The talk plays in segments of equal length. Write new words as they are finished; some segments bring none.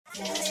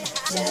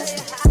I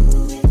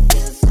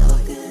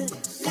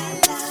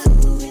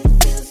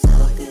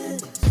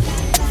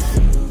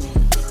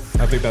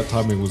think that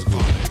timing was good.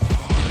 4,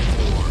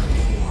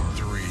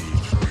 3,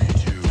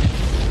 2,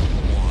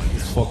 1.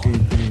 This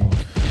fucking thing.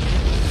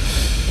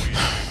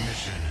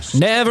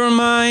 Never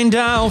mind,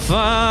 I'll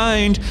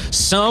find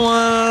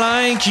someone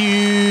like you.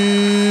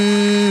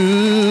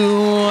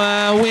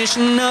 I wish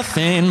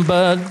nothing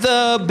but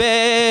the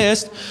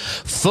best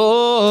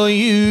for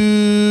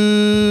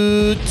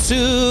you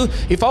too.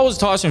 If I was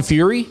Tyson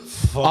Fury,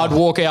 I'd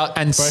walk out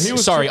and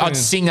I'd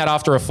sing that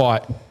after a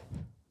fight.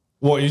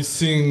 What, you'd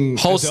sing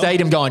whole Adele?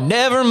 stadium going,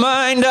 never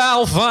mind,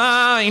 I'll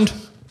find.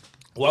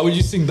 Why would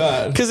you sing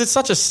that? Because it's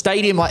such a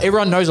stadium, like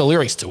everyone knows the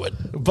lyrics to it.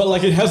 But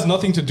like it has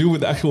nothing to do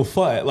with the actual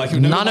fight. Like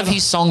none of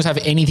his songs have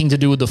anything to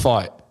do with the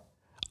fight.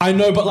 I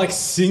know, but like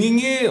singing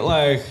it,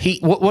 like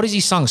what has he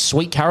sung?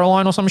 Sweet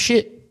Caroline or some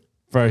shit?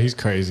 Bro, he's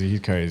crazy. He's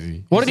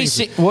crazy. What did he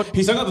sing? What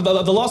he sang? The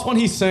last one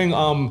he sang.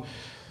 I'm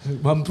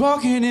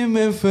walking in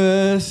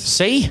Memphis.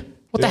 See,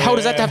 what the hell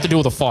does that have to do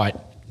with a fight?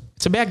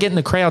 It's about getting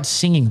the crowd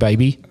singing,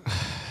 baby.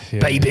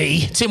 Yeah.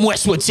 Baby, Tim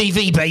Westwood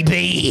TV,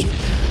 baby.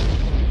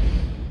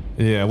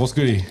 Yeah, what's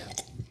goody?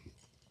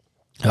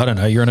 I don't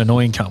know. You're an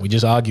annoying cunt. We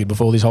just argued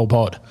before this whole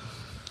pod.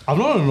 I'm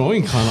not an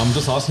annoying cunt. I'm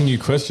just asking you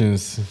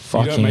questions.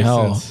 Fucking you don't make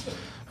hell. Sense.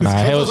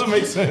 Nah, This doesn't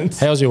make sense.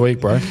 How's your week,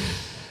 bro?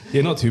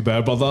 Yeah, not too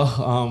bad, brother.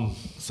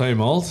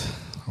 Same old.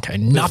 Okay,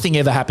 nothing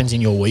ever happens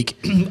in your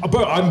week.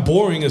 Bro, I'm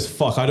boring as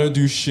fuck. I don't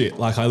do shit.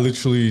 Like, I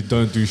literally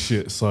don't do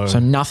shit. So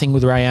nothing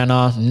with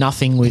Rihanna,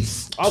 nothing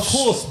with... Of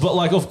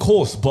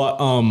course, but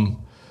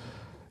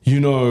you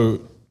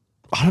know,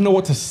 I don't know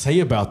what to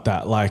say about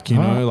that. Like, you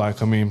know,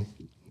 like, I mean...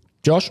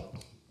 Josh?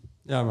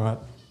 Yeah, I'm right.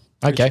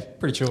 Okay.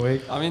 Pretty chill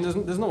week. I mean,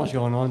 there's not much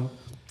going on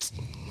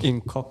in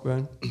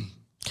Cockburn.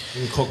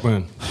 In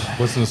Cockburn,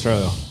 Western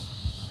Australia.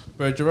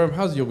 Bro, Jerome,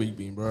 how's your week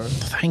been, bro?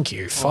 Thank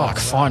you. Fuck,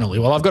 finally.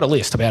 Well, I've got a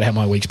list about how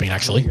my week's been,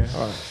 actually. Okay,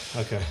 all right.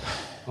 Okay.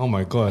 Oh,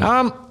 my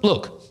God.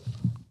 Look.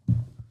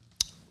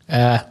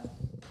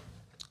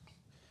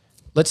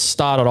 Let's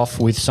start it off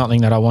with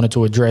something that I wanted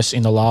to address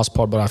in the last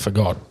pod, but I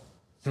forgot.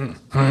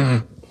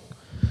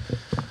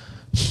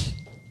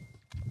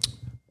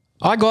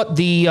 I got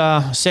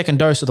the second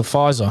dose of the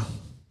Pfizer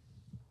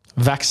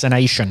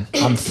vaccination.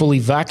 I'm fully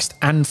vaxxed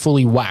and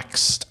fully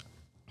waxed.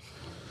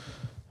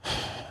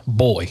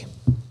 Boy,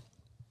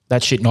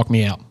 that shit knocked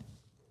me out.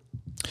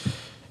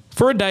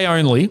 For a day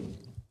only,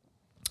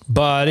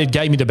 but it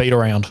gave me the beat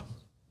around.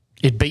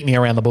 It beat me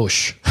around the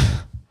bush.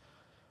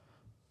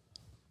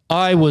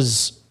 I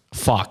was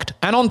fucked.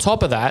 And on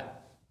top of that,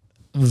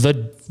 the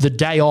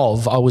day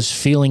of, I was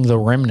feeling the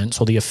remnants,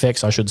 or the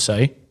effects, I should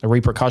say, the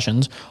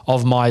repercussions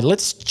of my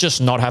let's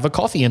just not have a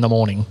coffee in the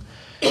morning.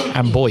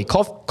 And boy,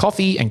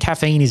 coffee and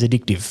caffeine is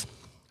addictive.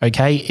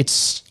 Okay?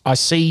 I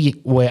see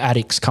where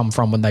addicts come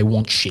from when they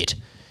want shit.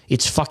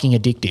 It's fucking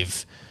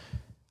addictive.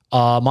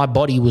 My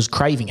body was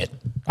craving it.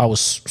 I was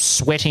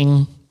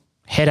sweating,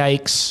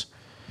 headaches,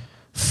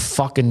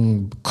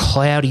 fucking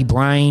cloudy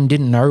brain,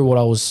 didn't know what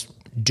I was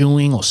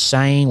doing or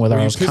saying, whether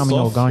I was coming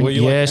or going. Were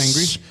you like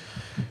angry?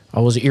 I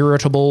was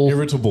irritable.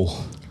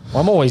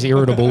 I'm always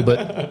irritable,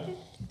 but...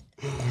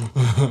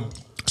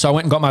 So I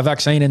went and got my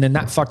vaccine, and then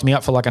that fucked me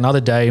up for like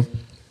another day.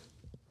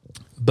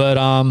 But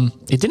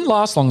it didn't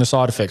last long, the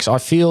side effects. I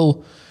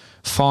feel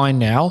fine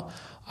now.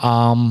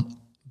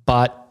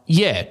 But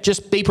yeah,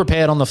 just be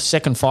prepared on the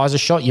second Pfizer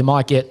shot. You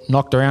might get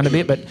knocked around a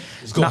bit, but...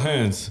 It's got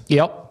hands.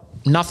 Yep.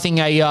 Nothing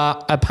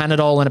a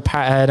Panadol and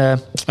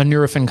a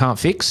Nurofen can't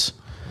fix.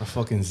 A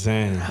fucking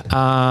Zan.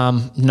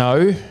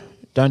 No,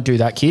 don't do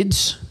that,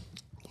 kids.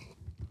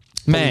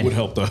 Man, would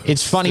help though.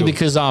 It's funny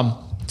because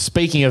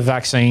speaking of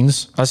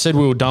vaccines, I said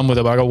we were done with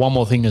it, but I got one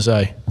more thing to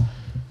say.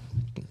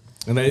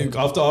 And they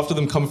after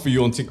them come for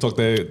you on TikTok,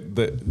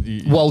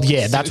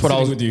 that's what I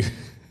was with you.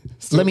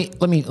 Let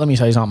me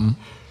say something.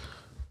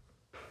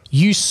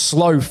 You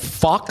slow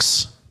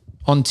fucks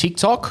on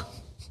TikTok.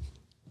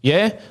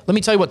 Yeah? Let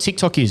me tell you what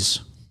TikTok is.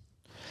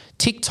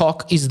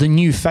 TikTok is the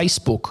new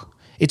Facebook.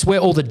 It's where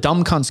all the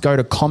dumb cunts go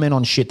to comment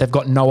on shit they've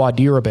got no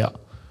idea about.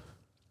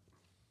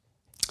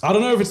 I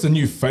don't know if it's the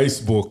new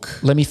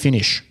Facebook. Let me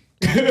finish.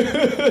 I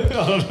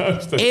don't know.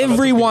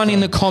 Everyone in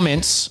the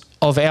comments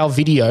of our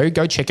video,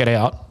 go check it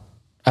out,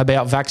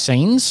 about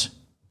vaccines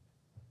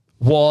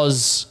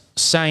was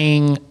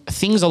saying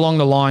things along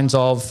the lines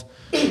of,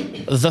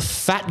 the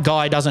fat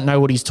guy doesn't know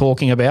what he's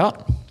talking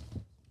about.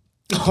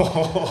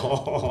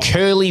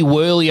 Curly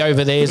Whirly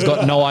over there's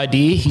got no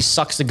idea. He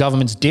sucks the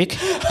government's dick.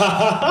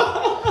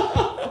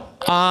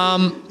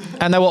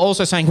 And they were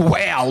also saying,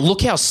 wow,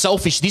 look how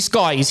selfish this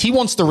guy is. He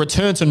wants to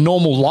return to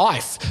normal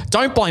life.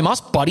 Don't blame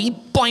us, buddy.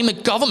 Blame the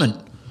government.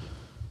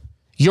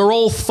 You're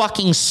all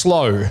fucking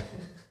slow.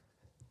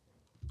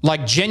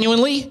 Like,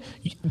 genuinely,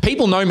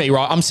 people know me,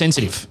 right? I'm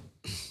sensitive.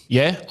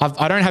 Yeah?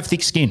 I don't have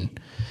thick skin.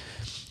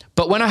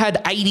 But when I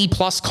had 80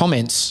 plus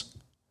comments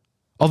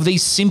of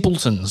these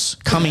simpletons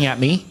coming at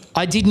me,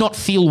 I did not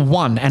feel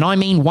one, and I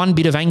mean one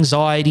bit of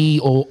anxiety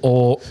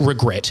or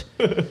regret.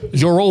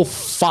 You're all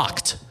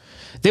fucked.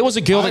 There was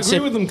a girl I that agree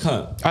said, with them,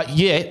 cunt.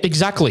 yeah,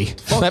 exactly.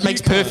 That you,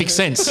 makes cunt. perfect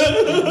sense.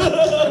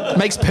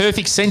 Makes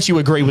perfect sense you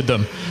agree with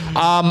them.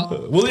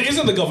 Well, it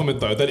isn't the government,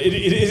 though. That it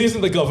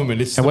isn't the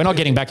government. It's And we're not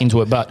getting back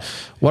into it, but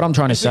what I'm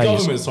trying to the say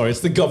is, government. Sorry, it's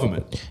the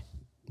government.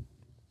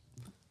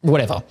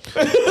 whatever.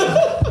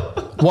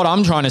 What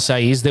I'm trying to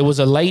say is there was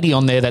a lady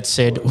on there that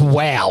said,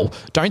 wow,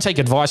 don't take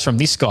advice from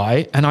this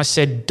guy. And I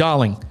said,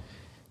 darling,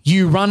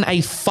 you run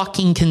a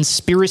fucking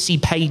conspiracy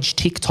page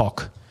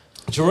TikTok.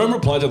 Jerome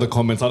replied to the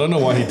comments. I don't know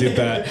why he did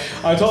that.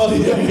 I told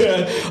him,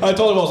 I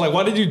was like,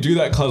 why did you do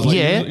that? Cause like,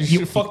 Yeah, you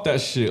should fuck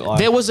that shit. Like,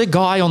 There was a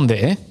guy on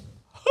there,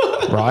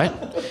 right?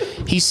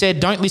 He said,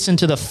 don't listen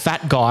to the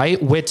fat guy.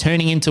 We're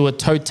turning into a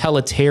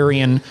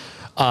totalitarian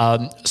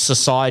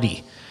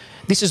society.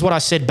 This is what I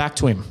said back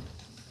to him.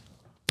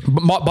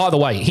 By the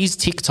way, his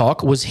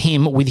TikTok was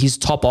him with his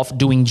top off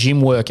doing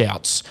gym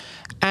workouts.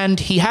 And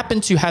he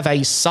happened to have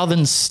a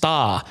Southern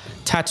Star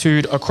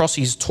tattooed across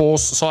his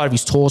side of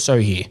his torso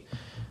here.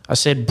 I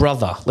said,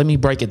 brother, let me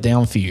break it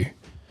down for you.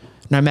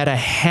 No matter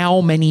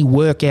how many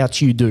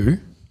workouts you do,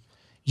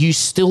 you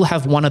still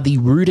have one of the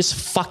rudest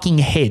fucking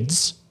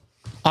heads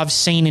I've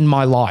seen in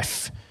my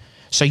life.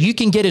 So you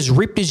can get as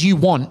ripped as you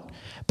want,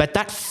 but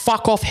that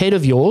fuck off head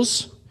of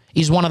yours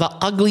is one of the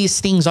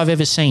ugliest things I've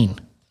ever seen.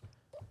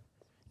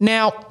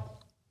 Now,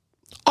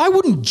 I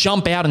wouldn't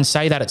jump out and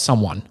say that at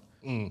someone.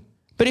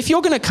 But if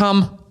you're going to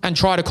come and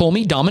try to call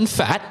me dumb and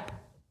fat,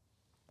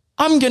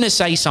 I'm going to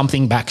say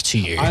something back to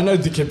you. I know,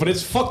 dickhead, but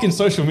it's fucking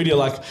social media.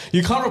 Like,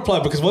 you can't reply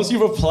because once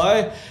you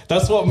reply,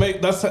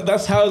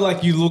 that's how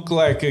like you look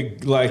like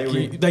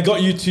they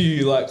got you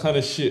to like kind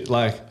of shit.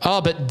 Like, Oh,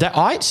 but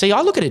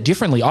I look at it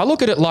differently. I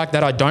look at it like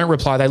that I don't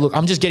reply.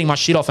 I'm just getting my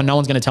shit off and no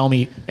one's going to tell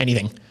me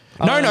anything.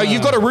 No,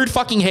 you've got a rude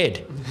fucking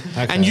head.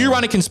 Okay. And you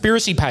run a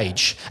conspiracy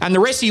page. And the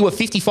rest of you are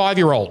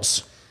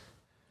 55-year-olds.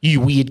 You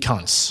weird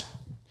cunts.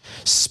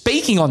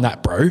 Speaking on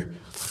that, bro,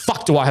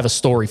 fuck do I have a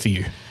story for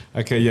you.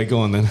 okay, yeah, go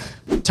on then.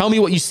 Tell me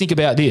what you think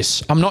about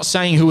this. I'm not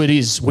saying who it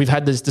is. We've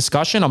had this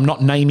discussion. I'm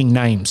not naming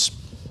names.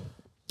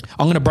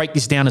 I'm going to break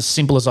this down as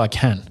simple as I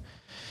can.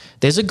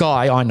 There's a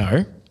guy I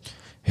know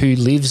who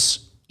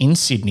lives in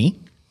Sydney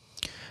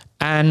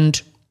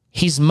and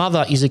his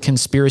mother is a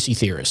conspiracy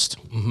theorist.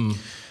 Mm-hmm.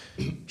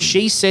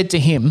 She said to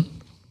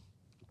him,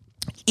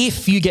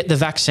 if you get the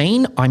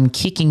vaccine, I'm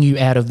kicking you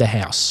out of the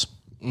house.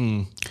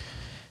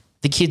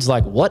 The kid's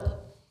like,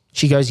 what?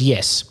 She goes,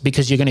 yes,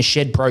 because you're going to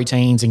shed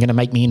proteins and going to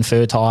make me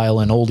infertile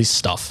and all this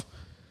stuff.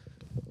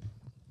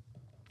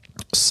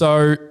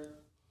 So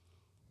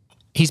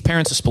his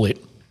parents are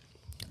split.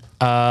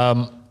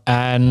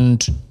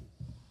 And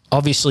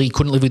obviously he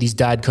couldn't live with his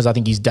dad because I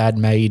think his dad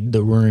made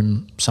the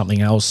room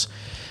something else.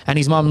 And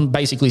his mum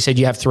basically said,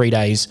 you have 3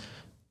 days.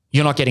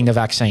 You're not getting the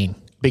vaccine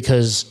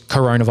because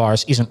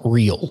coronavirus isn't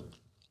real.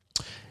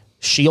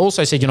 She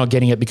also said you're not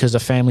getting it because a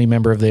family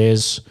member of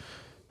theirs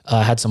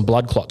had some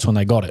blood clots when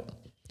they got it.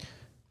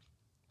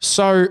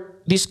 So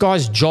this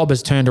guy's job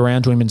has turned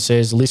around to him and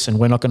says, listen,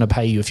 we're not going to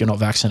pay you if you're not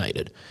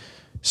vaccinated.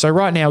 So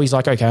right now he's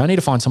like, okay, I need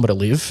to find somewhere to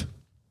live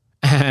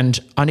and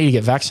I need to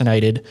get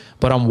vaccinated,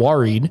 but I'm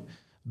worried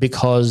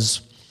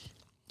because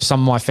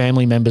some of my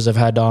family members have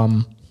had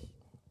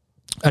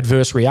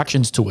adverse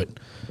reactions to it.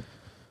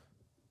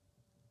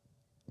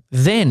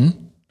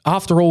 Then,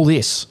 after all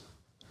this,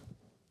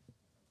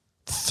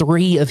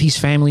 3 of his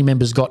family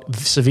members got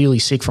severely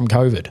sick from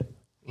COVID.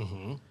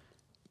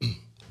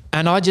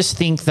 And I just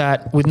think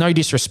that, with no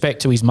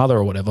disrespect to his mother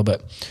or whatever,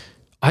 but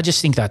I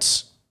just think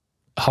that's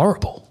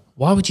horrible.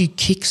 Why would you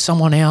kick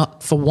someone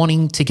out for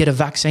wanting to get a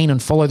vaccine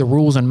and follow the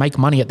rules and make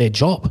money at their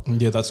job?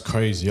 Yeah, that's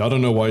crazy. I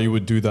don't know why you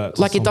would do that.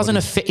 Like, it doesn't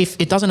affect, if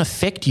it doesn't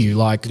affect you.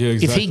 Like, Yeah,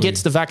 if exactly. he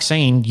gets the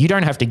vaccine, you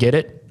don't have to get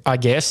it, I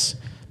guess.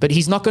 But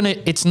he's not going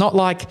to, it's not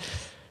like,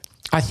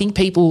 I think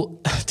people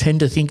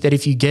tend to think that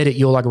if you get it,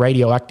 you're like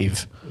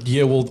radioactive.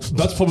 Yeah, well,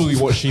 that's probably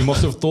what she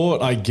must have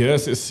thought. I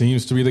guess it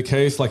seems to be the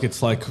case. Like,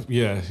 it's like,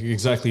 yeah,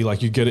 exactly.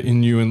 Like, you get it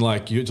in you and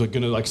like you're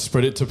going to like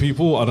spread it to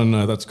people. I don't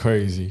know. That's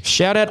crazy.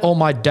 Shout out all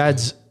my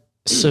dad's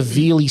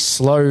severely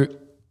slow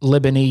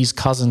Lebanese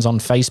cousins on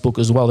Facebook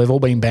as well. They've all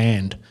been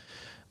banned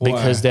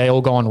because Why? they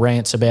all go on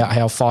rants about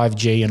how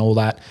 5G and all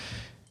that.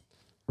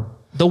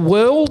 The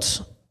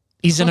world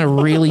is in a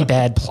really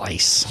bad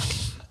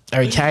place.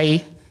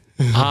 Okay?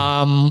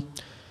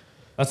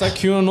 That's like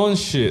QAnon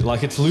shit.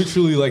 Like, it's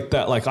literally like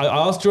that. Like, I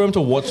asked Jerome to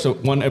watch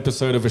one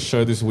episode of a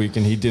show this week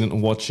and he didn't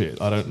watch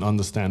it. I don't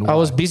understand why. I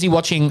was busy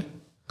watching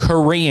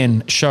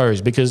Korean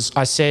shows because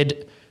I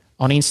said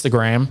on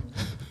Instagram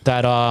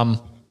that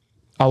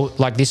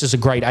this is a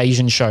great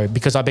Asian show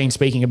because I've been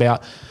speaking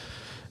about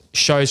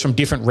shows from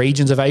different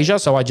regions of Asia.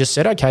 So I just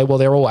said, okay, well,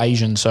 they're all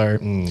Asian. So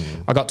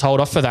I got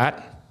told off for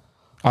that.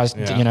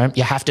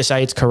 You have to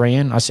say it's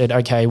Korean. I said,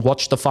 okay,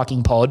 watch the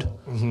fucking pod.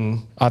 Mm-hmm.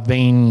 I've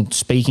been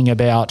speaking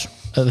about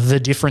the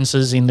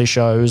differences in the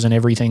shows and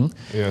everything.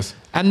 Yes.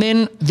 And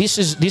then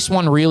this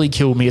one really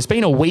killed me. It's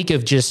been a week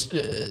of just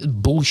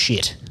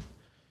bullshit.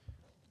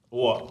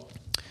 What?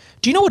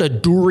 Do you know what a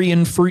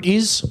durian fruit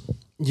is?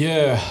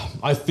 Yeah,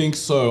 I think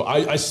so.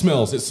 I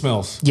smells. It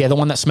smells. Yeah, the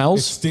one that It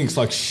smells. stinks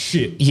like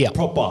shit. Yeah.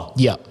 Proper.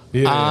 Yeah.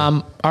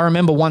 Yeah. I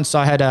remember once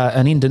I had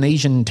an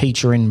Indonesian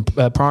teacher in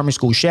primary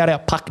school. Shout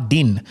out Pak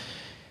Din.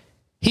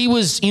 He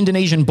was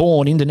Indonesian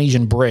born,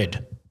 Indonesian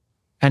bred.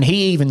 And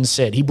he even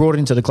said, he brought it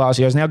into the class.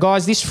 He goes, now,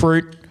 guys, this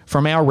fruit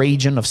from our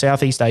region of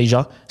Southeast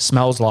Asia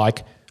smells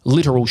like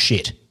literal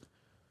shit.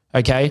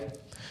 Okay?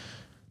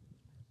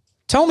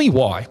 Tell me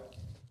why.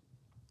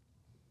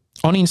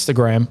 On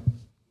Instagram,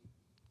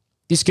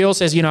 this girl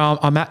says, you know,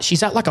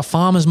 she's at like a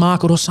farmer's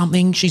market or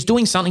something. She's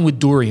doing something with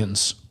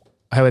durians,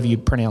 however you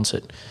pronounce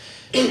it.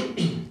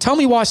 Tell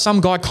me why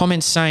some guy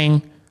comments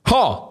saying,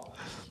 oh,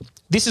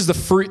 this is the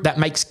fruit that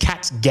makes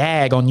cats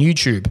gag on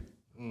YouTube.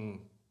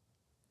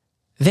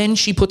 Then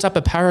she puts up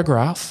a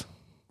paragraph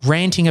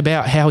ranting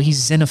about how he's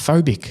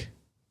xenophobic.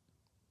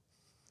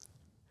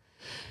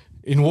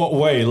 In what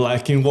way?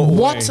 Like, in what way?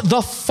 What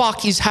the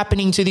fuck is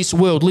happening to this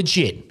world?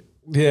 Legit.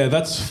 Yeah,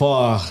 that's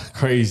far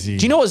crazy.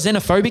 Do you know what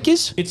xenophobic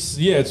is?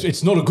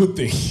 It's not a good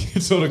thing.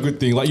 It's not a good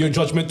thing. Like, you're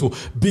judgmental,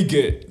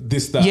 bigot,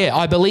 this, that. Yeah,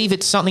 I believe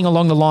it's something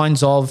along the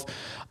lines of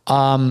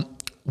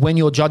when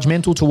you're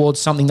judgmental towards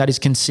something that is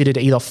considered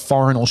either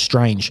foreign or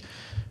strange.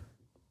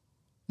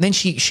 Then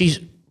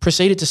she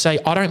proceeded to say,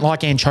 I don't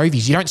like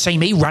anchovies. You don't see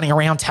me running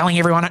around telling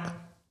everyone.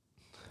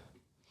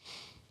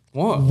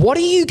 What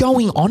are you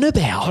going on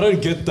about? I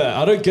don't get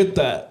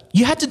that.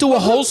 You had to do a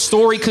whole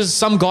story because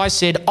some guy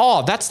said,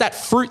 oh, that's that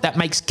fruit that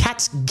makes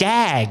cats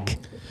gag.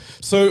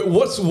 So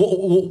what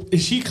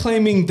is she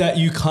claiming that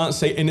you can't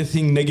say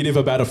anything negative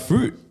about a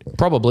fruit?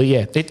 Probably,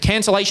 yeah. The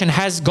cancellation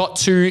has got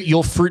to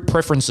your fruit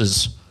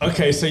preferences.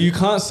 Okay, so you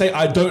can't say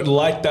I don't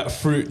like that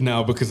fruit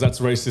now because that's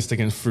racist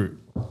against fruit,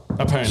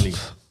 apparently.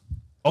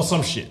 Or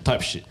some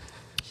type shit.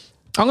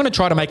 I'm going to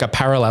try to make a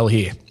parallel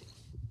here.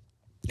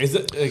 Is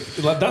it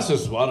like that's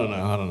just I don't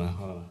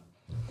know.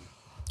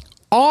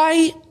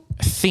 I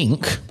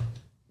think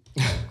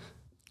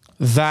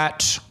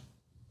that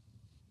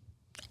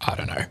I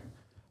don't know.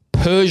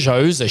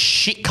 Peugeots are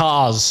shit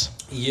cars.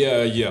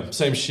 Yeah,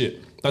 same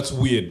shit. That's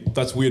weird.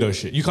 That's weirdo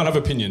shit. You can't have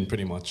opinion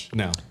pretty much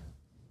now.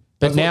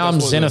 But now I'm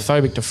that's what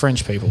xenophobic to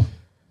French people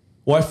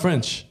Why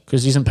French?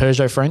 because isn't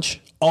Peugeot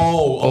French?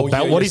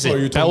 What is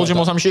it? Belgium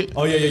or some shit?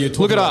 Oh yeah, you're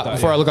talking Look it about up that,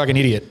 before yeah. I look like an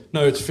idiot.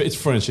 No, it's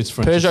French. It's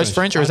French. Peugeot's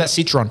French or is that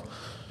Citroen?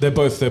 They're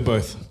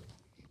both.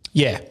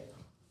 Yeah.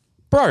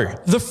 Bro,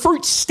 the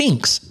fruit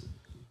stinks.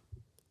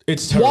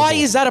 It's terrible. Why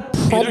is that a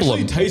It problem?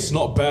 actually tastes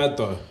not bad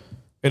though.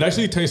 It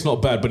actually tastes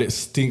not bad, but it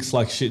stinks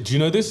like shit. Do you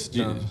know this?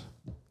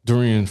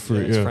 Durian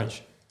fruit. It's Yeah.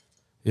 French.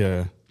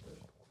 Yeah.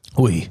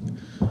 Oui.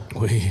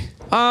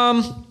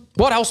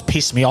 What else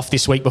pissed me off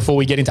this week before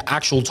we get into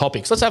actual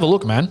topics? Let's have a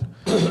look, man.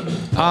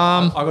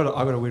 I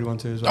got a weird one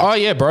too as well. Oh,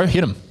 yeah, bro.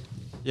 Hit him.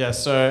 Yeah,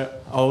 so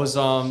I was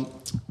on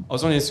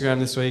Instagram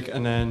this week,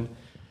 and then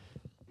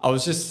I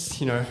was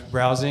just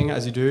browsing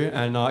as you do,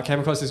 and I came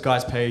across this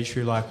guy's page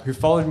who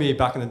followed me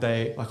back in the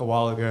day, like a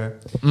while ago,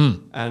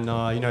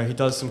 and he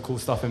does some cool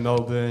stuff in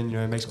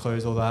Melbourne, makes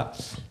clothes, all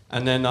that,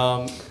 and then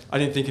I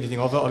didn't think anything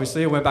of it.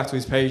 Obviously, I went back to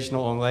his page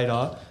not long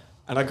later,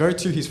 and I go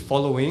to his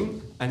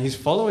following, and he's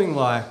following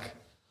like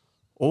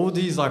all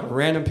these like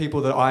random people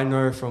that I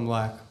know from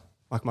like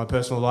my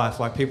personal life,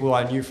 like people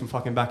I knew from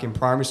fucking back in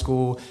primary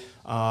school.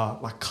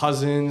 Like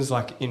cousins,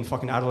 like in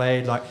fucking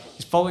Adelaide. Like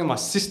he's following my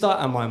sister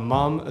and my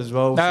mum as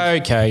well.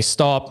 Okay,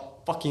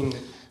 stop. Fucking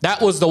That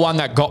was the one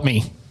that got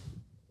me.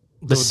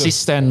 The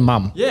sister and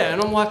mum. yeah,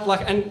 and I'm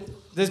like, and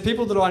there's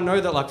people that I know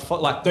that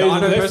They that I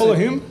know follow personally,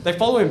 him? They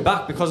follow him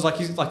back because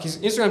his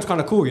Instagram's kind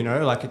of cool,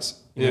 like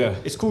it's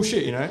it's cool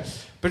shit,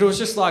 But it was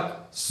just like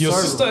Your so,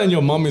 sister and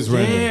your mum is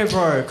random. yeah,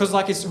 bro. Because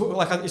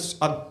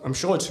I'm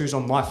sure it's who's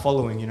on my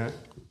following,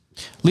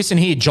 Listen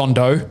here, John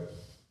Doe.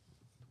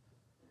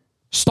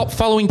 Stop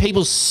following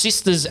people's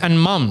sisters and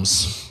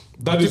mums.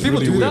 That Do is people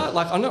really do weird. that?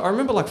 Like I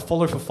remember like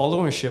follow for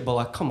follow and shit, but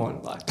like come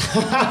on, like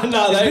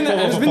No, they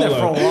it's been there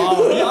for a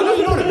while. Yeah, I know,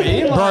 you know what I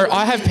mean. Bro, Like,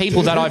 I have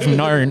people that I've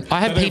known.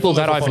 I have They don't people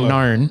that follow I've for follow.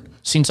 known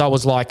since I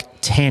was like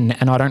 10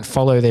 and I don't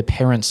follow their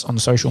parents on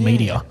social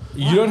media.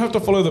 You don't have to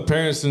follow the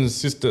parents and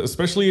sister,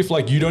 especially if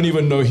like you don't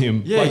even know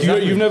him. Yeah, like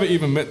exactly. you've never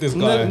even met this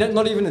guy.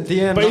 not even a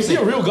DM. But is he a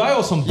nothing. real guy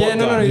or some bot Yeah,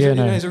 no, guy? he's, Yeah,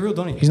 no. he's a real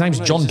Donny. His name's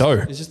No, John he's Doe.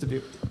 Just, it's just a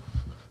bit.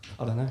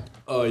 I don't know.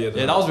 Oh yeah.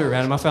 Yeah, that was very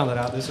random. I found that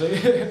out this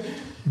week.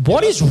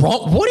 What is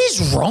wrong? What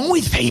is wrong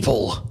with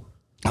people?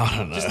 I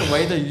don't know. Just the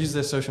way they use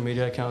their social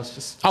media accounts.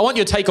 Just I want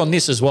your take on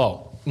this as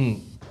well.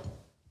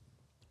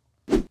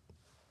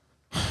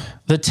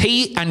 The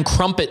tea and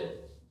crumpet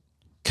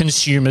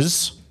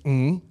consumers.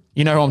 You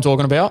know who I'm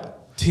talking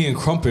about? Tea and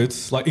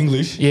crumpets, like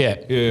English. Yeah.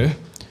 Yeah.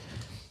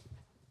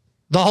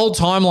 The whole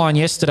timeline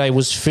yesterday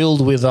was filled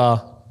with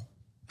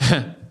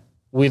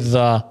with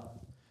a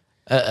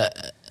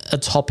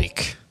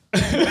topic.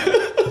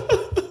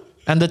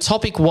 And the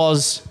topic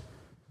was,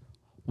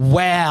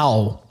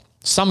 wow,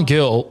 some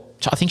girl,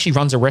 I think she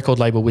runs a record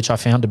label, which I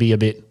found to be a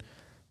bit,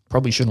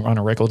 probably shouldn't run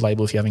a record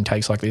label if you're having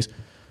takes like this.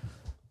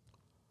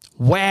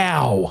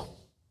 Wow.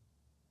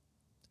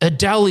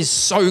 Adele is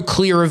so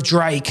clear of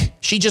Drake.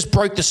 She just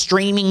broke the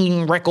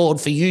streaming record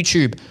for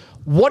YouTube.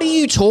 What are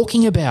you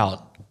talking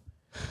about?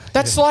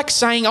 That's like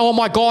saying, oh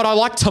my God, I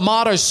like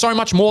tomatoes so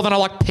much more than I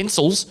like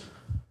pencils.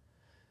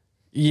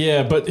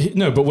 Yeah, but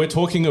we're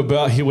talking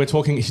about here. They're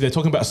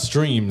talking about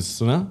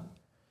streams, no?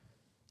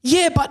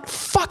 Yeah, but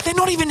fuck, they're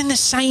not even in the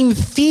same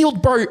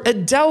field, bro.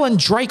 Adele and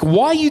Drake,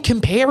 why are you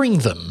comparing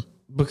them?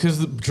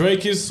 Because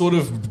Drake is sort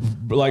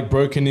of like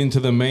broken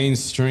into the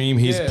mainstream.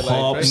 He's Yeah, like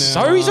pop Drake-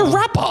 now. So he's a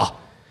rapper.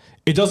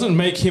 It doesn't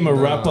make him a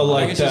rapper I like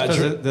think it's just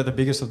that. 'cause they're the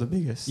biggest of the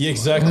biggest. Yeah,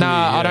 exactly.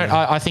 Nah, yeah. I don't.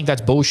 I think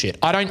that's bullshit.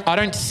 I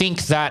don't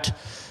think that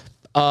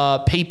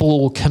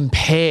people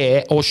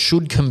compare or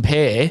should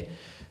compare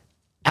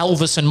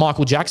Elvis and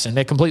Michael Jackson.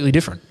 They're completely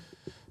different.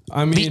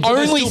 I mean, the but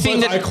only they're still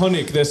thing both that-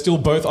 iconic. They're still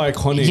both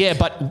iconic. Yeah,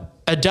 but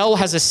Adele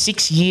has a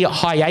 6-year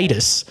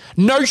hiatus.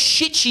 No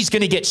shit, she's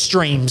gonna get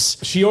streams.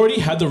 She already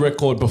had the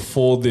record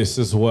before this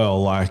as well.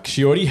 Like,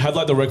 she already had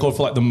like the record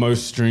for like the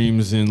most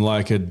streams in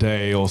like a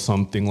day or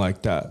something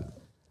like that.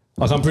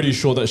 Like, I'm pretty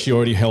sure that she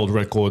already held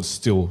records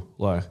still.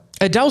 Like,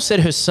 Adele said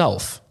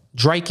herself,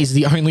 Drake is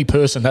the only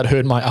person that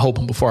heard my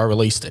album before I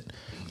released it.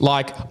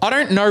 Like, I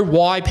don't know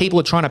why people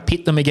are trying to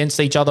pit them against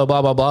each other,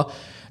 blah, blah, blah.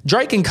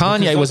 Drake and Kanye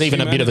because was that's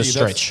even a bit of a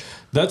humanity. stretch.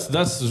 That's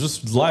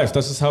just life.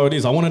 That's just how it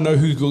is. I want to know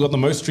who got the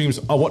most streams.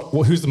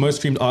 Who's the most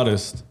streamed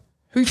artist?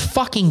 Who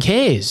fucking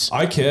cares?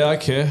 I care.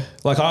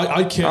 Like,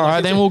 I care. All Like,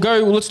 right, then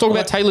let's talk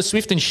about Taylor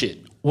Swift and shit.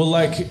 Well,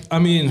 like, I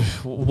mean,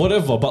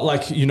 whatever. But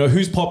like, you know,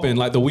 who's popping?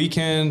 Like, The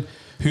Weeknd.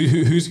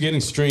 Who's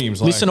getting streams?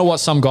 Like, Listen to what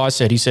some guy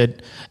said. He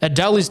said,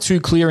 Adele is too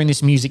clear in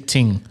this music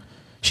ting.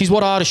 She's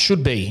what artists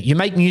should be. You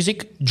make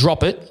music,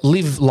 drop it,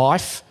 live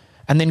life,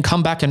 and then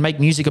come back and make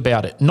music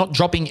about it. Not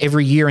dropping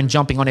every year and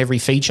jumping on every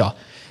feature.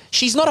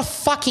 She's not a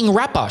fucking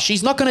rapper.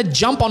 She's not going to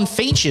jump on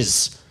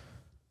features.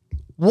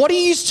 What are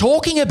you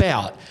talking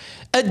about?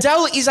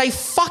 Adele is a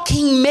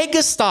fucking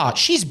megastar.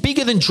 She's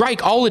bigger than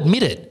Drake, I'll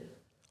admit it.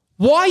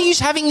 Why are you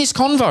having this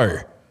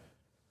convo?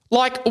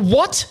 Like,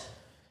 what?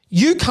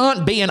 You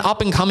can't be an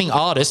up-and-coming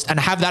artist and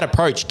have that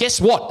approach.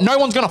 Guess what? No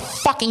one's going to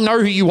fucking know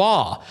who you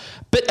are.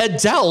 But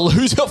Adele,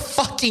 who's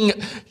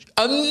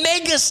a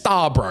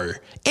megastar, bro.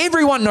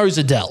 Everyone knows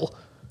Adele.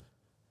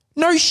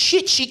 No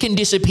shit, she can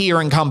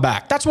disappear and come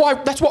back. That's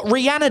what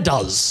Rihanna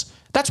does.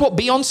 That's what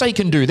Beyonce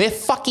can do. They're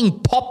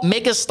fucking pop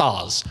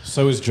megastars.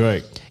 So is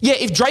Drake. Yeah,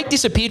 if Drake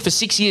disappeared for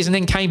 6 years and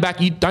then came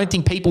back, you don't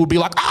think people would be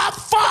like,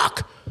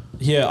 fuck.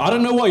 Yeah, I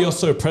don't know why you're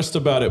so pressed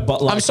about it,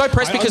 but like, I'm so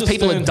pressed I because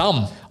people are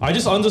understand- dumb. I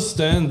just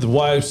understand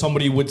why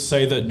somebody would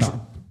say that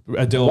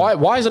Adele.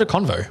 Why is it a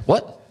convo?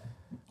 What?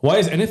 Why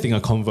is anything a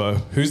convo?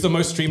 Who's the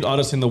most streamed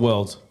artist in the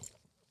world?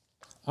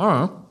 I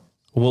don't know.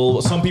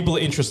 Well, some people are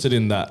interested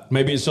in that.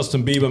 Maybe it's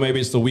Justin Bieber, maybe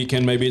it's The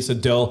Weeknd, maybe it's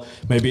Adele,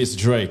 maybe it's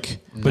Drake.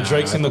 But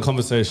Drake's in the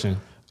conversation.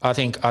 I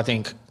think,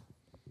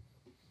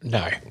 no.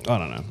 I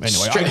don't know. Anyway,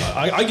 Straight-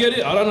 I get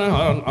it. I don't know.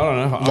 I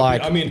don't know.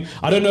 Like- I mean,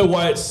 I don't know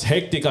why it's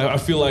hectic. I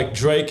feel like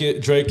Drake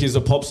is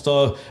a pop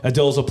star.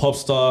 Adele's a pop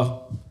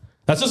star.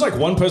 That's just like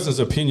one person's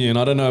opinion.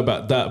 I don't know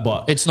about that,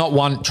 but It's not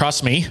one,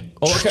 trust me.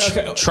 oh,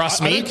 okay.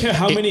 Trust I me. don't care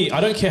how many.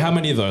 I don't care how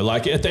many though.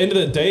 Like at the end of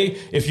the day,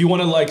 if you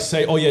want to like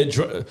say, oh yeah,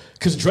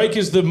 because Drake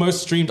is the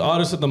most streamed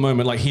artist at the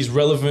moment. Like he's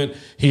relevant.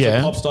 He's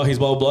Yeah. a pop star. He's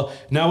blah blah blah.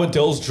 Now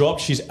Adele's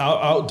dropped. She's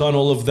outdone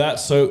all of that.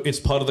 So it's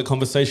part of the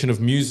conversation of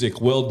music,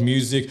 world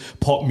music,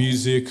 pop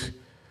music.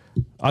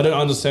 I don't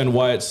understand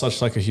why it's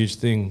such like a huge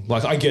thing.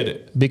 Like I get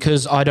it,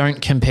 Because I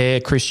don't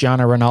compare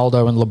Cristiano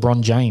Ronaldo and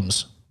LeBron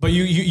James. but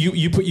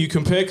you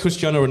compare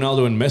Cristiano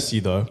Ronaldo and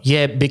Messi though.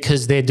 Yeah,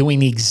 because they're doing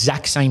the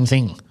exact same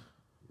thing.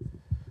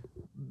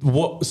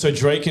 What? So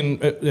Drake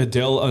and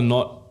Adele are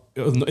not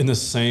in the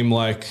same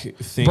like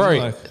thing. Bro,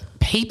 Like,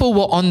 people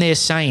were on there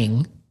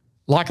saying,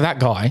 like that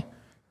guy,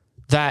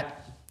 that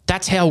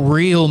that's how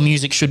real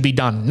music should be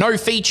done. No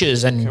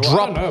features and well, I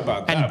drop don't know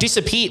about and that.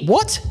 disappear.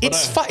 What?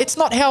 It's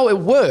not how it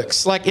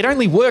works. Like it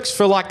only works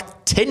for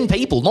like 10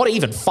 people, not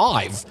even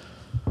 5.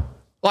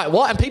 Like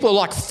what? And people are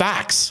like,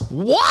 facts.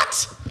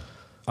 What?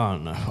 I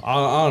don't know.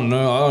 I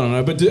don't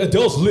know. But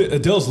Adele's lit.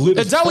 Adele's lit.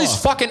 as Adele is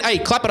fuck. fucking, hey,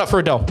 clap it up for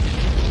Adele.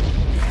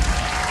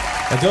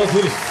 Adele's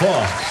lit as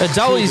fuck.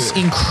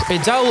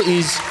 Adele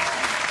is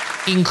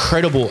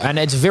incredible, and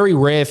it's very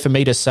rare for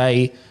me to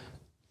say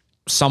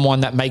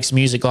someone that makes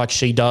music like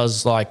she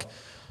does, like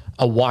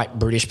a white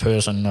British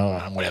person or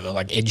whatever,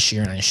 like Ed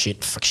Sheeran and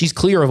shit. Fuck, she's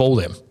clear of all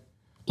them.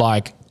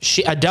 Like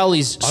Adele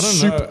is. I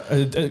don't know.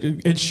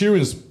 Ed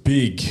Sheeran's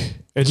big.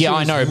 Ed Yeah,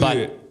 I Sheeran's know, but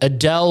lit.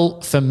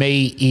 Adele for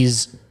me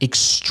is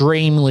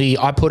extremely.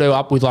 I put her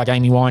up with like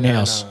Amy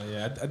Winehouse. No,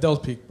 yeah, Adele's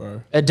peak,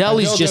 bro. Adele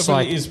is just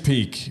definitely like is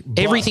peak.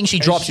 but everything she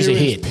Ed drops is a Sheeran's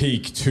hit.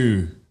 Peak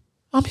too.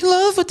 I'm in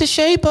love with the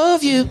shape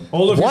of you.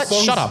 All of his What?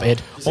 songs- Shut up,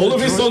 Ed. All of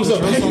his songs are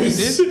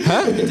bangers.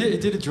 He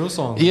did a drill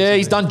song. Yeah,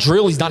 he's done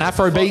drill. He's done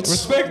Afro beats.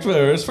 Respect,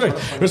 bro. Respect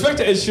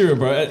to Ed Sheeran,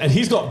 bro. And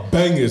he's got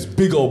bangers,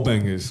 big old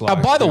bangers.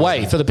 Like, By the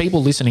way, for the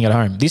people listening at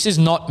home, this is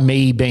not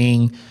me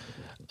being,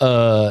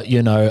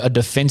 a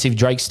defensive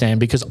Drake stan,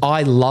 because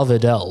I love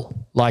Adele.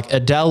 Like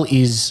Adele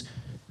is,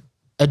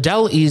 I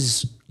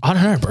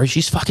don't know, bro.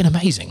 She's fucking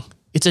amazing.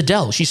 It's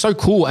Adele. She's so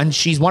cool, and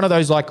she's one of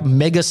those like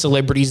mega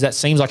celebrities that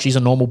seems like she's a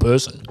normal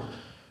person.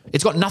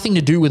 It's got nothing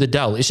to do with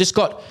Adele. It's just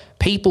got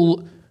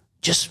people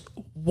just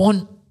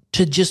want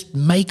to just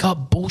make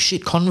up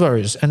bullshit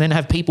convos and then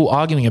have people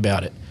arguing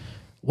about it.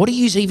 What are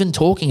you even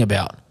talking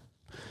about?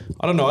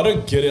 I don't know. I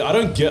don't get it. I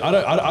don't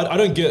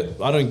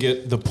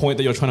get the point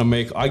that you're trying to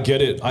make. I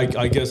get it. I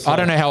guess. I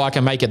don't know how I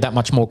can make it that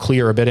much more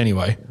clearer, but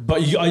anyway.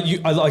 But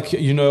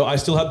I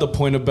still had the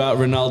point about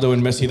Ronaldo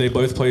and Messi. They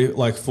both play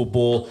like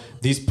football.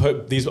 These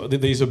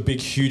are big,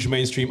 huge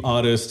mainstream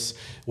artists.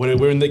 When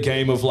we're in the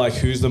game of like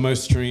who's the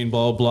most streamed,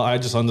 blah blah. I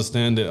just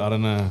understand it. I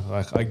don't know.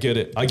 Like I get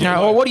it.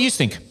 Now, what do you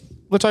think?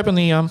 Let's open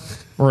the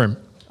room.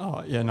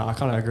 Oh yeah, no, I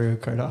kind of agree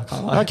with Coda. I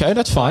can't lie. Okay,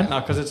 that's fine.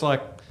 No, because it's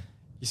like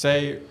you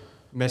say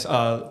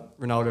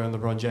Ronaldo and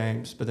LeBron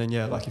James, but then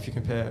like if you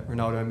compare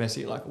Ronaldo and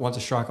Messi, like one's a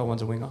striker,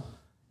 one's a winger.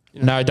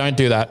 You know? No, don't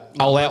do that.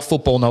 I'll out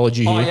football knowledge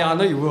you Oh here. yeah, I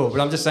know you will,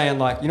 but I'm just saying,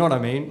 like, you know what I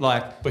mean?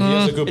 Like, But he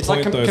has a good it's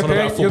point like though. It's not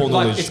about football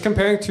knowledge. it's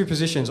comparing two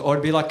positions, or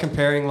it'd be like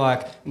comparing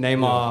like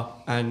Neymar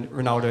and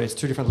Ronaldo. It's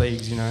two different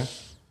leagues, you know.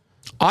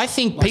 I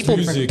think Like people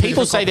music, people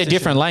different say they're competition.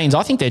 different lanes.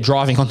 I think they're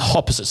driving on the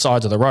opposite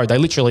sides of the road. They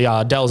literally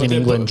are. Adele's in they're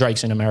England, both-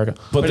 Drake's in America.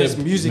 But they're- it's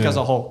music yeah. as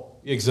a whole.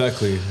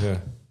 Exactly. Yeah.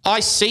 I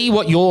see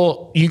what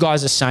you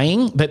guys are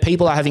saying, but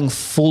people are having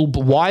full.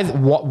 Why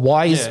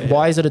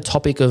is it a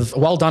topic of?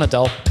 Well done,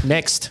 Adele.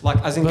 Next. Like,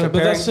 as in But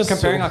comparing, that's just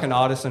comparing so- like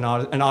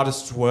an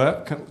artist's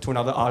work to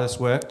another artist's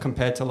work,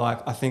 compared to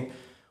like, I think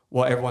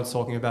what everyone's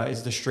talking about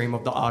is the stream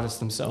of the artists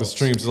themselves. The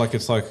streams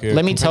it's like. Yeah,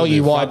 Let me tell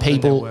you why rather than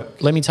people. their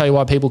work. Let me tell you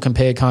why people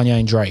compare Kanye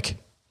and Drake.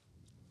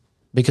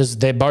 Because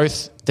they're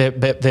both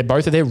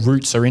of their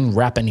roots are in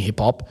rap and hip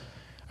hop.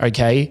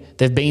 Okay,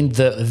 they've been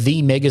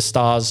the mega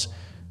stars.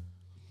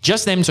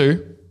 Just them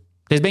two.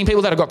 There's been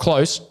people that have got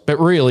close, but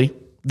really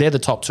they're the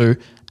top two,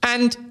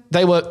 and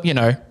they were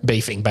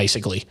beefing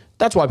basically.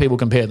 That's why people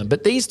compare them.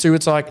 But these two,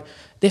 it's like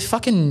they're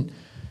fucking.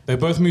 They're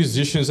both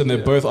musicians and they're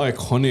both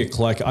iconic.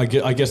 Like I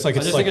guess like I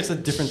it's just like think it's a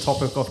different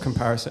topic of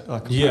comparison.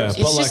 Like, Yeah.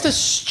 comparison. It's But just like- a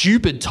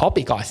stupid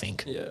topic, I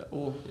think. Yeah.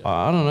 Well,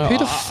 I don't know. Who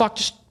the fuck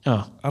just?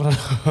 Oh, I don't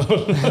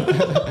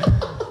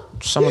know.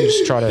 someone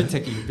just try to. bit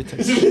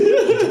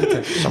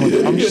techie.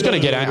 Someone, I'm just gonna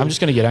get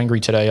angry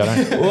today. I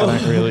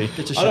don't really. Get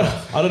your shit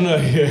out. I don't know.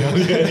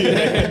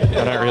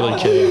 Yeah. I don't really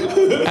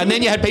care. And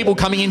then you had people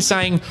coming in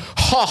saying,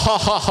 ha ha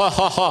ha ha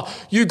ha ha,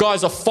 you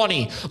guys are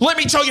funny. Let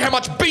me tell you how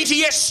much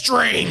BTS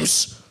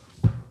streams.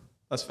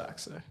 That's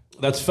facts, though.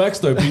 That's facts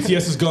though.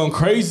 BTS is going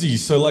crazy.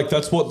 So like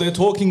that's what they're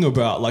talking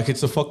about. Like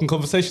it's a fucking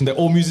conversation. They're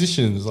all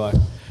musicians. Like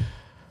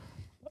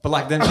But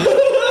like then,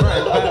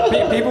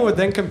 people would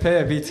then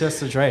compare BTS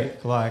to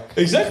Drake, like,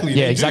 exactly. Yeah,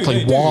 they do, exactly.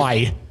 they do.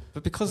 Why?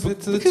 but because they're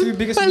the two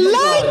biggest. But music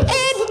light artists.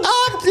 it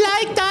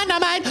up like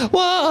dynamite.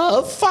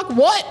 Whoa, fuck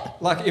what?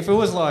 Like if it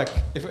was like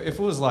if it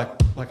was like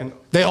an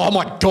Oh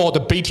my god,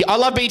 the BTS. I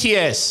love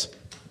BTS.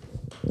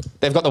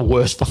 They've got the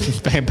worst fucking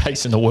fan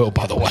base in the world,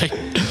 by the way.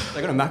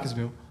 they got a Macca's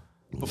meal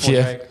before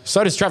Yeah. Drake.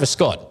 So does Travis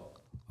Scott.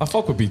 I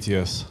fuck with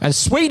BTS. And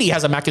Sweetie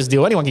has a Macca's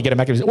deal. Anyone can get a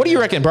Macca's deal. What do you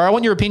reckon, bro? I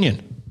want your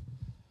opinion.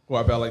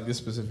 What about like this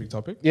specific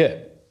topic? Yeah.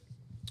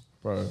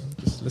 Bro,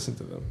 just listen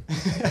to them.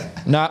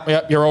 Nah,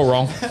 yeah, you're all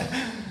wrong.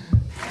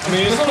 I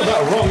mean, it's not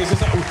about wrong. It's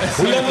just that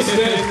we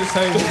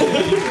understand.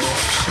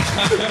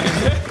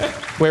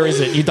 Where is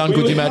it? You done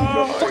good, you man?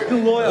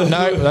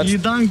 No, that's, You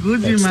done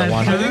good, you that's the man.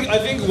 one. I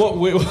think what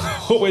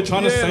we're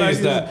trying to say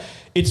is that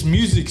it's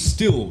music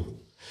still.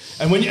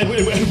 And when you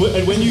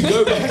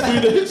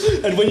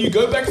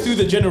go back through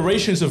the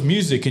generations of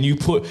music, and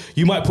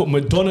you might put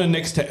Madonna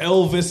next to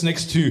Elvis,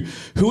 next to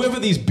whoever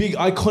these big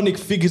iconic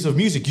figures of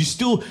music,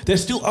 they're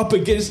still up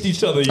against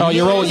each other. Oh,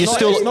 you're all- It's you're not-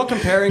 still- It's not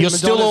comparing. you're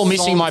still all Madonna's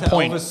missing song my to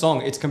point. Elvis'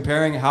 song. It's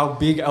comparing how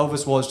big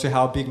Elvis was to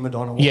how big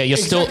Madonna was. Yeah, you're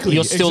still all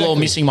exactly.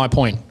 missing my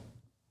point.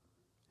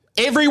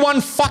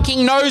 Everyone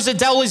fucking knows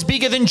Adele is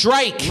bigger than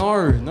Drake.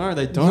 No,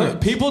 they don't.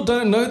 People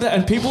don't know that,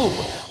 and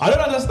I don't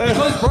understand.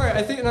 Because,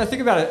 bro,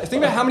 think about it.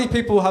 Think about how many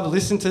people have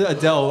listened to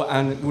Adele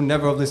and will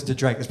never have listened to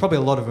Drake. There's probably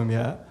a lot of them,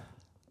 yeah.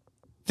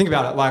 Think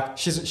about it. Like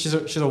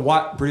she's a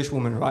white British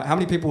woman, right? How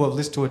many people have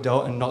listened to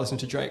Adele and not listened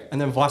to Drake, and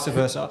then vice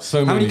versa? So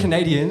how many many.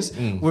 Canadians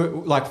were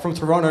like from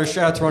Toronto,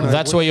 shout out Toronto?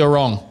 That's where you're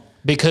wrong.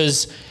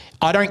 Because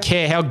I don't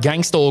care how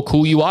gangster or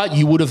cool you are,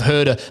 you would have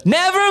heard a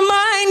 "Never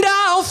mind,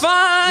 I'll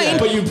find." Yeah,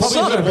 but you probably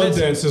Some heard of one it's-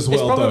 dance as it's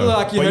well, probably though.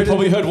 like you But you heard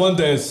probably it- heard one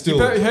dance still.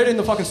 You heard it in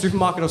the fucking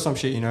supermarket or some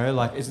shit, you know?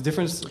 Like, it's a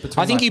difference between.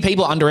 I think like, you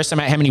people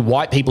underestimate how many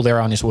white people there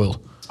are in this world.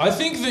 I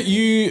think that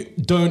you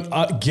don't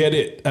get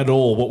it at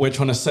all. What we're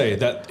trying to say,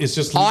 that it's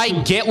just. I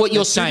get what you're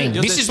There's two- saying.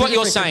 there's This is two what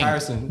you're different saying.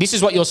 comparisons. This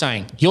is what you're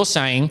saying. You're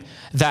saying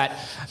that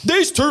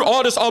these two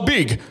artists are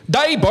big.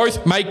 They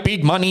both make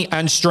big money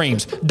and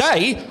streams.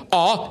 They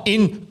are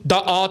in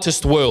the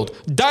artist world.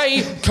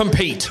 They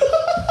compete.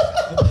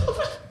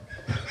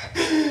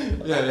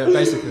 Yeah,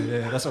 basically,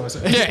 yeah, that's what I'm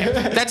saying.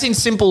 Yeah, that's in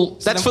simple.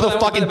 That's for then the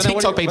what- fucking but then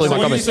what TikTok do you- people in but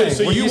my what do you comments.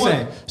 say? What are you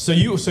saying? So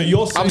you're saying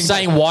I'm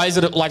saying, why is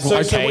it like So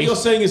what okay? you're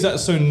saying is that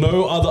so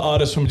no other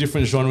artists from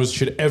different genres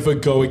should ever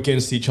go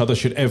against each other,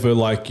 should ever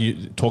like you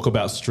talk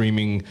about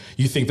streaming.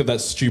 You think that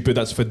that's stupid?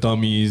 That's for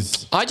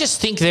dummies. I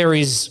just think there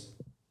is.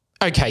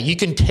 Okay, you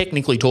can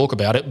technically talk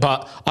about it,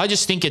 but I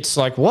just think it's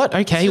like what?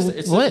 Okay,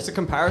 It's a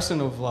comparison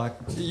of like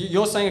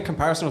you're saying a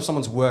comparison of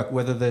someone's work,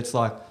 whether that's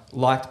like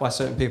liked by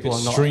certain people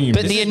It's or not. streamed.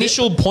 But the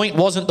initial point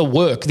wasn't the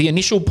work. The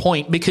initial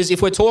point, because if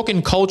we're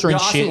talking culture You're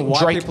and shit, asking why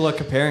Drake. people are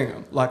comparing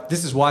them. Like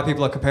this is why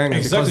people are comparing them.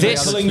 Exactly, Because they're they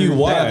are the telling two- you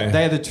why.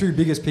 They are the two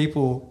biggest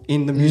people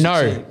in the music No,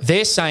 scene.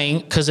 they're saying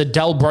because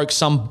Adele broke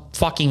some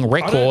fucking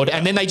record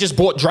and then they just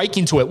brought Drake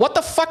into it. What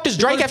the fuck does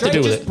Drake have to do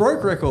with just it?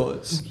 broke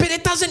records. But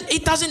it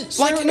doesn't,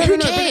 So, like, no, who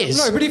no, no,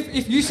 cares? But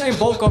if Usain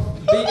Bolt got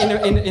beat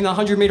in a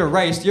 100-meter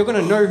race, you're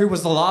going to know who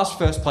was the last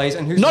first place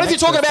and who's Not the if you're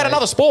next talking first about place.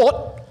 another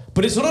sport.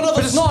 But it's not another.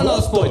 But it's not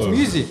another sport. It's though.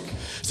 music.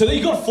 So then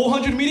you got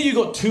 400 meter, you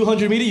got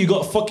 200 meter, you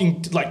got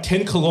fucking like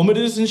 10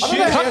 kilometers and shit.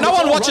 No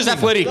one watches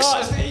athletics.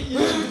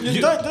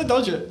 Don't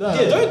dodge it. No.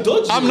 Yeah, don't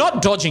dodge I'm it.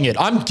 not dodging it.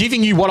 I'm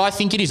giving you what I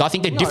think it is. I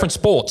think they're different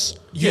sports.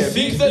 You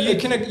think that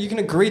you can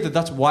agree that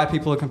that's why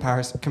people are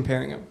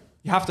comparing them.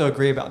 You have to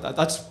agree about that.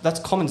 That's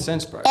common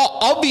sense, bro. Oh,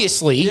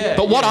 obviously. Yeah,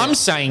 but what yeah. I'm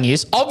saying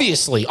is,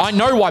 obviously, I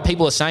know why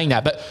people are saying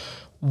that, but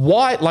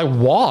why? Like,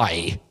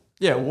 why?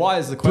 Yeah, why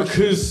is the question?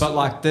 Because- but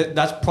like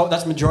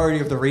that's majority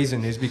of the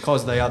reason is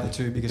because they are the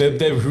two biggest. they're,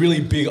 people. they're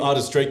really big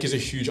artists. Drake is a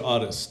huge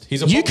artist.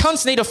 He's a You pop-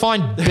 cunts need to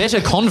find better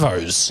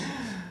convos.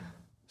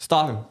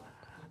 Start him.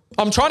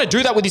 I'm trying to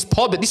do that with this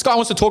pod, but this guy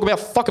wants to talk about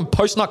fucking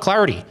post-nut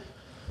clarity.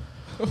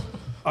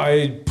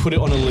 I put it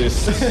on a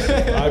list.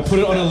 I put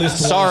it on a list.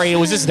 Sorry, it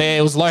was just there.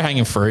 It was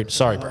low-hanging fruit.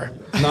 Sorry, bro.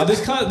 Now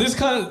this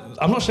kind.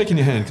 I'm not shaking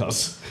your hand,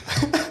 cuz.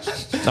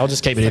 I'll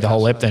just keep it here the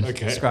whole ep then.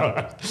 Okay.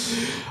 Scrap.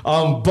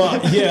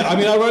 But yeah, I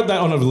mean, I wrote that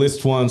on a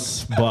list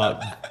once,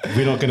 but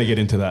we're not going to get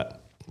into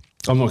that.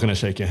 I'm not going to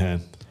shake your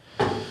hand.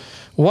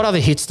 What other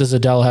hits does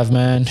Adele have,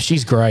 man?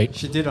 She's great.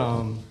 She did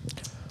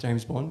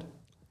James Bond.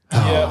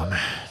 Yeah.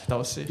 That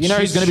was sick. You know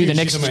who's going to be the she's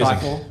next amazing.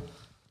 Skyfall.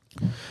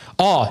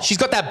 Oh, she's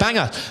got that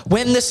banger.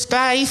 When the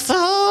sky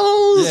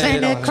falls Yeah,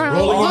 and yeah, it no,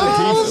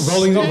 crumbles.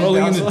 Rolling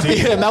in the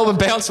deep. Yeah, Melbourne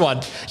Bounce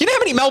one. You know how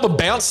many Melbourne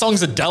Bounce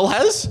songs Adele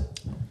has?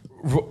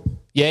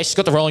 Yeah, she's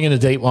got the Rolling in the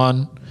Deep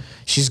one.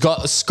 She's got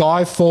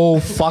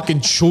Skyfall,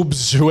 fucking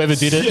Chubs, whoever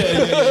did it.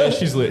 Yeah.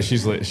 She's lit.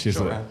 She's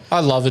lit. I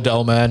love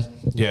Adele, man.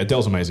 Yeah,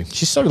 Adele's amazing.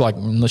 She's so like,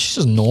 she's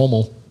just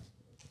normal.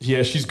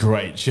 Yeah, she's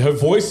great. Her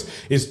voice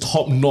is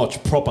top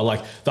notch, proper,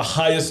 like the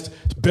highest,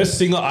 best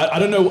singer. I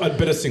don't know a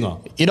better singer.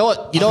 You know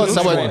what? She looks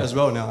great Someone, as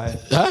well now. Eh?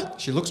 huh?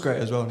 She looks great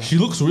as well now. She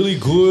looks really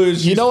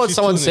good. You know what She's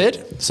someone killing it.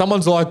 said?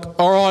 Someone's like,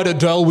 all right,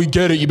 Adele, we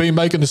get it. You've been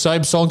making the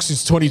same song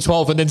since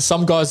 2012. And then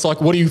some guy's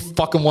like, what do you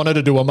fucking want her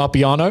to do, a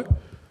Mapiano?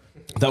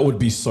 That would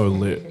be so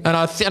lit. And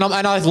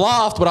I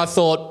laughed, but I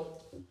thought,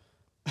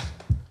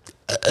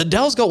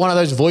 Adele's got one of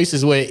those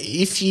voices where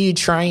if you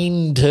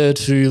trained her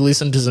to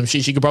listen to some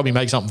shit, she could probably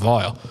make something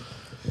vile.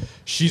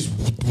 She's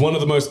one of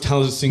the most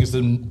talented singers,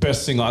 the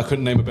best singer. I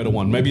couldn't name a better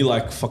one. Maybe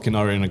like fucking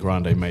Ariana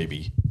Grande,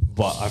 maybe.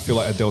 But I feel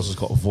like Adele's just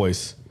got a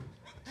voice.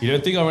 You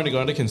don't think Ariana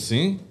Grande can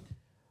sing?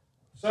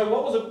 So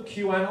what was it?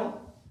 QAnon?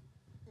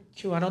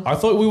 QAnon? I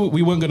thought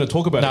we weren't going to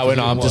talk about it. No, we're 'cause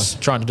not. I'm why?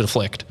 just trying to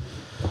deflect.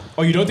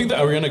 Oh, you don't think that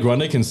Ariana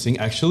Grande can sing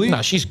actually?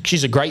 No,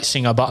 she's a great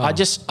singer, but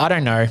I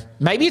don't know.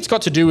 Maybe it's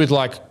got to do with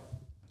like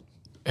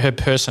her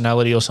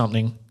personality or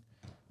something.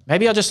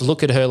 Maybe I just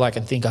look at her like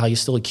and think, oh, you're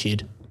still a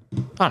kid.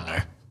 I don't know.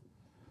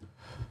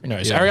 Who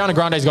knows? Yeah. Ariana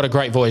Grande's got a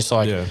great voice.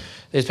 Like, Yeah.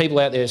 there's people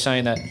out there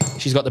saying that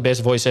she's got the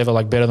best voice ever,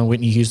 like better than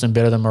Whitney Houston,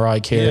 better than Mariah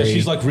Carey. Yeah,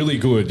 she's like really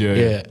good. Yeah.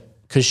 yeah,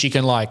 because she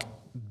can like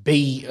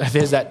be.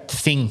 There's that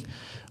thing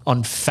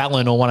on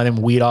Fallon or one of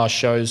them weird ass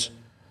shows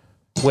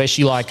where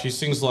she like She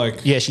sings like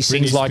she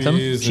sings Britney like them.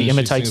 Spears She and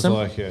imitates sings them.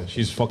 Like, yeah,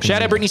 she's fucking.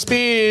 shout out Britney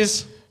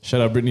Spears.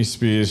 Shout out Britney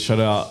Spears. Shout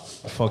out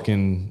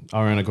fucking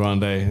Ariana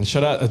Grande and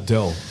shout out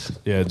Adele.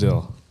 Yeah,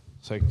 Adele.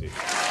 Take it.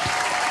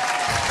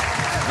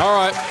 All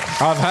right,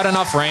 I've had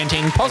enough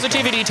ranting.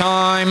 Positivity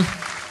time.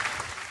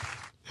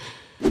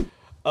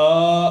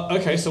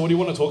 Okay, so what do you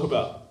want to talk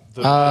about?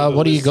 The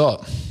What do you list.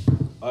 got?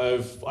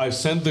 I've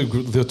sent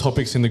the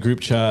topics in the group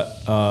chat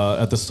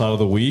at the start of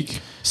the week.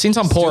 Since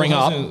I'm pouring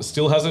up,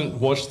 Still hasn't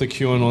watched the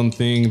QAnon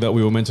thing that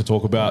we were meant to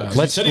talk about.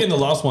 Let's- You said it in the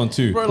last one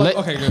too. Bro, like,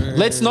 okay, go.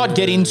 let's not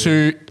get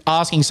into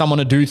asking someone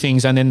to do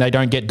things and then they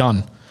don't get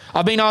done.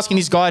 I've been asking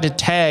this guy to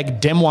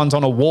tag dem ones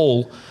on a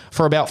wall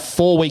for about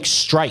 4 weeks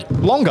straight,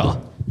 longer.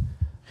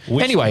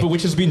 Anyway.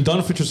 which has been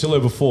done for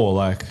Trusillo before.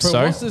 Like, Bro,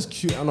 So? what's this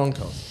QAnon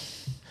cause?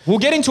 We'll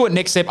get into it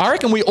next step. I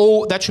reckon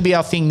that should be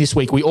our thing this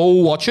week. We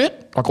all watch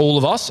it, like all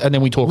of us, and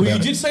then we talk well, you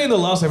about it. did say in the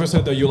last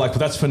episode that you're like,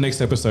 that's for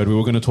next episode. We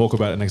were going to talk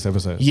about it next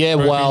episode. Yeah,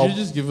 Bro, well, could you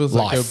just give us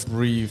like life. a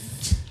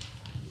brief?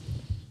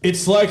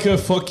 It's like a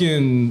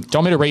fucking. Do you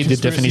want me to read the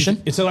conspiracy-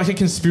 definition? It's like a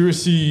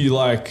conspiracy,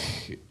 like.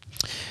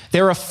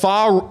 They're a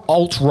far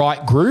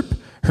alt-right group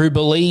who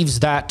believes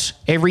that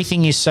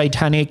everything is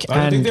satanic I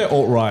don't and think they're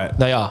alt right.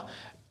 they are.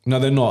 No,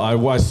 they're not.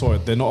 I saw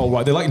it. They're not all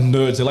right. They're like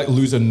nerds. They're like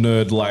loser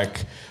nerd,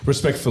 like,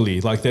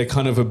 respectfully. Like, they're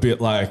kind of a bit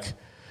like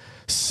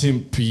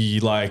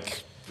simpy,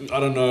 like, I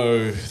don't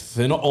know.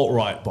 They're not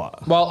alt-right,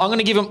 but... Well, I'm going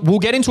to give them... We'll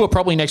get into it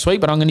probably next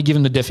week, but I'm going to give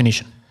them the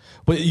definition.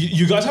 But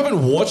you guys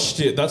haven't watched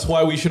it. That's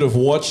why we should have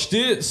watched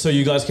it, so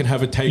you guys can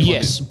have a take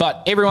Yes,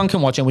 but everyone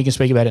can watch it and we can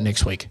speak about it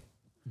next week.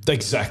 on it.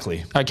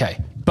 Exactly. Okay.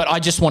 But I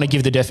just want to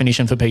give the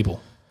definition for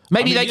people.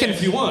 Maybe I mean, they can. yeah,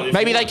 if you want,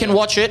 maybe they can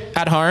watch it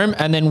at home,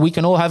 and then we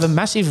can all have a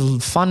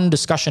massive, fun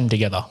discussion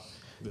together.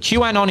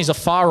 QAnon is a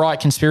far-right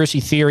conspiracy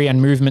theory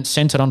and movement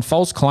centered on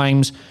false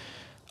claims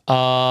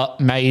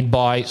made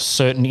by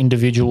certain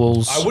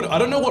individuals. I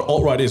don't know what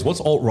alt-right is. What's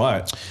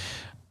alt-right?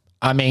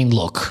 I mean,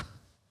 look,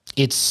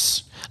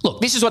 this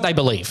is what they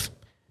believe.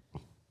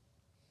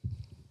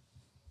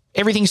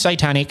 Everything's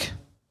satanic.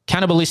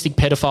 Cannibalistic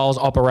pedophiles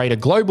operate a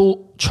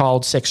global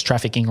child sex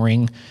trafficking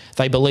ring.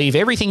 They believe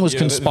everything was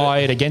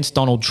conspired against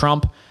Donald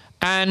Trump,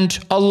 and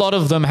a lot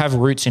of them have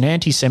roots in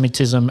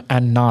anti-Semitism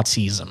and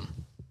Nazism.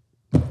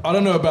 I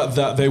don't know about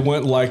that. They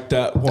weren't like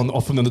that one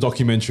often in the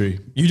documentary.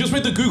 You just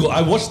read the Google.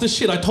 I watched the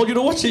shit. I told you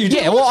to watch it. You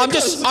didn't Yeah, well, watch I'm it,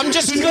 just- guys.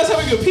 This guy's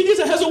having opinions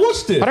and hasn't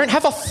watched it. I don't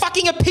have a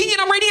fucking opinion.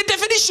 I'm reading a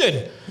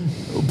definition.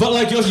 But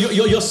like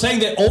you're saying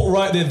they're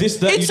alt-right, they're this,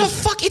 that. It's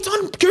It's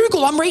on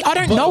Google. I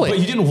don't know But it.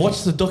 you didn't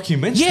watch the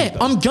documentary. Yeah, though.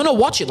 I'm gonna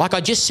watch it. Like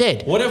I just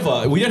said.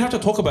 Whatever. We don't have to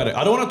talk about it.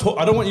 I don't want to talk.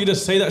 I don't want you to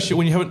say that shit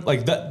when you haven't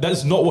like that.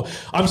 That's not what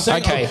I'm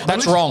saying. Okay, I'm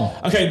that's literally- wrong.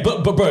 Okay,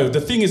 but bro,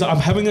 the thing is, I'm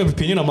having an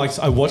opinion. I'm like,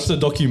 I watched the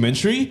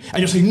documentary, and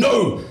you're saying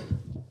no.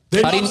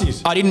 They're I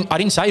Nazis.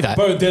 didn't say that.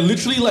 Bro, they're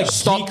literally like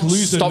geek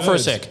loser Stop for a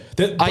nerds. sec.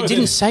 They're- I bro, didn't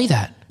they're- say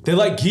that. They're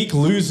like geek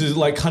losers,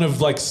 like kind of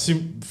like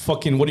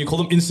fucking, what do you call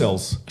them?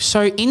 Incels.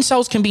 So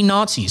incels can be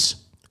Nazis.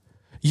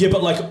 Yeah,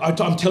 but like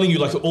I'm telling you,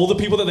 like all the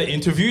people that they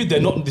interviewed,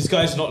 they're not. This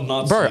guy's not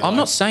Nazi. Bro, like, I'm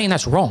not saying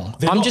that's wrong.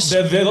 They're I'm not, just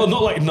they're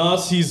not like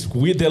Nazis.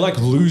 Weird. They're like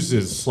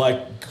losers,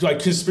 like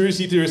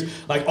conspiracy theorists,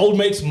 like old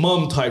mate's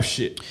mum type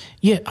shit.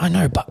 yeah, I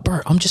know, but bro,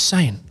 I'm just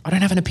saying I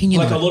don't have an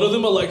opinion. Like a on it. lot of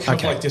them are like have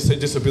Okay. like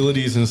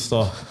disabilities and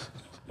stuff.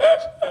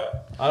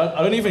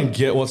 I don't even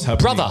get what's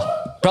happening,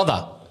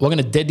 Brother, we're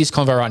gonna dead this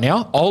convo right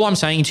now. All I'm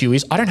saying to you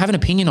is I don't have an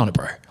opinion on it,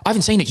 bro. I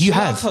haven't seen it. You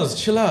have,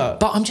 Chill out.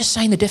 but I'm just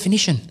saying the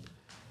definition.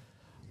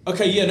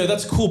 Okay, yeah, no,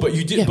 that's cool, but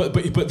you did, Yeah.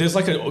 but there's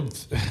like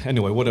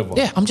anyway, whatever.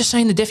 Yeah, I'm just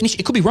saying the definition.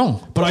 It could be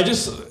wrong, But I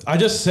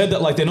just said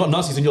that like they're not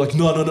Nazis, and you're like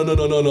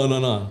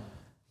no.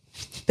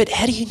 but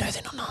how do you know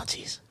they're not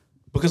Nazis?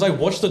 Because I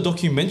watched the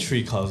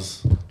documentary,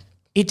 cuz.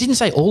 It didn't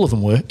say all of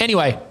them were.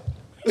 Anyway,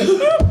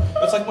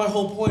 That's like my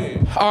whole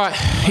point. all right,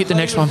 hit the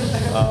next one.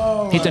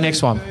 Hit the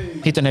next one.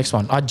 Hit the next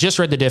one. I just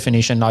read the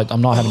definition.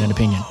 I'm not having an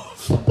opinion.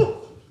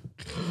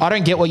 I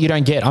don't get what you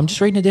don't get. I'm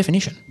just reading the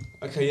definition.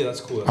 Okay, yeah,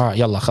 that's cool. All right,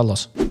 yalla,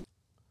 khalas.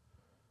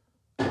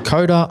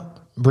 Coda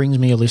brings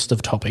me a list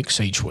of topics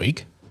each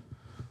week,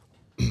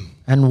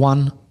 and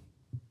one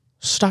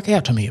stuck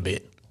out to me a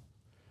bit,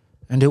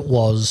 and it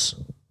was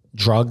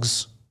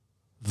drugs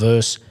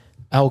versus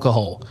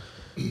alcohol.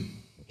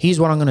 Here's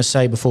what I'm going to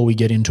say before we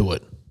get into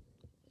it.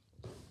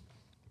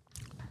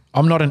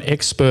 I'm not an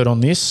expert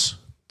on this.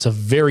 It's a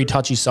very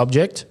touchy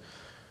subject.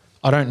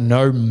 I don't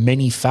know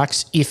many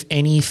facts, if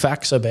any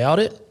facts about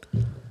it.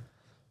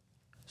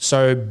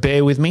 So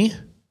bear with me.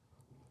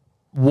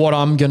 What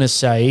I'm going to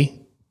say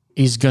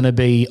is going to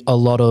be a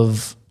lot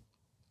of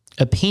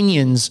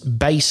opinions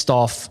based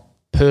off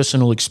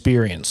personal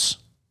experience.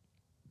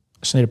 I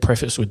just need to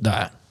preface with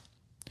that.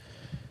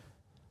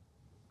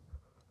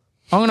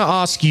 I'm going to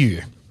ask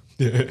you.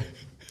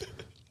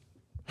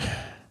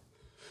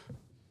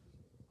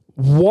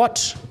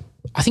 What?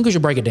 I think we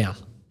should break it down.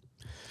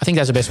 I think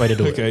that's the best way to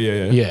do it. Okay,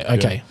 yeah. Yeah,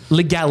 okay.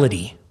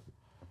 Legality.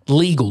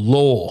 Legal,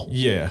 law.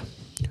 Yeah.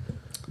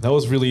 That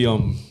was really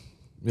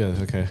yeah,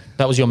 okay.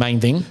 That was your main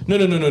thing? No.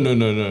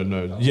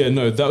 Yeah,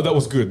 no, that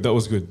was good. That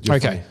was good. You're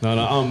Okay. funny.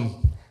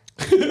 No.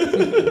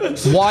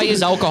 Why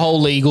is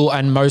alcohol legal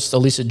and most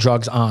illicit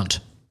drugs aren't?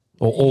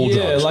 Or all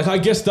Yeah, drugs? like I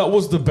guess that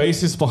was the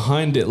basis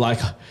behind it. Like,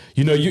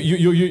 you know,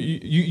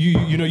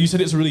 you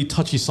said it's a really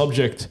touchy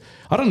subject.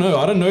 I don't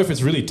know if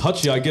it's really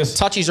touchy. I guess.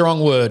 Touchy's the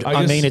wrong word.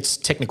 I guess- mean, it's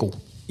technical.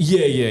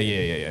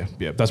 Yeah.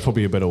 That's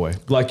probably a better way.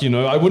 Like, you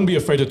know, I wouldn't be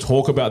afraid to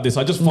talk about this.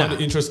 I just find Nah.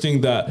 it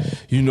interesting that,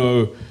 you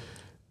know,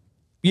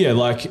 yeah,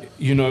 like,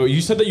 you know,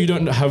 you said that you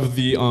don't have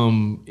the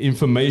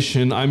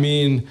information. I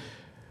mean,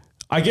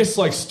 I guess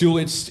like still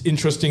it's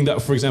interesting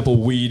that, for example,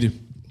 weed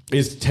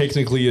is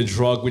technically a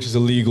drug which is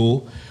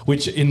illegal,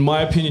 which in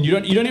my opinion, you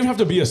don't even have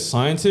to be a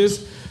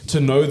scientist to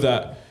know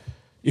that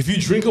if you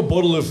drink a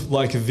bottle of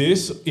like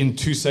this in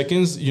 2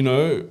 seconds, you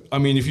know, I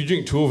mean, if you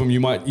drink 2 of them, you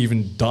might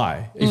even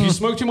die. If you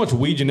smoke too much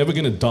weed, you're never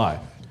going to die.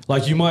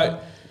 Like you might,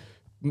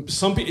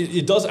 some people,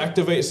 it does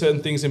activate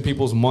certain things in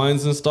people's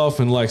minds and stuff.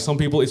 And like some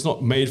people, it's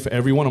not made for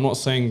everyone. I'm not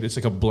saying it's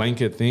like a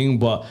blanket thing,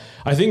 but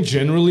I think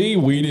generally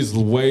weed is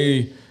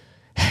way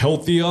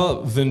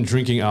healthier than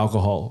drinking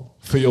alcohol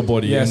for your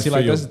body. Yeah, and see, for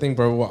like your- that's the thing,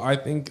 bro. What I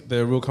think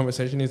the real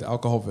conversation is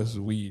alcohol versus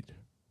weed.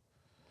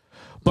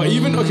 But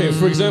even, okay,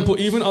 for example,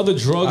 even other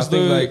drugs, I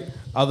think though, like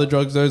other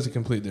drugs, there's a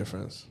complete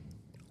difference.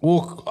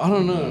 Well, I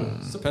don't know.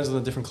 It depends on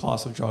the different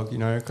class of drug, you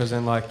know, because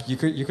then like you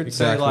could say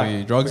Exactly.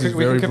 like Drugs is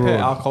we very could compare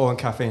broad. alcohol and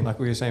caffeine like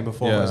we were saying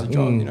before Yeah. as a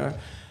drug, you know,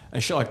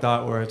 and shit like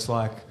that where it's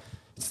like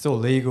it's still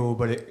legal,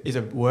 but is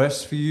it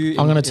worse for you?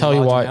 I'm going to tell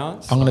you why.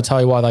 Amounts? I'm going to tell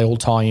you why they all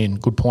tie in.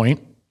 Good point.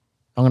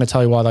 I'm going to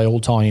tell you why they all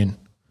tie in.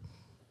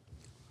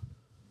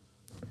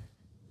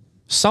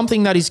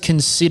 Something that is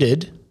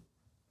considered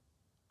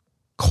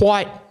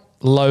quite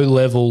low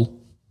level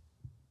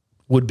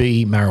would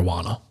be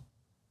marijuana.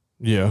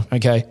 Yeah.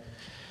 Okay.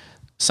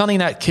 Something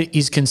that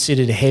is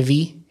considered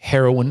heavy,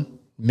 heroin,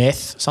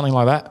 meth, something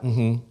like that.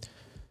 Mm-hmm.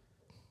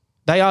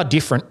 They are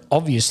different,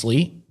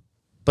 obviously,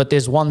 but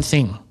there's one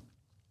thing.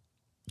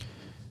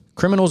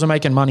 Criminals are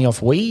making money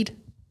off weed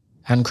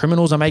and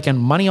criminals are making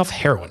money off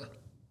heroin.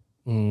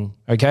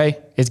 Okay?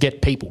 It's getting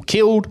people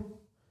killed.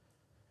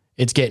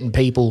 It's getting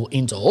people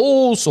into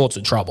all sorts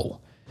of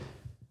trouble.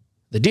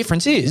 The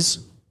difference is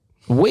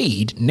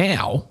weed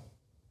now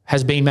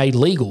has been made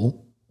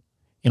legal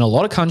in a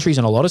lot of countries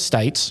and a lot of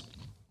states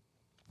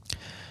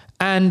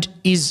and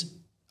is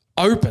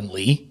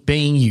openly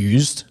being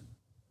used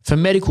for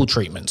medical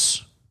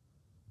treatments.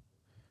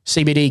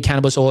 CBD,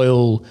 cannabis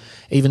oil,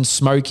 even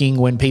smoking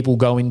when people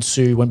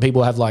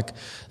have like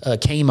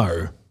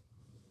chemo.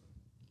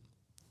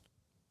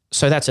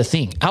 So that's a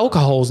thing.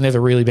 Alcohol's never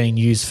really been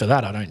used for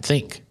that, I don't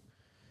think.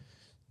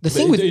 The But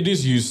thing with it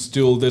is used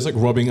still. There's like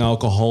rubbing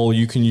alcohol.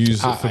 You can use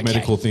it for okay.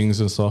 medical things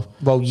and stuff.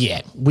 Well,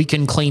 yeah, we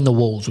can clean the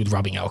walls with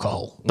rubbing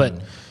alcohol.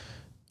 But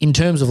in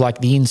terms of like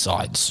the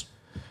insides,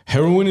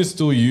 Heroin is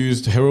still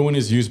used. Heroin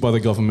is used by the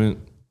government.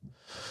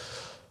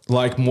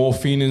 Like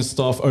morphine and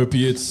stuff,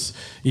 opiates,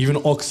 even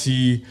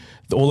oxy,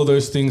 all of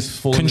those things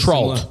fall in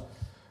Controlled. similar-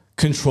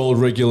 Controlled,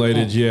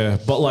 regulated, yeah.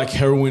 But like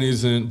heroin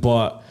isn't.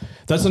 But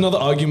that's another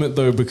argument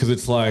though, because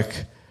it's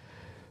like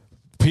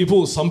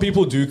some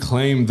people do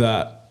claim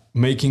that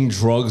making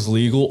drugs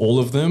legal, all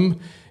of them,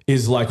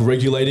 is like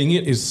regulating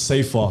it is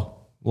safer.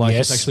 Like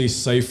Yes. it's actually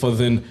safer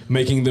than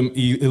making them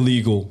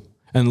illegal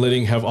and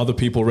have other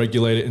people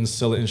regulate it and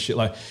sell it and shit.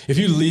 Like if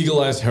you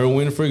legalize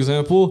heroin, for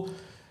example,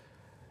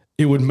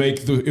 it would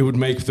make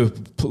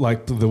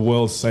the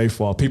world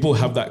safer. People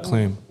have that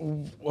claim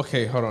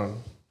Okay, hold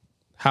on.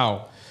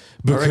 How?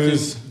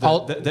 because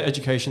the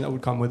education that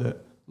would come with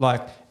it.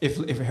 Like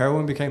if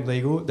heroin became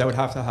legal, they would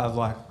have to have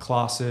like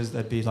classes.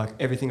 There'd be like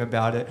everything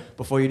about it.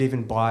 Before you'd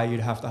even buy,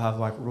 you'd have to have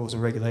like rules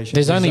and regulations.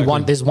 there's only Exactly.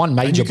 one. There's one and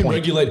major you can point.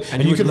 regulate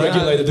and you you can would learn-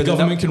 regulate it. The No,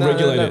 government can No, no, no,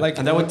 regulate no, it. like,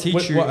 And they would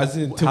teach you What, as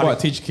in, to how what?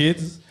 to- Teach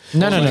kids?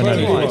 No.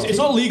 It's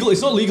not legal.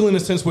 It's not legal in a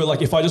sense where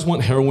like if I just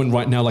want heroin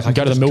right now, like I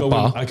Go can to the just milk go in-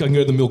 bar. I can go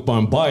to the milk bar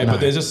and buy it. No.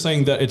 But they're just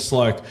saying that it's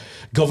like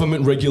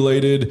government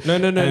regulated. No,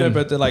 and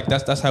but they're like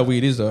that's how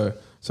weed is though.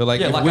 So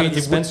like Yeah, if like weed, at a if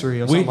dispensary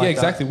or weed, something yeah, like that.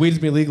 exactly. Weed's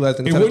been legalized.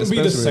 It wouldn't be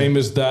the same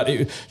as that.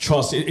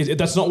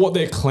 That's not what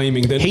they're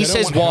claiming. They He don't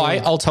says want why.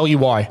 heroin. I'll tell you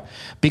why.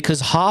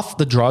 Because half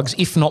the drugs,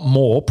 if not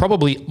more,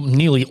 probably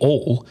nearly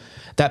all,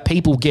 that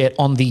people get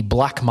on the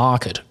black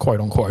market, quote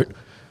unquote,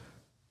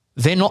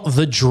 they're not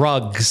the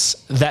drugs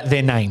that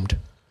they're named.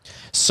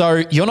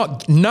 So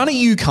none of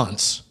you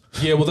cunts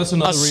Yeah, well, that's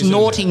another are reason.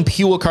 snorting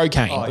pure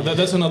cocaine.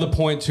 That's another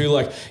point too.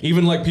 Like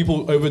even like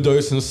people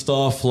overdose and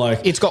stuff. Like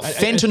It's got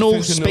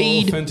fentanyl,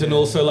 speed.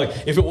 fentanyl. So like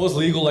if it was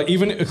legal, like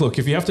even look,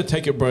 if you have to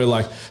take it, bro.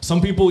 Like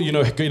some people,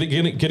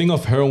 getting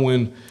off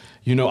heroin.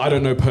 I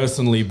don't know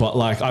personally, but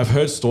like I've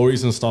heard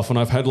stories and stuff, and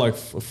I've had like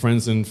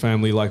friends and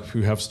family like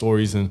who have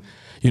stories and.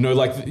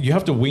 Like you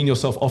have to wean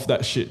yourself off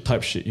that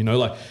type shit,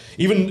 like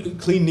even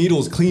clean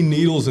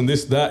needles and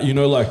this, that,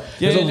 like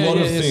there's a lot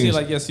of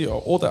things. See,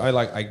 all that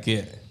I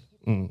get.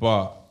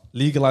 But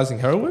legalizing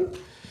heroin?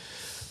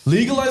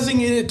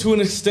 Legalizing it to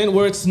an extent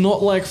where it's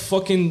not like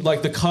fucking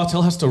like the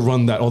cartel has to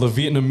run that or the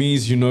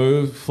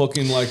Vietnamese,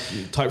 fucking like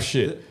type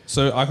shit.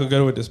 So I could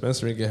go to a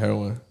dispensary and get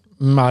heroin.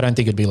 I don't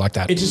think it'd be like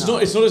that. It's just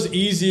not. It's not as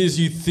easy as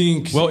you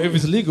think. Well, if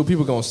it's legal,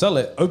 people gonna sell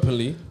it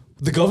openly.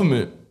 The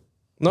government.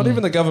 Not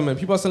even the government.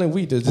 People are selling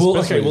weed. There's Well,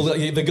 okay. dispensaries.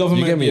 Well, the government.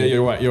 You get me? Yeah,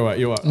 you're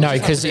right. No,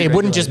 because it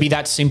wouldn't just be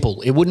that simple.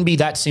 It wouldn't be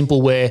that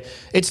simple where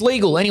it's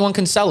legal, anyone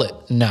can sell it.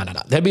 No.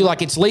 They'd be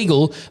like, it's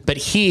legal, but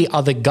here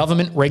are the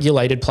government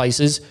regulated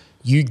places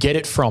you get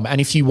it from.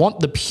 And if you want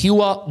the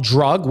pure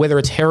drug, whether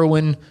it's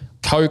heroin,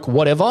 coke,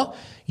 whatever,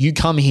 you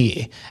come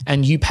here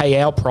and you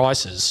pay our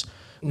prices.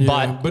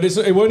 Yeah, but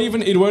it won't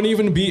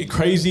even be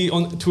crazy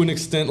to an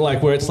extent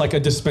like where it's like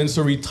a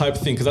dispensary type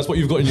thing because that's what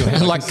you've got in your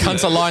hand. Like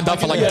cunts are lined up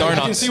for like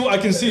donuts. I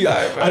can see.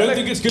 I don't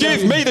think it's gonna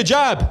Give me the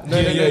jab.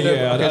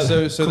 Yeah.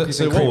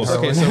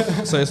 Okay,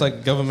 so it's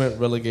like government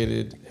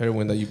relegated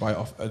heroin that you buy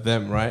off of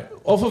them, right?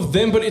 Off of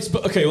them, but it's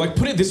okay. Like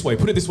put it this way,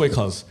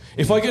 cuz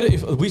if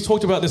we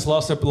talked about this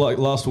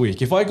last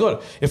week, if I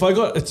got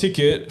a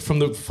ticket from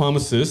the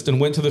pharmacist and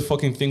went to the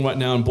fucking thing right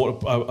now and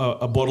bought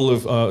a bottle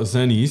of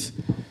Xennies.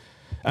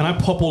 And I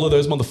pop all of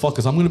those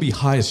motherfuckers, I'm going to be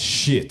high as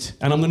shit.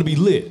 And I'm going to be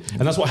lit.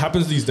 And that's what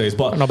happens these days.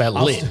 But I don't know about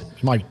lit. You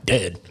might be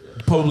dead.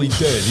 Probably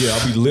dead, yeah.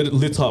 I'll be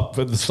lit up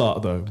at the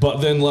start though. But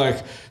then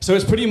so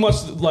it's pretty much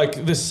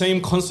like the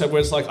same concept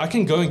where it's like, I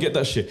can go and get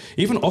that shit.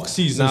 Even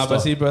Oxys and Nah, stuff. but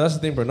see, bro, that's the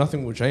thing, bro.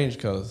 Nothing will change,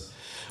 cuz.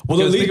 Well,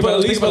 at Because least, think but about-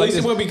 at think least, about at least it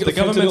it won't be this, the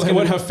government. It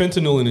won't have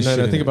fentanyl in this No,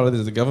 shit. think about it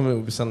this. The government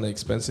will be suddenly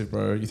expensive,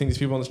 bro. You think these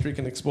people on the street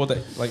can export that,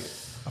 like,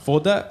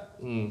 afford that?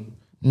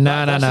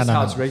 That's just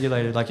how it's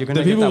regulated. Like you're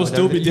gonna The get people that will with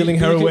still be everything. dealing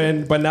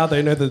heroin, but now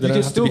they know that they You don't can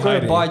have to still be go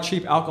hiding. buy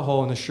cheap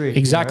alcohol in the street.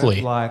 Exactly.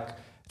 You know? Like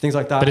things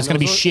like that. But it's And gonna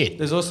be there's shit.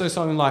 There's also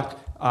something like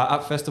at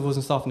festivals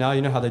and stuff now.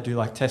 You know how they do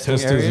like testing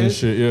Testers and areas,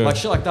 shit, yeah. like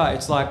shit like that.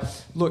 It's like,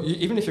 look,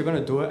 even if you're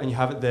gonna do it and you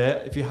have it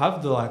there, if you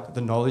have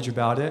the knowledge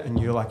about it and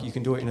you're like you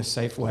can do it in a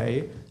safe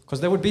way,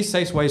 because there would be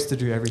safe ways to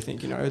do everything.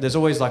 You know, there's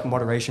always like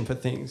moderation for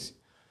things.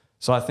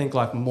 So I think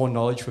like more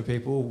knowledge for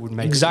people would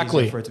make it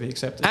Exactly. easier for it to be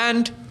accepted.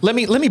 And let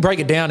me break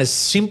it down as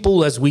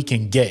simple as we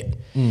can get.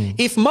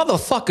 If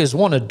motherfuckers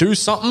want to do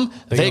something,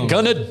 they're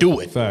gonna do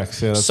it.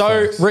 Facts, yeah, that's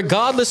So facts.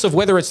 regardless of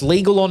whether it's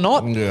legal or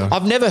not, Yeah.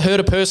 I've never heard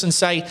a person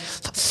say,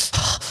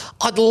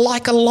 "I'd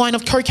like a line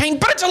of cocaine,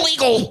 but it's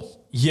illegal."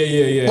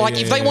 Yeah.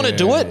 Like if they want to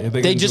do it,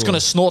 they're just gonna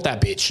to. snort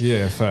that bitch.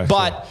 Yeah, facts,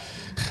 But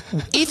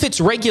if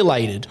it's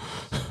regulated.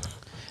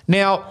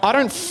 Now, I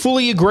don't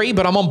fully agree,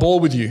 but I'm on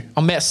board with you.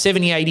 I'm about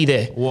 70-80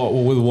 there What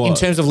with what? in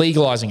terms of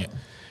legalizing it.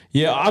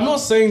 Yeah, I'm not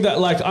saying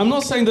that. Like, I'm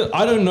not saying that.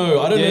 I don't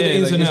know. I don't know the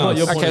ins like, and it's not outs.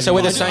 your point Okay, of so view.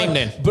 we're the I just- same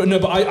then. But no,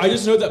 but I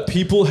just know that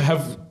people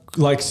have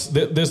like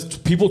there's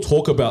people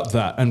talk about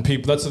that, and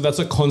people that's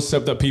a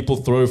concept that people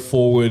throw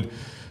forward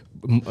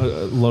a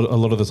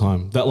lot of the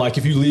time. That like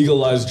if you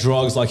legalize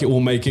drugs, like it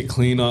will make it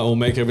cleaner, it will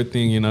make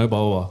everything, you know, blah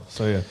blah blah.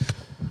 So yeah.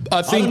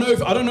 I think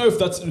I don't know if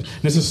that's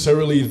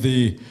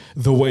necessarily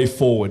the way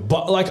forward,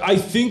 but like I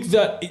think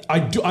that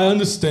I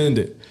understand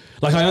it.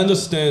 Like I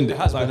understand it.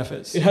 has Like,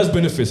 benefits. It has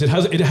benefits.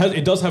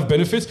 It does have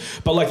benefits.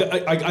 But like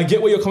I get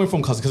where you're coming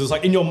from, because it's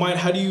like in your mind,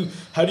 how do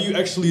you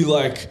actually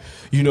like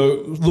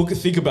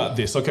think about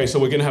this? Okay, so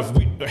we're gonna have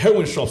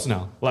heroin shops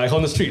now, like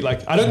on the street.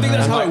 Like I don't think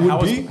that's And, how like,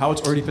 it would be. how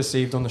it's already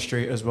perceived on the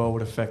street as well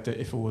would affect it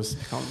if it was to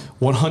become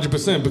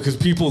 100%, because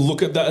people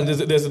look at that and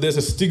there's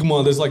a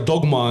stigma, there's like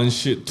dogma and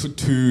shit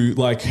to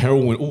like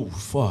heroin. Oh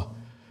fuck,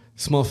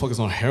 this motherfucker's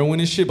on heroin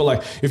and shit. But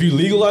like if you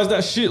legalize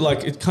that shit,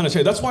 like it kind of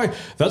changes.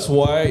 That's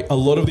why a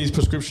lot of these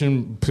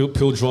prescription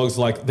pill drugs,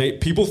 like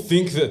people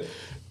think that,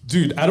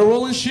 dude,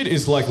 Adderall and shit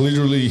is like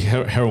literally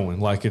heroin.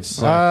 Like it's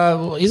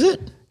is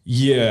it?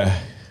 yeah,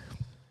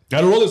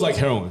 Adderall is like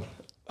heroin.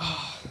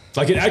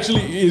 Like it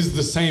actually is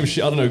the same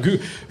shit. I don't know.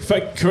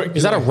 Correct.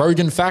 Is that a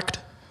Rogan fact?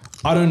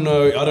 I don't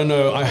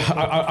know.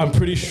 I'm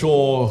pretty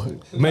sure.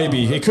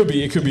 Maybe it could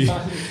be. It could be.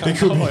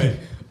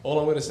 All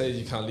I'm gonna say is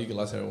you can't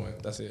legalize heroin.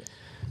 That's it.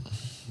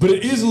 But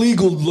it is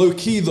legal, low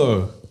key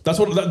though. That's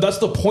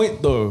the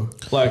point though.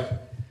 Like,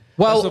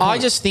 Well, that's the I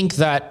point. just think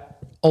that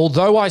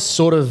although I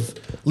sort of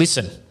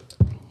listen,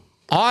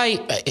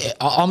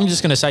 I'm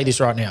just going to say this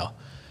right now.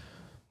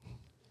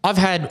 I've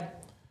had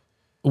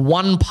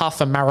one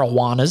puff of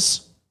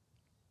marijuanas,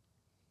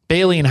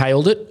 barely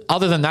inhaled it.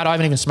 Other than that, I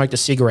haven't even smoked a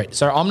cigarette.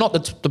 So I'm not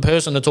the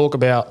person to talk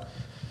about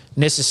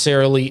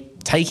necessarily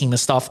taking the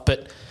stuff,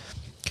 but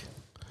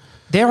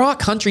there are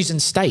countries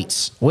and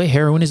states where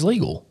heroin is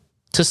legal.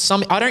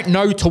 I don't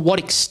know to what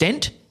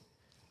extent,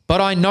 but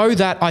I know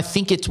that I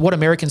think it's what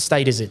American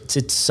state is it?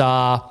 It's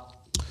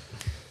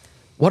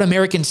what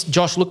American,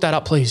 Josh, look that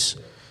up, please.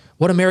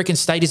 What American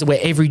state is it where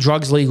every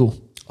drug's legal?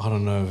 I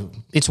don't know.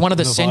 It's one of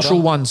the Nevada?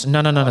 central ones. No.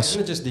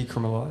 Isn't it just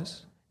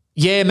decriminalized?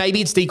 Yeah,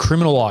 maybe it's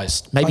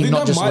decriminalized. Maybe think not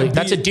that just might legal.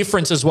 That's a be-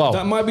 difference as well.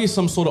 That might be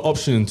some sort of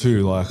option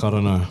too. Like, I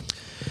don't know.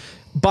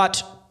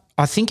 But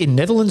I think in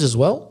Netherlands as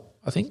well,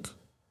 I think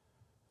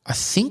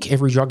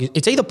every drug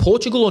it's either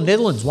Portugal or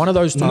Netherlands, one of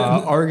those two.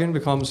 Oregon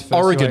becomes first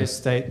Oregon. US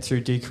state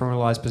to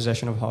decriminalize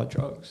possession of hard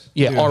drugs.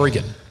 Yeah,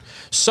 Oregon.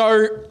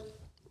 So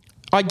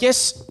I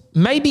guess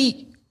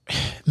maybe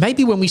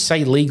when we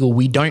say legal,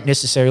 we don't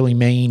necessarily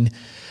mean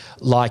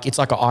like it's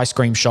like an ice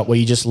cream shop where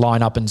you just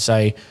line up and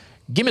say,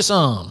 give me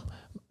some.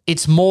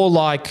 It's more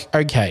like,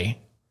 okay,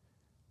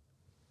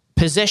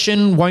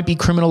 possession won't be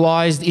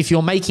criminalized. If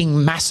you're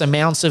making mass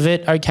amounts of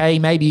it, okay,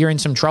 maybe you're in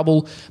some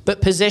trouble.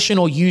 But possession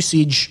or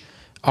usage,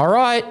 all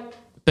right,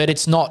 but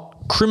it's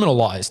not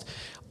criminalized.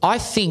 I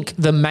think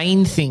the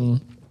main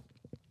thing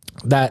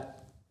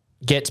that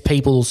gets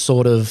people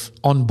sort of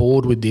on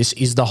board with this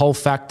is the whole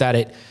fact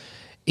that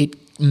it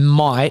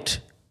might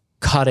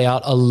cut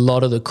out a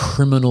lot of the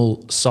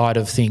criminal side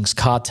of things,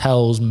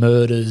 cartels,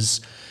 murders,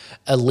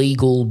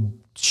 illegal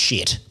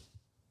shit.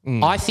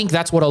 I think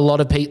that's what a lot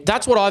of people,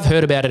 that's what I've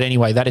heard about it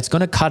anyway, that it's going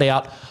to cut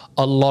out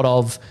a lot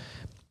of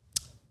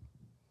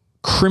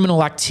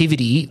criminal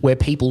activity where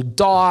people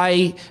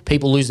die,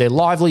 people lose their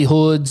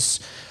livelihoods.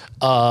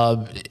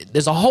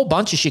 There's a whole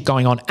bunch of shit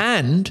going on.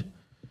 And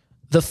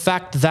the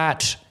fact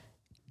that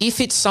if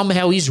it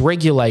somehow is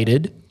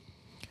regulated,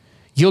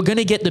 you're going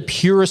to get the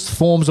purest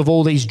forms of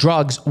all these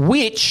drugs,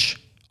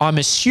 which I'm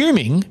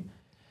assuming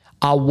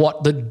are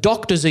what the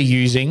doctors are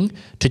using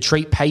to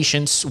treat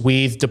patients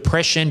with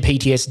depression,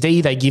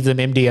 PTSD. They give them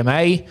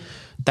MDMA.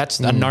 That's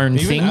a known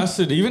thing.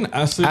 Even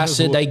acid.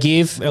 Acid they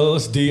give.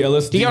 LSD. Do you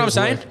get what I'm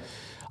saying?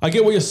 I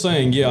get what you're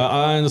saying. Yeah,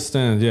 I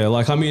understand. Yeah,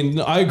 like I mean,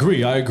 I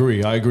agree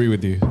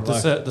with you.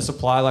 Like, The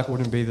supply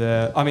wouldn't be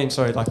there. I mean,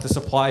 sorry, like the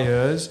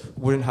suppliers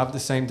wouldn't have the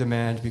same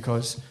demand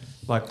because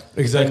like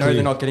Exactly. they know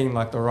they're not getting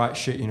like the right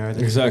shit, you know.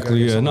 They're just gonna go Exactly.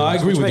 get Yeah. something No, I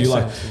else, agree which with makes you.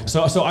 Like, sense,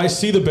 you know. so I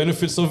see the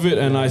benefits of it,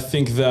 and I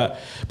think that.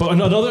 But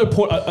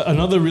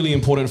another really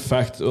important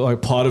fact,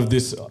 like part of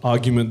this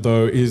argument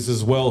though, is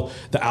as well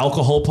the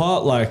alcohol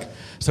part. Like,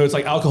 so it's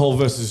like alcohol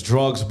versus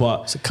drugs,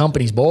 but It's a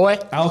company's boy.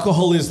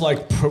 alcohol is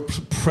like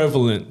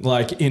prevalent,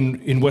 like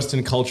in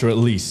Western culture at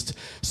least.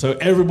 So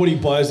everybody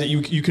buys it.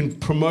 You can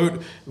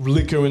promote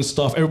liquor and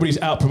stuff. Everybody's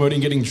out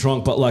promoting getting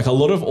drunk, but like a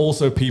lot of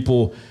also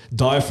people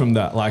die from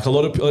that. Like a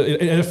lot of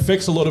it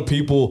affects a lot of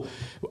people.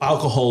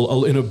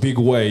 Alcohol in a big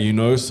way, you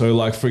know. So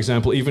like for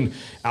example, even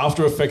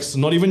after effects,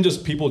 not even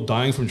just people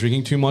dying from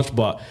drinking too much,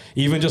 but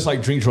even just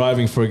like drink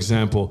driving, for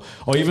example,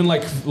 or even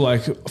like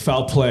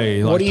foul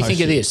play. What like, do you type think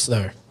of shit. this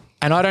though?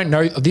 And I don't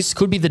know. This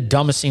could be the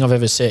dumbest thing I've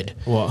ever said.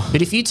 What?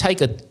 But if you take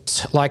the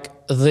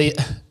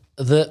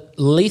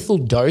lethal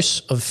dose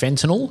of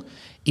fentanyl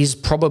is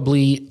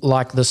probably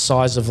like the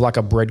size of like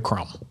a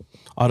breadcrumb.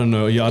 I don't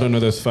know. Yeah, I don't know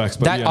those facts,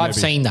 but That yeah, I've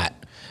maybe. seen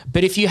that.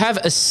 But if you have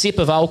a sip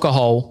of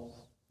alcohol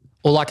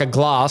or like a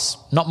glass,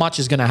 not much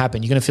is going to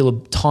happen. You're going to feel a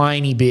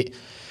tiny bit.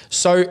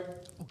 So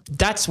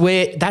that's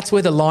where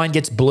the line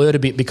gets blurred a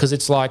bit, because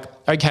it's like,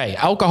 okay,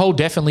 alcohol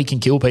definitely can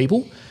kill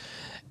people.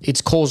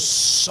 It's caused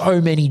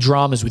so many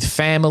dramas with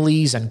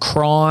families and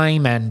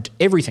crime and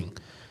everything.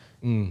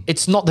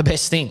 It's not the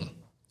best thing,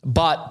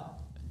 but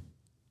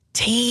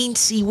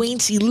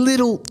teensy-weensy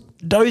little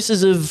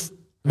doses of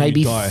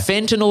maybe die.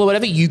 fentanyl or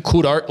whatever, you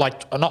could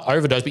not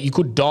overdose, but you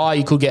could die.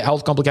 You could get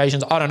health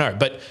complications. I don't know,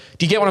 but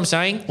do you get what I'm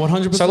saying?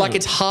 100%. So like,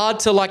 it's hard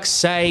to like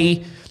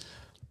say.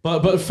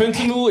 But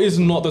fentanyl is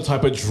not the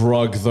type of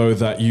drug though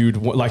that you'd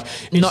want. Like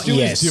it Not still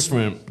yes. is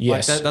different.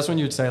 Yes. Like that's when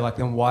you'd say like,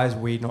 then why is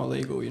weed not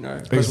legal? You know,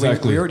 because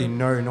Exactly. we already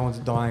know no one's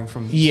dying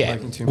from Yeah.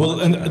 smoking too Well,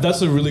 much. and you know?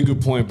 that's a really good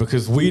point,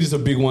 because weed is a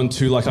big one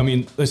too. Like, I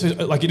mean,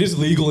 like it is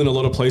legal in a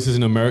lot of places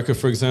in America,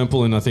 for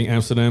example, and I think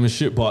Amsterdam and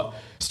shit, but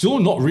still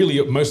not really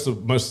at most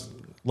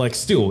like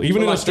still,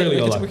 even in Like,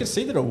 Australia. we can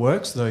see that it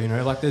works though, you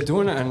know, like they're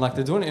doing it, and like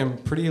they're doing it in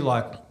pretty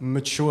like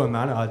mature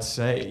manner, I'd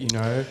say, you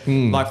know,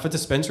 like for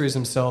dispensaries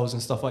themselves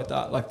and stuff like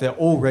that. Like they're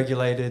all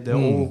regulated, they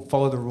all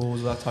follow the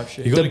rules, that type of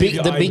shit. You gotta give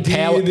your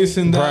ID, this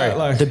and that,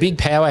 like- the big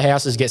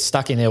powerhouses get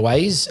stuck in their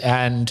ways,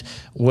 and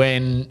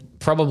when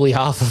probably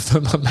half of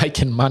them are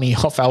making money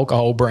off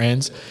alcohol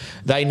brands,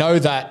 they know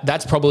that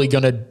that's probably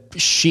going to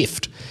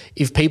shift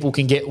if people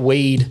can get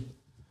weed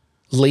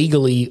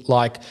legally.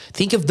 Like,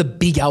 think of the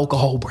big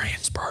alcohol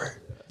brands, bro.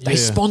 They Yeah.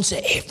 sponsor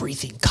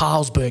everything.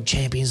 Carlsberg,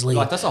 Champions League.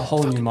 Like that's a whole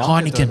new fucking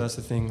market. Though, Heineken. that's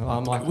the thing.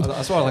 I'm like,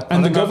 that's why. Like,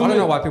 And I the don't know, I don't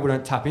know government- why people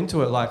don't tap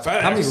into it. Like,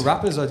 how many Facts.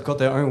 rappers have got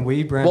their own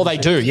weed brand? Well, they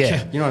do,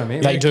 yeah. You know what I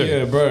mean? They do.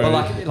 Yeah, bro.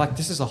 But like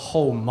this is a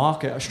whole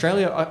market.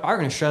 Australia, I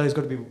reckon Australia's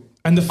got to be.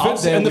 And the up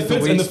feds there and the with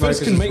feds weed and the feds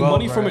smokers can as make well,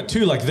 money bro. from it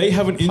too. Like they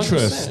have an 100%.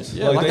 interest.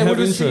 Yeah, Like they have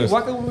interest.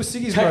 Like with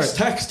ciggies, bro.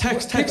 Tax.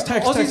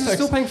 Aussies are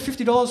still paying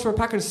 $50 for a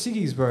pack of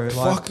ciggies, bro. Like,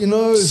 Fuck, you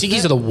know.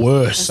 Ciggies are the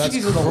worst. That's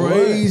That's Ciggies are the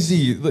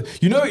crazy.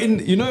 You know,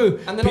 and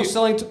they're not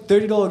selling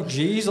 $30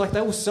 G's. Like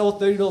they will sell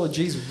 $30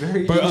 G's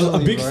very But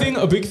easily.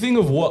 a big thing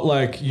of what,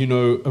 like, you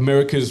know,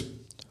 America's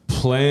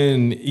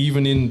plan,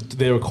 even in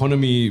their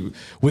economy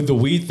with the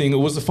weed thing, it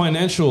was the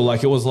financial.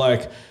 Like, it was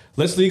like,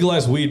 let's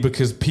legalize weed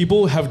because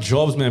people have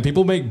jobs, man.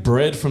 People make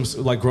bread from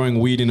like growing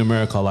weed in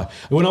America. Like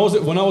when I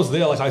was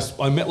there, like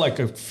I met like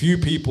a few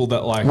people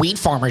that like Weed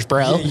farmers,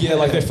 bro. yeah,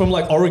 like they're from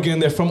like Oregon.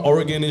 They're from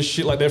Oregon and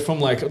shit. Like they're from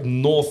like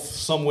north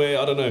somewhere.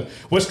 I don't know,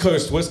 West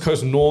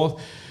Coast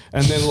north.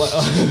 And then like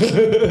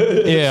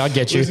Yeah, I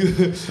get you.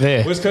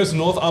 There. West Coast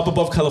north, up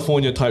above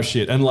California type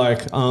shit, and like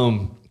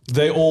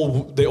they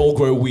all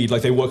grow weed.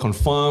 Like they work on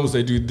farms,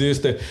 they do this,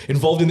 they're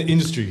involved in the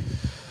industry,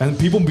 and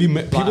people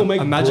make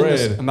imagine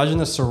bread. imagine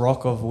the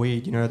Ciroc of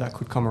weed, you know, that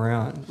could come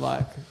around.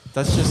 Like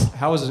that's just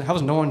how is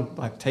no one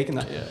like taking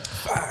that yet?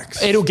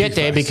 Facts. It'll get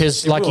there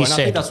because, It like will, you and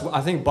said,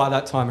 I think by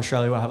that time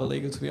Australia will have it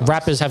legal. To be honest,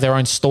 rappers have their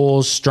own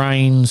stores,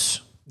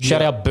 strains.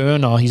 Shout out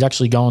Burner. He's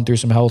actually going through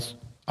some health.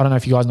 I don't know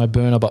if you guys know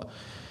Burner, but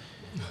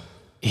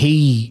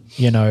he,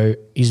 you know,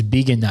 is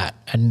big in that,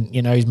 and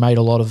you know, he's made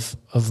a lot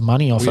of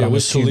money off it. Yeah, I'm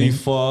Wiz assuming.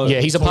 Khalifa, Yeah,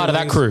 he's a part of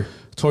that crew.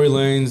 Tory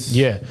Lanez.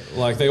 Yeah.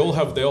 Like they all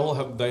have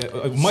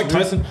Mike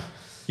Tyson.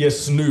 Yeah,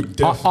 Snoop.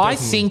 I definitely.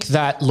 think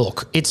that,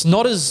 look, it's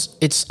not as,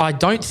 I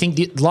don't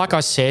think, like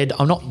I said,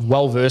 I'm not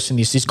well versed in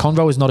this. This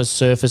convo is not as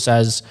surface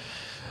as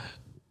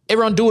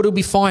everyone do it, it'll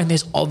be fine.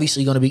 There's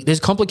obviously going to be, there's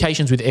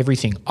complications with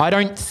everything. I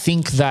don't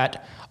think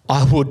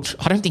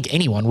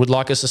anyone would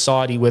like a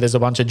society where there's a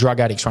bunch of drug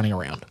addicts running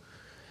around.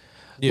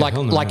 Yeah,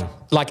 hell no.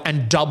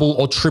 And double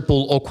or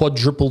triple or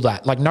quadruple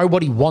that. Like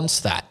nobody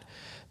wants that.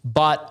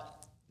 But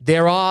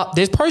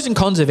there's pros and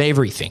cons of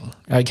everything.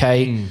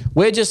 Okay.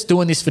 We're just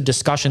doing this for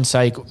discussion's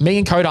sake. Me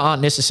and Coda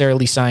aren't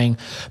necessarily saying,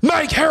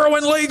 make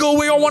heroin legal.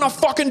 We all want to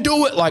fucking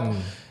do it. Like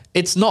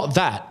it's not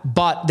that,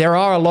 but there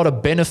are a lot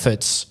of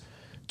benefits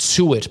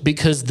to it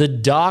because the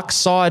dark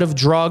side of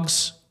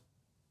drugs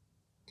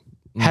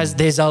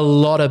there's a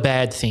lot of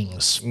bad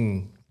things.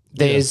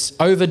 There's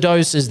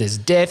overdoses, there's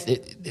death.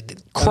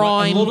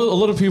 crime. And a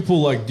lot of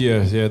people like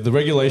the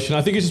regulation.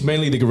 I think it's just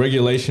mainly the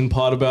regulation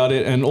part about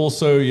it, and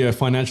also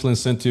financial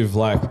incentive,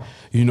 like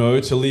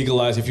to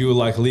legalize. If you were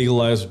like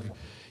legalize.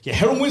 Yeah,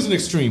 heroin's an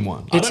extreme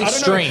one. It's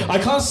extreme. I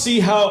don't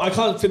know. I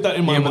can't fit that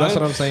in my mind. But that's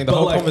what I'm saying. The But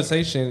whole like,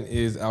 conversation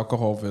is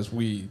alcohol versus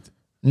weed.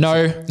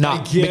 No,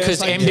 guess,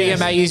 because I MDMA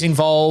guess. is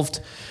involved.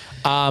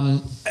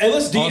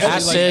 LSD,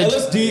 Acid,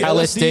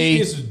 LSD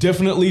is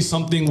definitely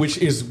something which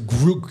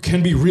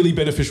can be really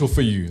beneficial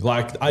for you.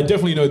 Like I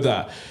definitely know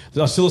that.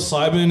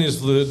 Psilocybin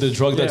is the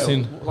drug that's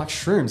in. Like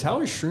shrooms.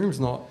 How is shrooms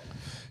not?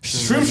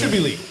 Shrooms should be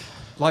legal.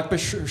 Like, but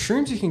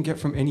shrooms you can get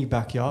from any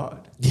backyard.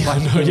 Yeah,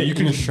 like, I know, yeah, you in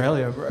can-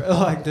 Australia, bro.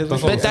 Like, they're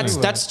That's But what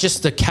I'm that's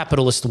just the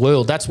capitalist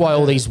world. That's why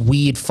all these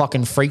weird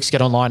fucking freaks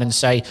get online and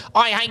say,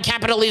 I hate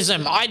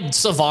capitalism. I'd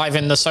survive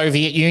in the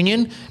Soviet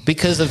Union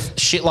because of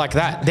shit like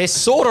that. They're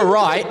sort of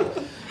right,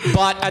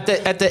 but at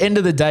the end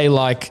of the day,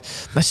 like,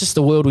 that's just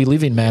the world we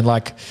live in, man.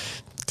 Like,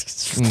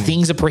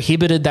 things are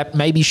prohibited that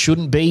maybe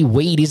shouldn't be.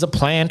 Weed is a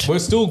plant. We're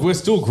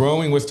still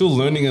growing. We're still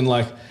learning, and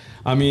like,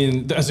 I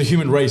mean, as a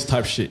human race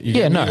type shit. You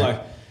Yeah, know what I no. mean?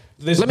 Like,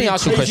 there's Let me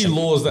ask you a crazy question.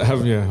 laws that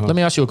have Let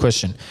me ask you a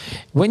question.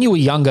 When you were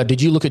younger,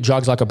 did you look at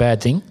drugs like a bad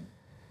thing?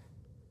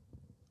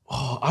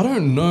 I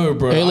don't know,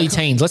 bro. Early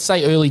teens. Let's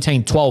say early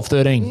teen, 12,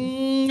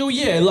 13. No,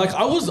 yeah, like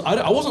I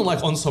wasn't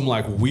like on some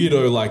like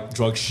weirdo like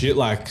drug shit,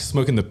 like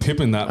smoking the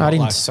pip and that. I but,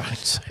 didn't like,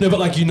 say. No, but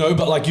like you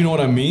know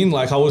what I mean.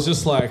 Like I was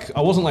just like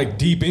I wasn't like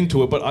deep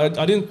into it, but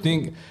I didn't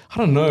think I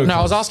don't know. No,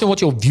 I was asking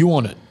what's your view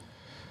on it.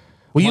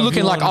 Were you My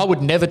looking view like on- I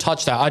would never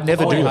touch that? I'd never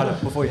before do you had that.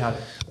 it. Before you had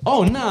it.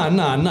 Oh nah.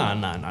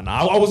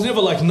 I was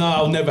never like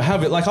I'll never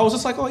have it. Like I was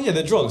just like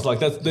they're drugs.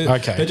 Like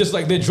Okay. They're just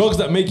like they're drugs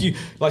that make you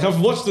like I've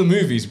watched the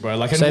movies, bro.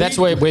 Like and So that's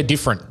where we're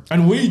different.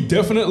 and we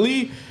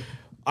definitely.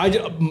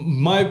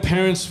 My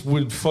parents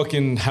would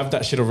fucking have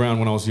that shit around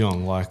when I was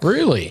young. Like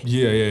Really?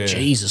 Yeah.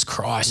 Jesus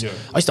Christ. Yeah.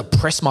 I used to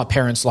press my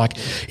parents like,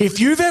 if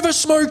you've ever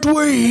smoked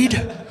weed,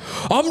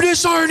 I'm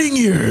disowning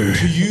you.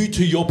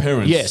 To your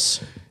parents.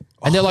 Yes.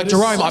 And they're like,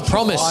 Jerome, I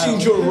promise.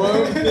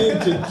 Jerome thing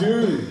to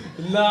do.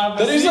 Nah,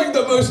 That is like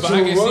the most But I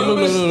can see- look,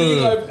 Jerome-est look, look, thing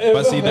look. I've ever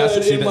But see, that's-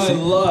 heard see, in that's- my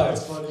see-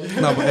 life.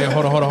 No, but hey,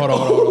 hold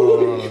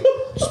on.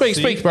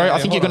 Speak, bro. I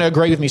think you're going to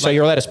agree with me, so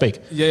you're allowed to speak.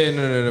 Yeah,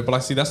 no. But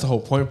like, see, that's the whole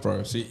point,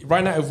 bro. See,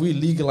 right now, if we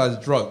legalize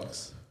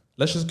drugs,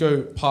 let's just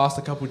go past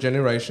a couple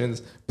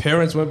generations.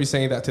 Parents won't be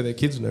saying that to their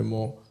kids no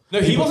more. No,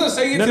 he wasn't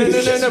saying it No, to no,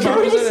 his no, kids. no, but Jerome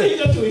I'm was saying saying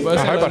that to his But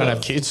I say hope I like don't that.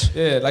 have kids.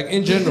 Yeah, like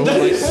in general, like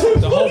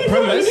the whole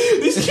premise.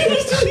 This kid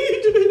was telling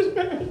you to his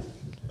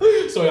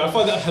parents. Sorry, I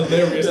find that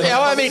hilarious. Yeah,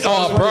 I mean,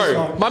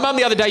 bro. My mum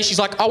the other day, she's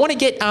like, I want to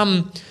get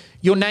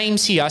your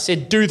names here. I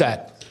said, do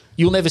that.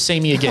 You'll never see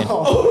me again.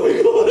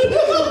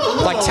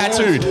 Like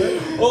tattooed.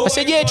 I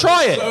said, yeah,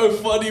 try it. So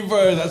funny,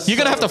 bro. That's You're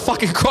going to have to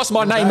fucking cross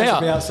my name Be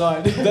out.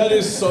 outside. That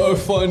is so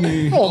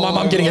funny. Oh, my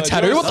mum getting a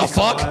tattoo. What the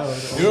fuck?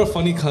 You're a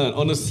funny cunt,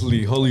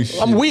 honestly. Holy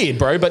shit. I'm weird,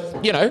 bro,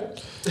 but you know.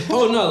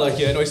 Oh no, like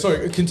yeah. Anyway,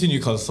 sorry. Continue,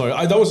 cuz. Sorry,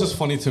 that was just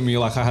funny to me.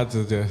 Like I had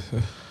to.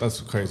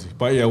 That's crazy.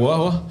 But yeah,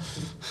 what?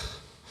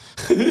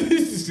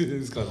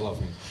 This guy's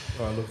laughing.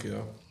 Oh, look,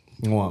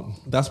 yeah. What?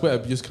 That's where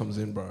abuse comes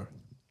in, bro.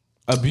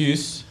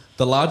 Abuse.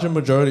 The larger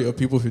majority of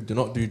people who do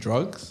not do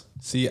drugs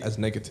see it as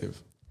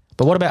negative.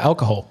 But what about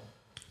alcohol?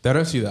 They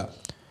don't see that.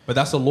 But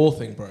that's a law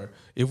thing, bro.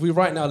 If we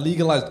right now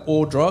legalized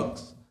all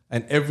drugs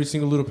and every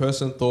single little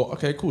person thought,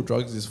 okay, cool,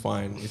 drugs is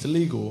fine, it's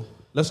illegal.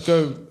 Let's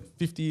go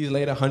 50 years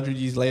later, 100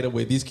 years later,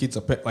 where these kids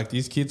are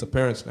these kids are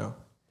parents now,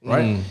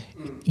 right?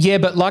 Yeah,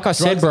 but like I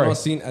said, Drugs are bro, not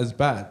seen as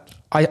bad.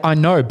 I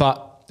know,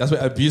 but That's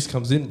where abuse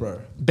comes in, bro.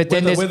 But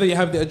then there's- whether you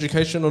have the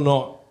education or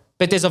not.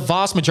 there's a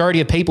vast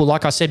majority of people,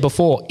 like I said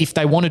before, if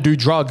they want to do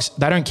drugs,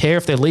 they don't care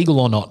if they're legal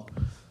or not.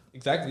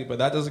 Exactly, but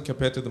that doesn't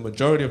compare to the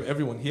majority of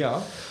everyone here.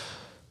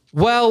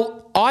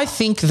 Well, I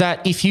think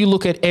that if you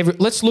look at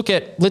let's look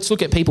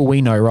at people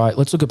we know, right?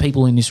 Let's look at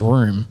people in this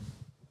room,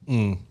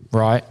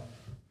 right?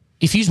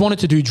 If you wanted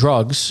to do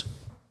drugs,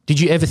 did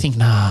you ever think,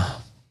 nah?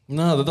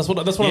 No, that's what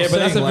I'm Yeah, saying. but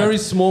that's a like- very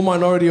small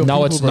minority of people.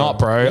 No, it's not,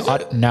 bro.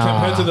 Nah.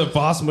 Compared to the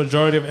vast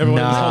majority of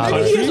everyone Nah. in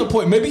Maybe this he has country. a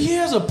point. Maybe he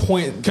has a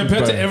point.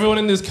 Compared to bro. everyone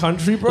in this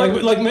country, bro.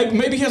 like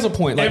maybe he has a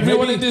point. Like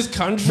everyone maybe in this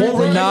country, more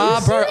bro.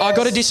 Nah, bro, I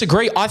got to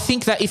disagree. I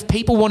think that if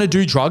people want to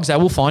do drugs, they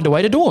will find a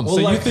way to do them. So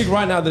you like- think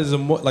right now there's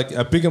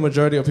a bigger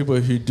majority of people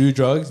who do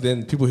drugs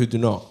than people who do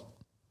not?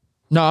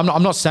 No,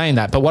 I'm not saying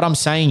that. But what I'm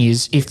saying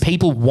is if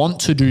people want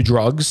to do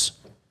drugs,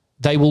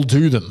 they will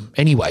do them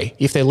anyway,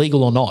 if they're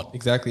legal or not.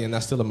 Exactly, and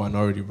that's still a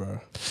minority, bro.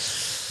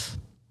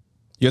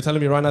 You're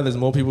telling me right now there's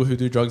more people who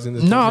do drugs in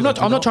this No, country I'm than not.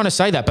 do I'm not trying to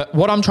say that. But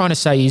what I'm trying to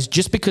say is,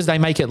 just because they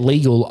make it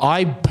legal,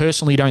 I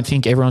personally don't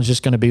think everyone's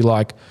just going to be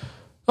like,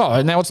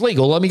 "Oh, now it's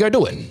legal. Let me go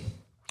do it."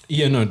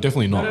 Yeah, no,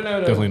 definitely not.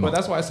 No. Definitely But not.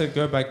 that's why I said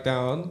go back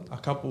down a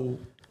couple,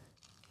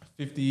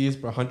 50 years,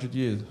 bro, 100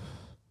 years.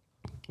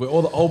 Where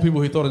all the old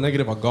people who thought of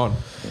negative are gone.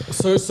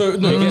 So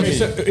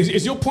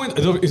is your point?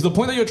 Is the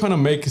point that you're trying to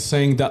make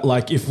saying that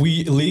like if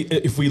we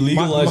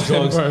legalize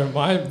drugs,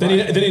 then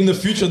in the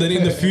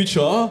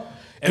future,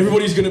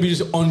 everybody's going to be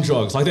just on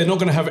drugs. Like they're not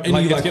going to have any.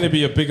 Like, Like, it's going to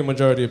be a bigger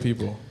majority of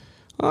people.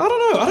 I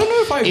don't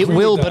know if I. It agree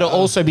will, with but it'll that.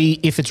 also be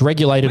if it's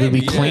regulated, it'll be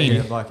Maybe, clean.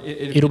 Yeah, like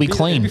It'll be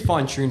clean. It'll be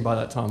fine tuned by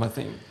that time, I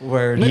think.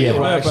 Where Maybe Yeah.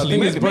 you're right, But the actually.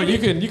 thing is, bro,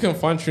 Maybe- you can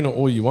fine tune it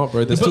all you want,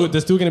 bro. There's still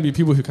going to be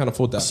people who can't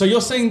afford that. So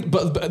you're saying,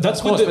 but that's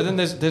Of course, what. but then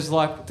there's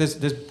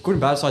good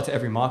and bad side to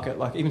every market.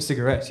 Like even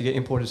cigarettes, you get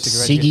imported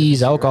cigarettes, you get Ciggies, different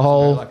cigarettes,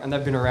 alcohol. you know, like, and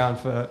they've been around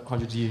for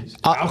hundreds of years.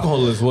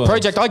 alcohol as well.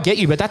 Project, I get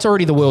you, but that's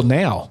already the world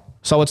now.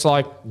 So it's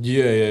like,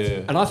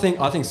 Yeah. And I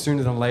think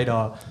sooner than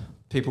later,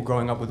 people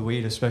growing up with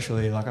weed,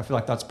 especially, like I feel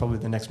like that's probably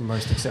the next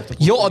most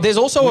acceptable. there's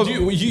also Would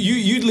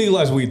you'd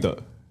legalize weed though.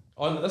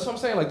 Oh, that's what I'm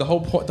saying. Like the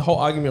whole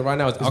argument right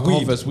now is alcohol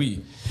weed. versus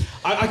weed.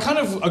 I kind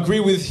of agree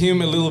with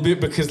him a little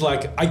bit because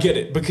like I get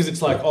it because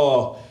it's like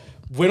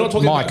we're not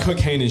talking Mike. about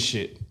cocaine and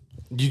shit.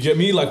 You get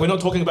me? Like we're not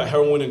talking about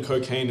heroin and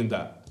cocaine and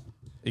that.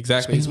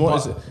 Exactly. It's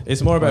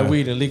more about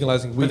weed and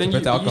legalizing weed But then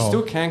compared to you alcohol.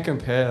 still can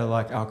compare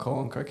like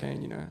alcohol and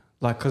cocaine, you know,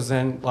 like because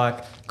then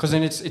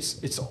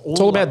it's all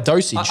all about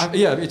dosage.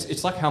 yeah,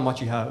 it's like how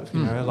much you have,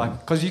 you know, like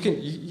because you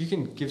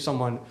can give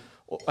someone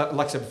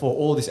like I said before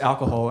all this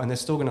alcohol and they're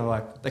still gonna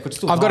like they could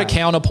still. I've got a die.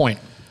 counterpoint.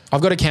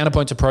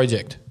 To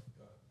Project.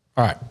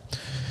 All right.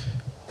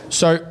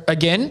 So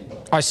again,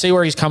 I see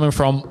where he's coming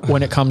from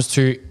when it comes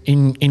to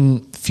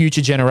in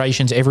future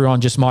generations,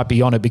 everyone just might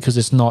be on it because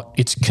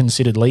it's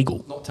considered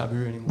legal, Not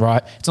taboo anymore.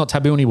 right? It's not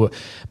taboo anymore.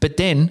 But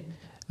then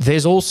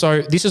there's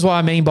also, this is what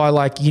I mean by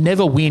like, you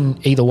never win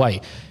either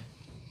way.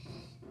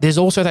 There's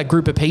also that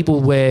group of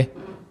people where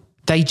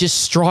they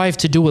just strive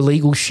to do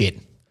illegal shit.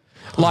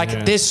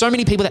 Like there's so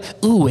many people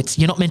that,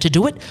 you're not meant to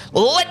do it.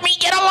 Let me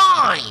get a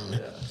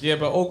line. Yeah,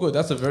 but all good.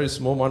 That's a very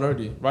small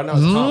minority. Right now,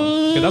 it's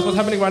calm. 'Cause that's what's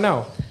happening right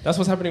now. That's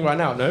what's happening right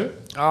now. No.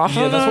 Yeah,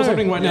 that's what's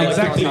happening right now. Yeah, Like,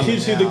 exactly. The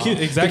kids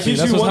Exactly, the kids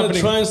that's who what's want to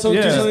happening. try and do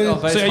Yeah. something. No,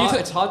 but So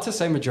it's hard to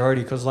say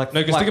majority because like No,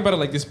 because like, think about it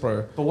like this,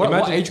 bro. But what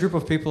Imagine- age group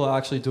of people are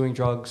actually doing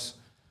drugs,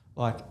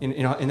 like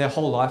in their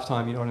whole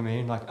lifetime? You know what I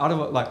mean? Like out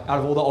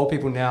of all the old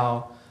people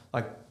now,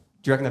 like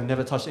do you reckon they've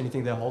never touched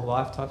anything their whole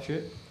life type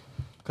shit?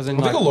 Because I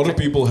think a lot of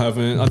people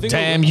haven't. I think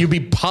Damn, you'd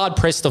be hard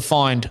pressed to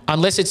find,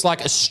 unless it's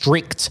like a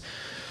strict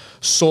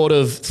sort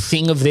of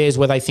thing of theirs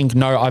where they think,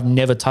 no, I've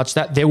never touched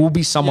that. There will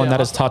be someone that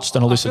has touched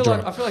an illicit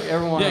drug. I feel like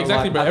everyone Yeah,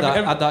 exactly, like, bro.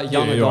 at that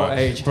young Yeah, you're adult right.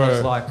 age Bro.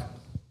 has like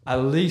at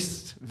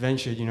least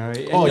ventured, you know.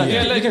 And, Oh, like,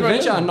 yeah. you can Bro,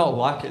 venture and not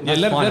like it. Yeah, That's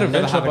let fine, it and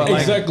never venture, have but it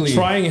like again. Exactly.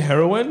 trying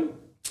heroin.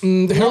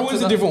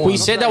 heroin's a different one. We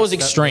said that was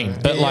extreme,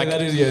 but yeah, like,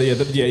 that is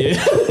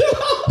yeah.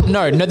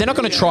 no, they're not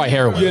going to try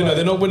heroin. Yeah, no,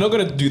 they're not. We're not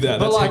going to do that.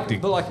 But That's like,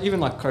 hectic. but like even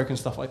like coke and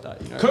stuff like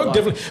that, you know. Coke like,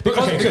 definitely.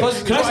 because Okay,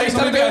 because can I say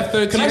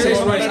something? Can I say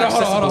something?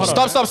 Hold on.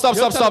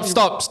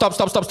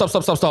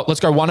 Stop. Let's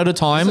go one at a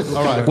time. All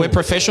right. We're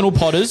professional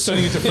potters.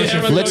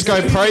 Let's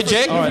go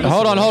project.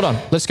 Hold on.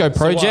 Let's go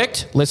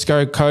project. Let's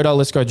go Coda.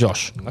 Let's go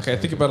Josh. Okay,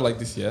 think about it like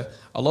this, yeah.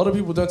 A lot of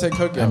people don't take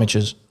coke young.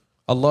 Amateurs.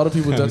 A lot of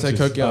people don't take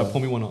coke young. Pour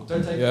me one up.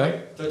 don't take Yeah,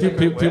 coke, don't take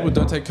coke people where?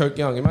 don't take coke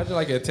young. Imagine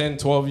like a 10,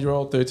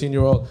 12-year-old,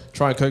 13-year-old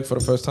trying coke for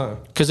the first time.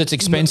 Because it's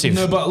expensive.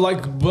 No, but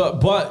like,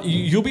 but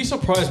you'll be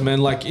surprised, man.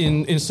 Like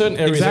in certain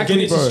areas, Exactly,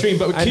 again, it's bro. extreme.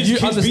 But And you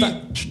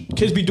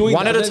kids be doing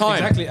One that. at a time.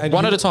 Exactly. And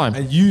One you- at a time.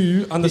 And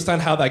you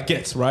understand how that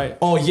gets, right?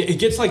 Oh yeah, it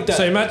gets like that.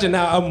 So imagine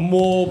now a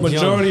more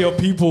majority of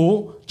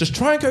people just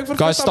trying coke for the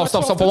Guys, first time.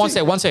 stop at for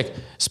 12, one sec.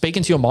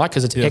 Speaking to your mic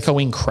because it's Yes.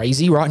 echoing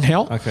crazy right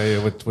now. okay,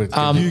 yeah, we're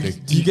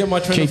Do you get my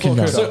train of Keep thought? going.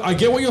 Coda? So I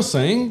get what you're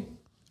saying.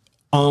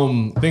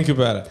 Think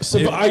about it.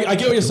 So but I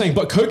get what you're saying,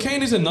 but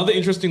cocaine is another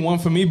interesting one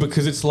for me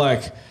because it's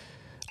like.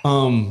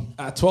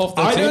 At 12, 13,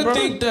 I don't bro?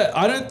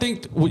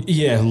 think.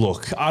 Yeah,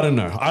 look, I don't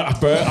know.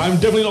 Bro, I'm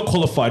definitely not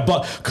qualified.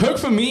 But coke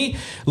for me,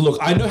 look,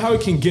 I know how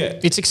it can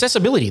get. It's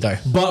accessibility though.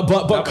 But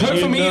but coke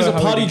you for me know is a how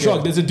it party can drug.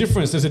 get. There's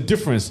a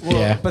difference.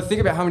 Yeah. But think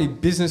about how many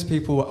business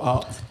people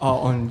are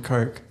on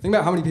coke. Think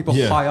about how many people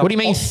Yeah. high up. What do you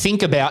mean?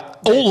 Think about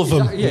all of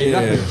them. Yeah,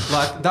 exactly.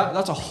 Like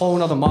that's a whole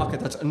nother market.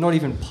 That's not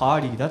even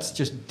party. That's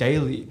just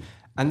daily.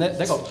 And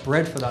they got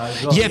bread for that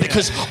as well. Yeah,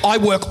 because I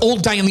work all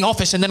day in the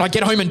office and then I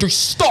get home and do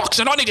stocks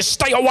and I need to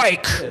stay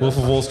awake. Wolf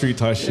of Wall Street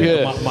type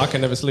shit. Mark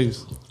never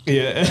sleeps.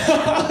 Yeah.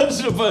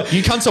 But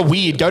You cunts are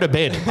weird. Go to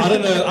bed. I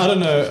don't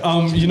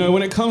know. You know,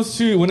 when it comes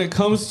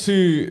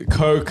to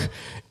coke,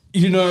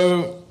 you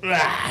know,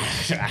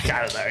 I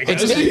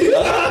don't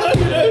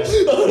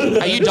know.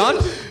 Are you done?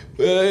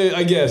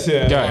 I guess,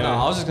 yeah. Go. No,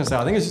 I was just gonna say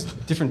I think it's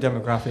just different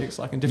demographics,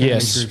 like in different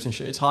Yes. age groups and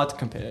shit. It's hard to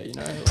compare, you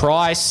know.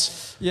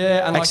 Price.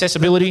 Yeah, and like,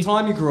 Accessibility. The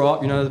time you grew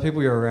up, you know, the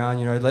people you're around,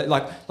 you know,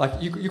 like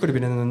you could have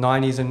been in the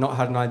 90s and not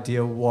had an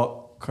idea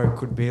what coke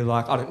could be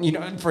like. I don't, you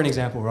know, for an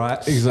example, right?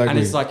 Exactly. And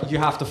it's like you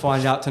have to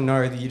find out to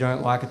know that you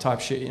don't like a type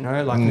shit, you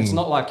know. Like it's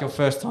not like your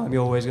first time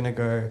you're always gonna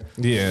go.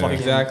 Yeah. fucking-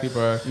 Exactly,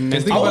 bro. And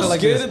think I about was it like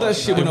scared this. of that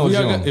shit when I was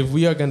young. If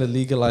we are going to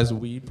legalize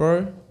weed,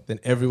 bro, then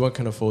everyone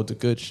can afford the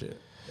good shit.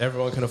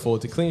 Everyone can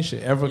afford the clean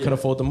shit. Everyone can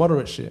afford the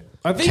moderate shit.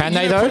 I think Can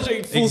they though?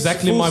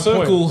 Exactly my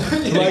point.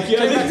 Like,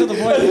 yeah, Back to the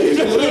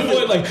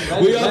point.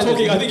 Like we are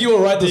talking. I think you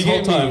were right this You whole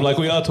get me? time. Like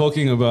we are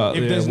talking about.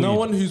 If there's no weed.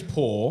 one who's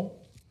poor,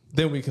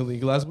 then we can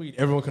legalize weed.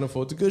 Everyone can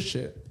afford the good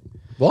shit.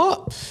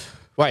 What?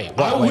 Wait.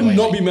 I would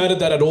not be mad at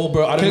that at all,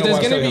 bro. I don't know Because why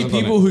there's going to Australia be hasn't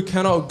done people who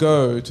cannot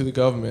go to the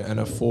government and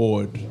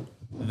afford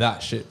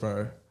that shit,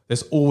 bro.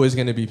 There's always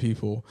going to be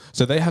people.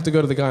 So they have to go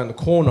to the guy in the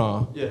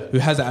corner who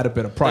has it at a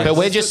better price. But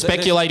we're just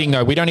speculating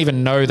though. We don't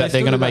even know that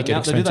they're going to make it They do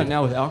expensive. that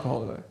now with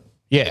alcohol though.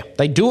 Yeah,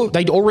 they do.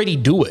 They already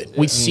do it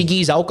with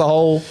ciggies,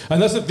 alcohol. And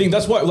that's the thing.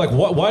 That's why, like,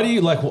 why do you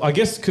like? I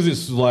guess because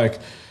it's like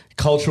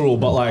cultural,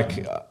 but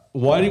like,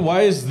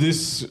 why is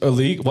this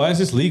illegal? Why is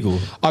this legal?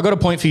 I got a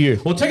point for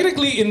you. Well,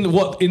 technically, in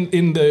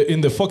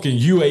the fucking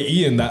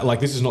UAE and that, like,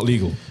 this is not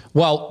legal.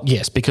 Well,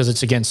 yes, because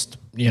it's against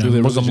The Muslim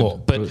religion. law.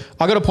 But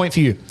I got a point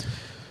for you.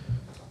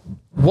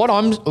 What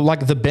I'm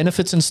like the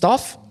benefits and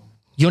stuff,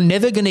 you're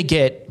never going to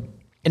get,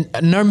 and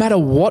no matter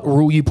what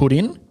rule you put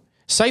in.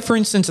 Say, for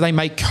instance, they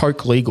make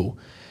Coke legal.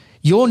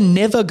 You're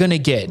never going to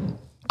get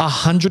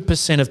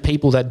 100% of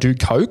people that do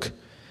Coke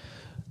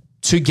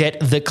to get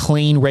the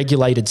clean,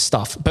 regulated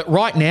stuff. But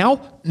right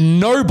now,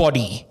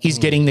 nobody is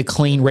getting the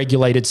clean,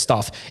 regulated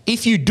stuff.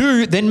 If you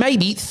do, then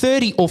maybe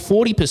 30 or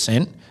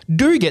 40%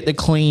 do get the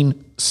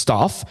clean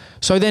stuff.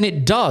 So then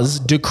it does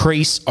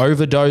decrease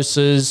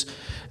overdoses,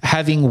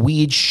 having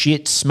weird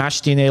shit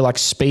smashed in there like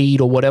speed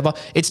or whatever.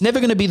 It's never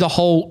going to be the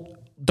whole,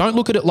 don't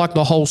look at it like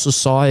the whole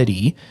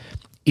society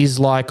is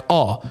like,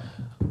 oh,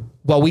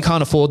 well, we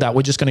can't afford that.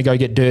 We're just going to go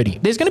get dirty.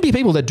 There's going to be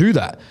people that do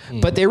that.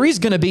 But there is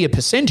going to be a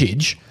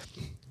percentage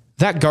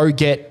that go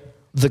get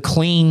the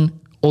clean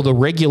or the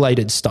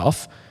regulated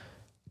stuff.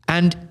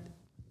 And,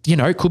 you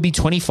know, it could be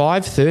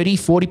 25, 30,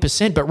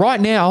 40%. But right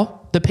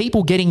now, the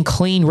people getting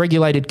clean,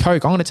 regulated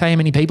Coke, I'm going to tell you how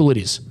many people it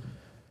is.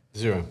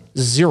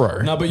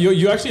 Zero. No, but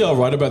you actually are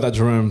right about that,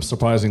 Jerome.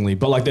 Surprisingly,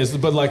 but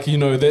like you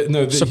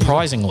know,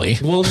 Surprisingly.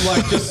 Well,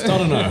 like just I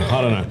don't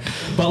know,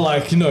 but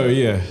like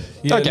yeah.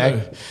 Okay.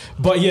 No.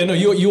 But yeah, no,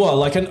 you are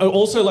like, and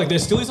also like there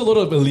still is a lot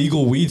of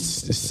illegal weed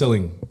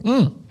selling.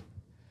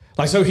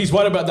 Like, so he's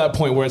right about that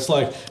point where it's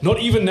like, not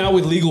even now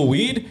with legal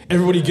weed,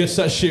 everybody gets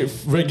that shit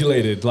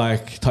regulated,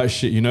 like type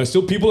shit, you know?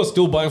 Still, people are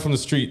still buying from the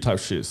street type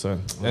shit, so.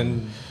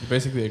 And you're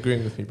basically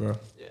agreeing with me, bro.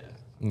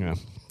 Yeah,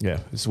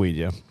 it's weed,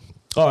 yeah.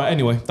 All right,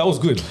 anyway, that was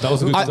good. That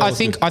was good. I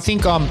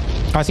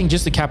think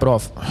just to cap it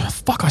off,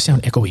 fuck, I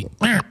sound echoey.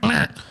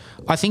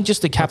 I think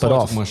just to cap it I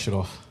off, took my shit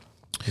off.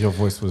 Your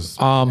voice was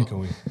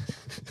echoing.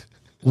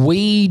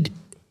 weed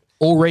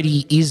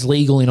already is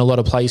legal in a lot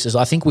of places.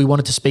 I think we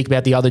wanted to speak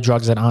about the other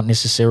drugs that aren't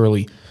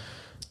necessarily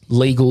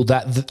legal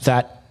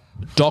that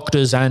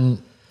doctors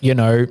and, you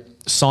know,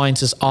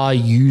 scientists are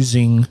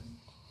using,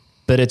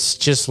 but it's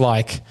just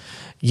like,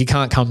 you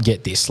can't come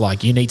get this.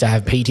 Like, you need to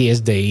have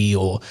PTSD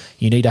or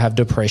you need to have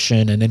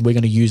depression and then we're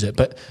going to use it.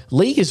 But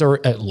weed is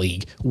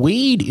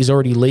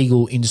already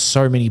legal in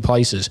so many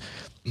places.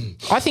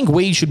 I think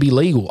weed should be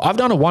legal. I've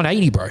done a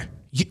 180, bro.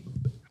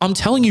 I'm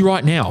telling you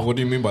right now. What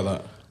do you mean by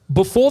that?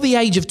 Before the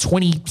age of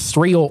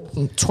 23 or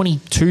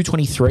 22,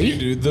 23.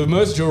 Dude, the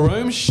most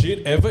Jerome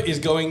shit ever is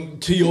going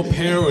to your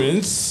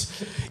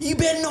parents. You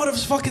better not have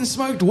fucking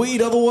smoked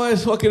weed,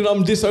 otherwise fucking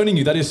I'm disowning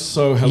you. That is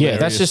so hilarious. Yeah,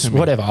 that's just to me.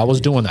 whatever. I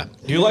was doing that.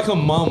 You're like a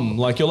mum.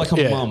 Like, you're like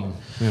a Yeah. mum.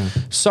 Yeah.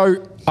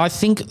 So I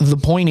think the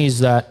point is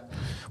that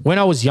when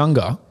I was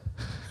younger,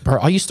 bro,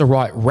 I used to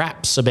write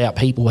raps about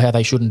people, how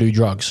they shouldn't do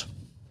drugs.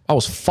 I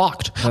was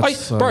fucked. That's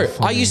so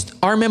funny.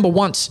 I remember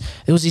once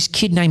there was this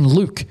kid named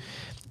Luke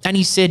and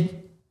he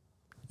said,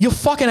 "You're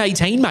fucking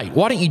 18, mate.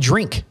 Why don't you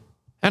drink?"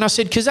 And I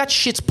said, "Because that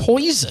shit's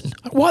poison.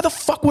 Why the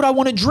fuck would I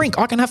want to drink?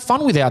 I can have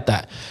fun without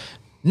that."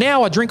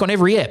 Now I drink on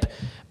every ep.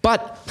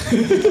 But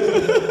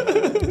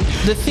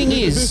the thing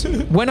is,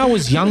 when I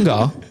was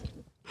younger,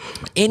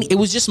 and it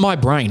was just my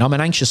brain. I'm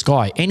an anxious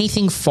guy.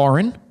 Anything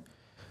foreign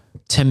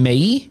to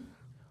me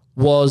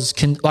was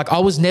like, I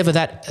was never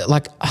that,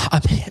 like,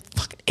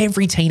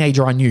 every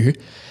teenager I knew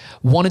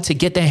wanted to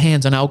get their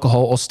hands on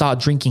alcohol or start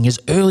drinking as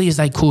early as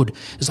they could.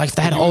 It's like if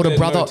they had an You were older there,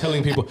 brother. no,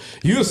 telling people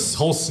you're a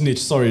whole snitch.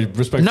 Sorry,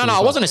 respectfully. No,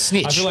 I wasn't a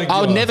snitch. feel like I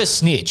would you're- never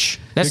snitch.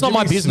 That's you're not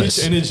my giving business.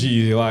 snitch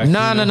energy, like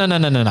No. you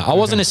know. I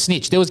wasn't a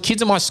snitch. There was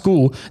kids in my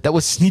school that were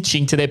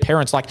snitching to their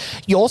parents, like,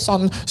 your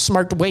son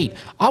smoked weed.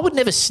 I would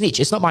never snitch.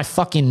 It's not my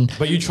fucking.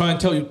 But you try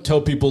and tell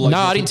people like. No,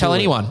 I not didn't to tell do it.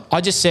 anyone.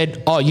 I just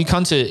said, "Oh, you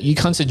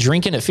cunts are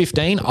drinking at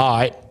 15. All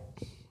right,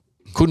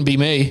 couldn't be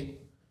me.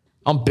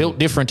 I'm built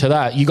different to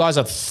that. You guys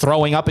are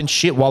throwing up and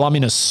shit while I'm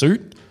in a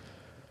suit."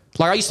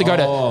 Like, I used to go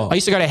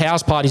to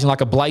house parties in like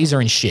a blazer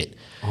and shit.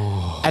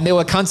 And there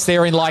were cunts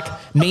there in like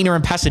Nina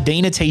and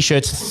Pasadena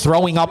t-shirts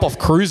throwing up off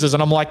cruisers.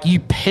 And I'm like, you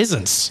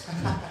peasants.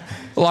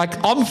 Like,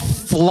 I'm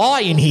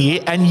flying here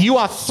and you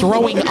are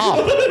throwing up.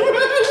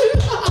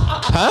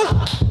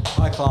 Huh?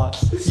 High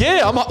class.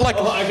 Yeah, I'm like,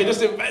 Oh, I can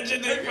just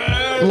imagine it,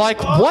 man.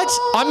 like what?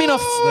 I'm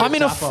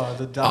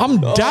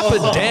Dapper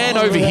Dan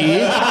over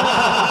here.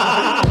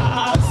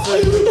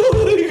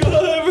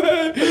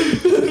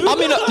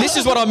 This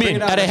is what I'm in.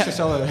 it out, extra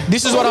solo.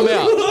 This is what I'm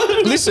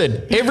out.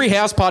 Listen, every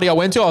house party I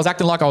went to, I was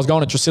acting like I was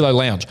going to Tresillo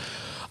Lounge.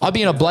 I'd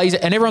be in a blazer,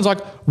 and everyone's like,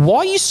 "Why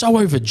are you so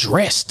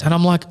overdressed?" And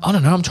I'm like, "I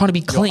don't know. I'm trying to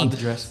be clean."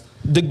 Underdressed.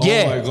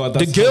 my God, the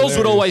that's girls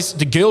hilarious.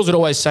 would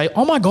always say,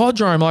 "Oh my God,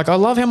 Jerome! Like, I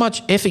love how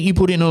much effort you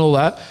put in and all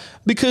that,"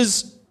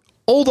 because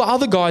all the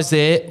other guys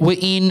there were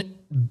in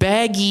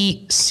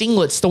baggy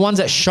singlets, the ones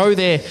that show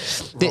their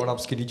Rolled up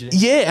skinny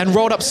jeans. yeah, and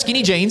rolled up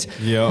skinny jeans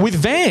Yeah. with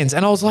Vans.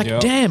 And I was like, Yeah.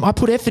 damn, I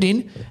put effort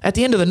in. At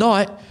the end of the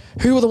night,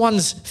 who were the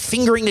ones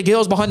fingering the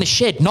girls behind the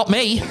shed? Not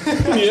me.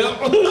 Yeah.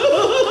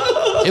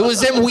 It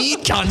was them weird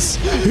cunts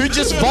who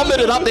just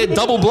vomited up their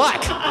double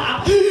black.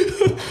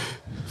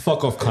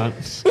 Fuck off, cunt.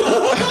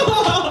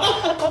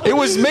 It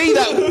was me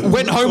that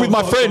went home with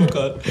my friend.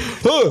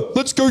 Oh,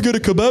 let's go get a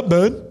kebab,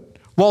 man.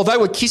 While they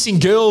were kissing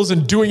girls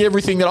and doing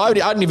everything that I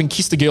didn't even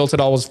kiss the girl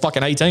till I was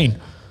fucking 18.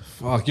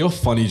 Fuck, you're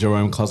funny,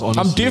 Jerome, cuz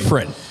honestly. I'm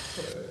different.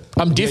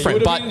 I'm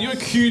different, but you're a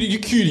cutie.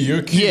 You're cutie. You're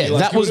a cutie. Yeah,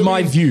 that you was would've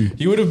my been- view.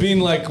 You would have been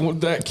like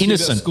that kid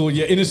Innocent. at school.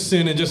 Yeah,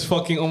 innocent and just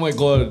fucking. Oh my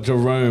god,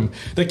 Jerome,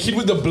 the kid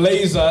with the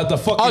blazer at the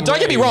fucking. oh, don't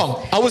get me rave.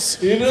 wrong. I was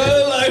You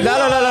know, like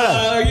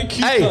No. You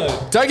cute. Hey,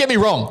 cunt. don't get me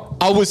wrong.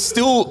 I was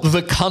still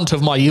the cunt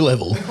of my year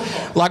level.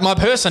 Like my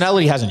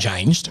personality hasn't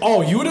changed.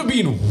 Oh, you would have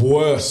been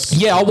worse.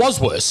 Yeah, I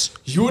was worse.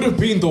 You would have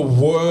been the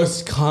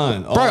worst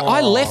cunt. Bro, oh. I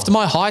left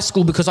my high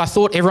school because I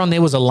thought everyone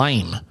there was a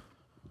lame.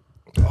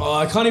 Oh,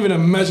 I can't even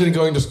imagine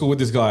going to school with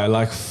this guy.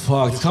 Like,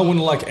 fuck, this guy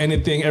wouldn't like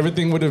anything.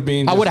 Everything would have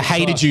been. I would have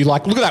hated you.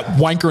 Like, look at that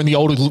wanker in the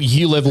older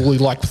year level who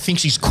like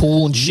thinks he's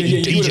cool and shit.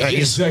 you would've- DJs.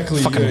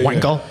 exactly. Fucking yeah,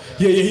 wanker.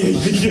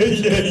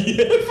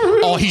 Yeah. For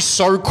real. Oh, he's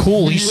so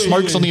cool. He Yeah,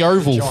 smokes yeah. on the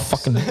oval.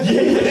 Fucking.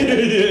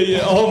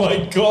 Yeah. Oh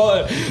my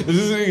god,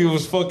 this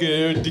was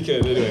fucking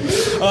dickhead.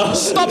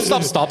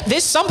 Anyway, Stop.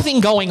 There's something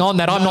going on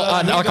that I'm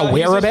not like he's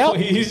aware just- about.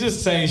 He's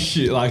just saying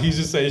shit. Like he's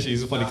just saying shit.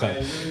 He's a funny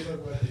cunt.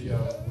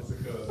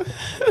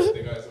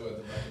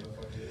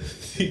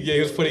 Yeah, he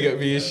was pointing at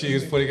me and she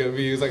was pointing at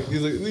me. He was like,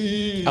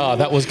 Oh,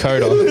 that was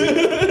Coda.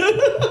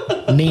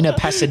 Nina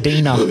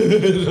Pasadena.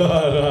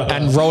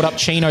 And rolled up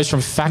chinos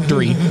from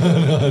Factory.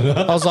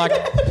 I was like,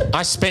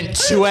 I spent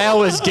 2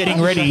 hours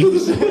getting ready.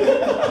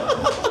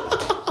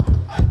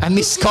 And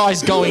this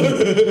guy's going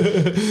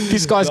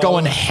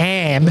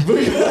ham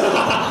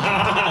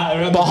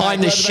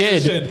behind the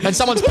shed. And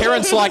someone's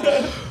parents like,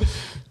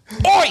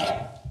 oi,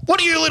 what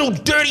are you little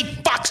dirty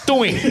fucks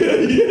doing?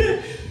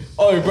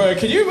 Oh, bro,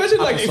 can you imagine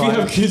like if you sorry.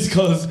 have kids?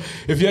 Because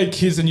if you had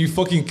kids and you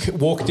fucking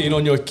walked in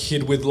on your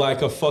kid with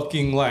like a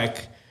fucking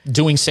like.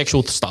 Doing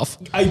sexual stuff.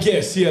 I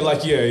guess, yeah,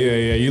 like, yeah.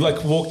 You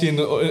like walked in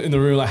the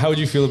room, like, how would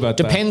you feel about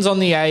that? Depends on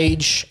the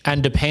age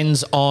and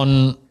depends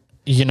on,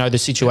 you know, the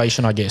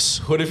situation, I guess.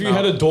 What if you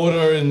had a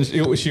daughter and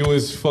she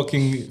was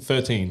fucking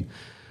 13?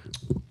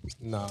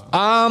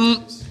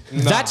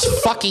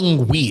 That's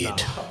fucking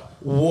weird.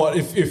 What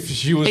if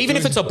she was Even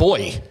if it's a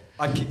boy.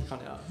 I'd kick the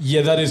cunt out.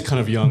 yeah, that is kind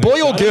of young.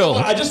 Boy or I don't girl? know,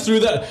 I just threw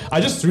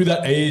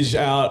that age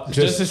out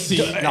just to see.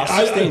 No,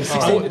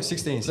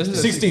 16.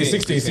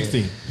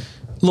 16.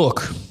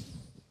 Look,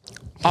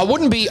 I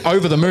wouldn't be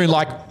over the moon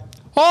like,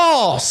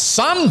 oh,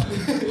 son,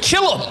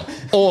 kill him.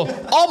 Or,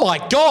 oh my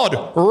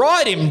God,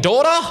 ride him,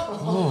 daughter.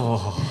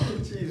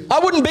 I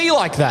wouldn't be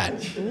like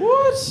that.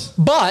 What?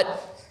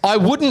 But I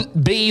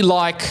wouldn't be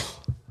like,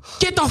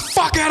 get the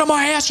fuck out of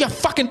my house, you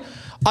fucking...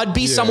 I'd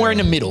be somewhere in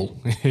the middle.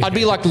 I'd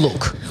be like,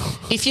 look,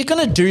 if you're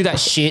going to do that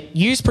shit,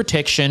 use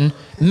protection.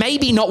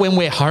 Maybe not when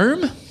we're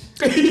home.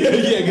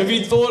 yeah. Have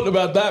you thought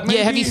about that? Maybe?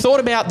 Yeah, have you thought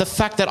about the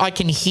fact that I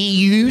can hear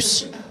you?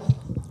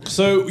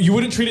 So you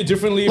wouldn't treat it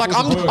differently? If Like it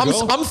was a boy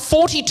or girl? I'm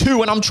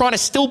 42 and I'm trying to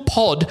still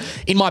pod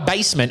in my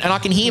basement and I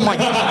can hear my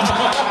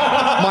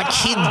my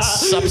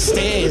kids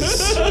upstairs.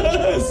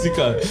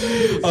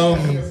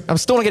 Sicko. I'm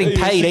still not getting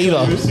paid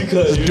either.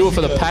 Just do it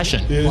for the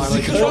passion.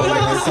 Like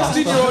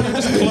 16-year-old, you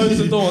just close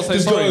the door and say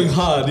Just sorry. going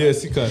hard, yeah,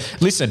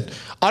 sicko. Listen,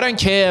 I don't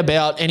care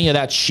about any of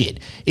that shit.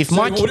 If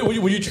my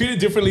Would you treat it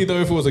differently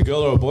though if it was a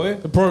girl or a boy?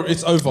 Bro,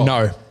 it's over.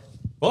 no,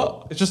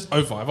 What? It's just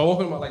over. If I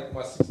walk in my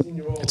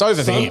 16-year-old. it's over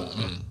for Son?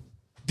 him.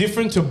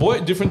 Different to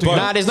boy, different to girl.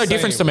 Nah, there's no Same.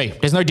 difference to me.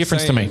 There's no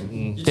difference to me.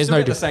 You There's still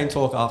no get the difference. same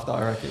talk after,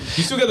 I reckon.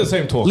 You still get the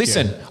same talk.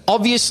 Listen, yeah.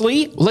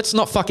 obviously, let's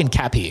not fucking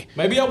cap here.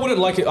 Maybe I wouldn't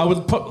like it.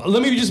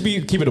 Let me just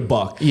keep it a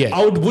buck. Yeah.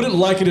 I wouldn't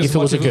like it as If it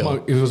much was a if,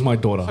 girl. if it was my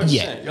daughter.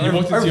 Yeah. You're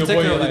walked into your boy,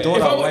 overprotective you're of the like,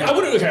 daughter. I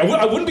wouldn't. Okay,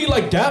 I wouldn't be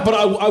like that, but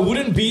I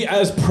wouldn't be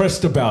as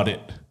pressed about it.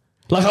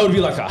 Like I would be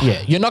like,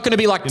 Yeah, you're not going to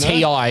be like know?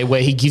 T.I.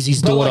 where he gives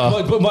his But,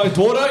 daughter. but my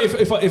daughter,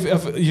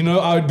 if you know,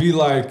 I would be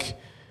like,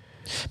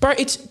 Bro,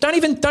 you're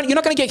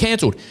not going to get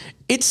cancelled.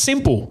 It's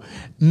simple.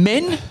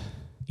 Men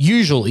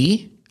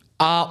usually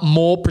are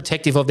more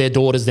protective of their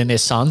daughters than their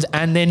sons,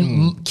 and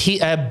then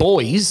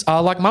boys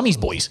are like mummy's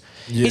boys.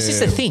 It's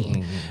just a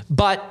thing.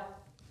 But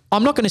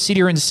I'm not going to sit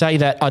here and say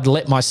that I'd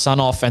let my son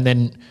off and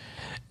then.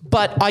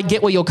 But I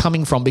get where you're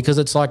coming from because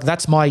it's like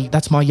that's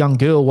my young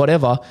girl,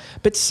 whatever.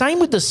 But same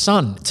with the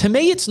son. To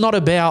me, it's not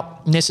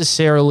about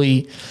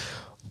necessarily.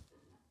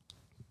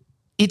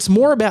 It's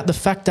more about the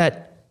fact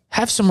that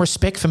have some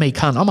respect for me,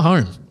 cunt. I'm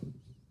home.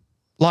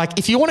 Like,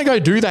 if you want to go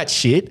do that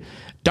shit,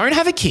 don't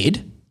have a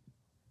kid,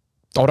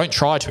 or don't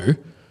try to,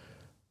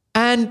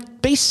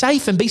 and be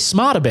safe and be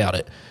smart about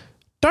it.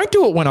 Don't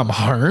do it when I'm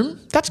home.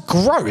 That's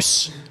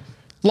gross.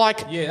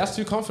 Like, Yeah, that's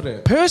too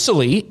confident.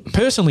 personally,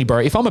 bro,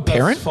 if I'm a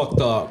parent, that's fucked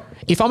up.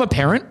 if I'm a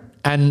parent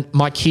and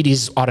my kid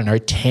is, I don't know,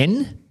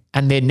 10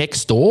 and they're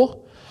next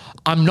door,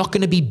 I'm not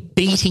going to be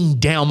beating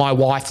down my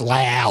wife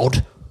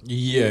loud.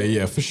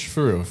 Yeah,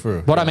 for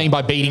real. What I mean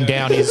by beating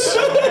down is,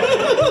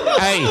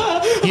 hey,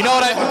 you know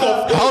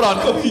what hold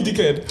on. You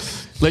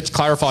dickhead. Let's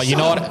clarify. You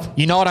know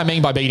what I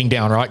mean by beating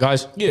down, right,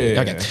 guys?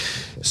 Yeah. Okay.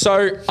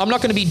 So I'm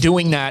not going to be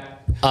doing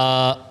that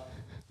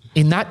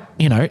in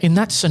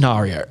that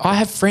scenario. I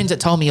have friends that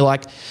tell me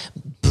like,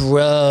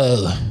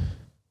 bro,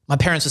 my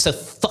parents were so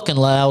fucking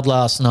loud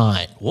last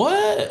night.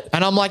 What?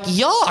 And I'm like,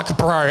 yuck,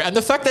 bro. And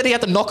the fact that he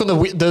had to knock on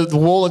the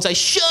wall and say,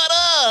 shut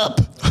up.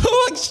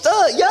 Like,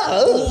 shut,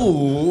 yeah.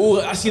 Ooh,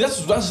 I see.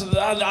 That's.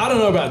 I don't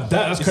know about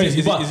that. That's crazy.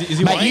 Is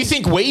he Mate, white? you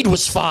think weed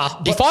was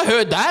far? If I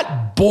heard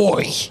that,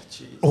 boy,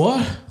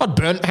 What? I'd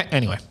burn.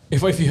 Anyway,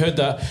 If you heard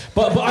that,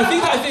 but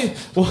I think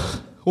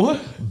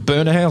what?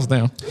 burn a house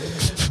down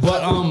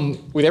But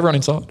with everyone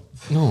inside.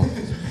 no.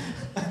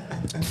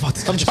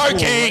 I'm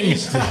joking.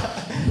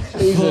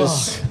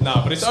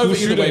 Nah, but it's over either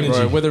shooter way, bro.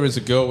 energy. Whether it's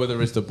a girl,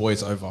 whether it's the boy,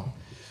 it's over.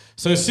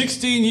 So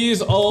 16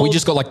 years old. We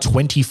just got like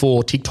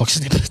 24 TikTok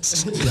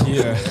snippets.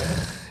 yeah.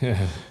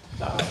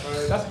 Nah,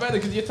 bro, that's better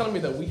because you're telling me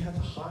that we had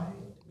to hide,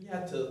 we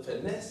had to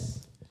finesse.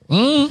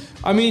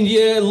 I mean,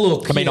 yeah.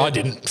 Look. I mean, yeah. I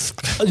didn't.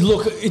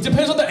 Look, it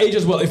depends on the age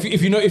as well.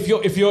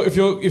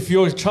 If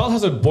your child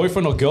has a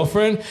boyfriend or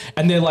girlfriend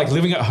and they're like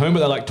living at home but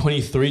they're like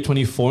 23,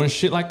 24 and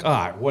shit, like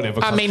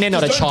whatever. I mean, they're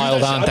not Just a don't do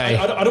child, that aren't shit. they?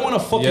 I don't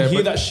want to fucking hear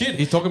but that shit.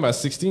 He's talking about a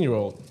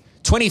 16-year-old.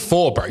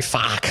 24, bro.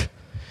 Fuck.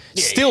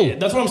 Still, Yeah,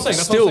 that's what I'm saying.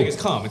 That's Still. what I'm saying.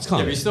 It's calm. It's calm.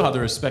 Yeah, but you still have the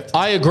respect.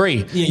 I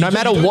agree. you no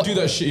matter don't what, do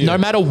that shit, yeah. no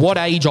matter what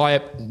age I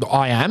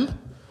am,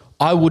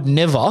 I would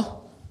never,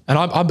 and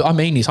I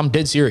mean this. I'm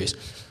dead serious.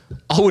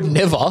 I would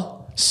never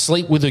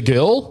sleep with a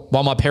girl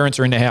while my parents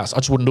are in the house. I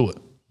just wouldn't do it.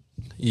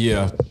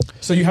 Yeah.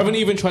 So you haven't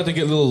even tried to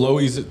get little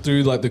lowies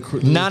through like the.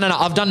 No.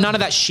 I've done none of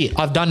that shit.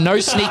 I've done no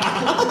sneak.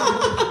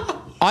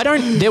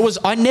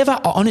 I never,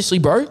 honestly,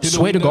 bro,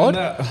 swear to window and God,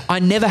 that. I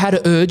never had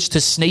an urge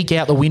to sneak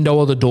out the window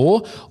or the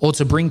door or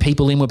to bring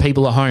people in when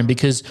people are home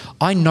because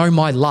I know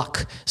my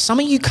luck. Some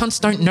of you cunts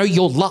don't know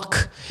your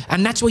luck,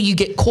 and that's where you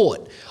get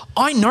caught.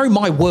 I know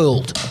my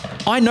world.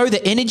 I know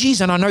the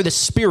energies and I know the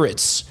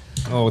spirits.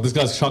 Oh, this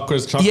guy's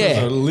chakras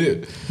Yeah. are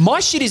lit. My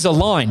shit is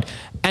aligned.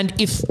 And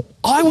if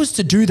I was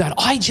to do that,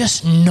 I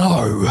just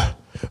know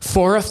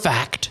for a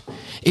fact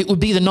it would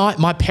be the night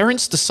my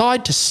parents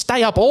decide to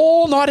stay up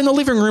all night in the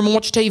living room and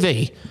watch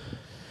TV.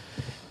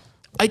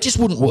 It just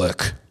wouldn't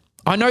work.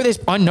 I know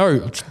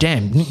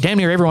damn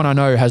near everyone I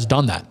know has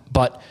done that.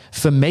 But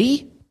for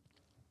me,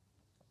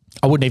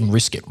 I wouldn't even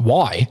risk it.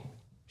 Why?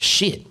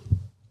 Shit.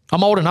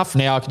 I'm old enough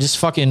now. I could just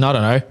fucking, I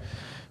don't know,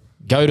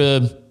 go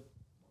to...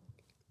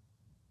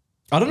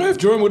 I don't know if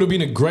Jerome would have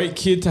been a great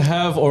kid to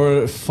have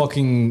or a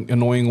fucking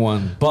annoying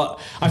one, but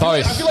I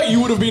feel like you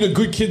would have been a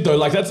good kid though.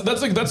 Like that's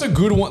a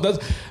good one.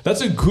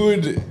 That's a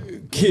good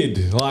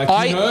kid. Like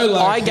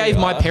I gave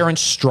my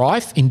parents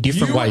strife in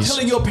different you were ways.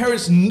 telling your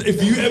parents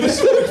if you ever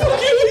smoked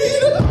fucking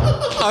weed.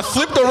 I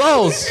flipped the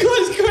roles.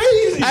 That's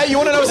crazy. Hey, you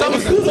want to know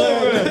something?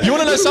 You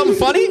want to know something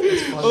funny?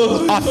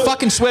 I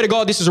fucking swear to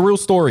God, this is a real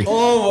story.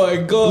 Oh my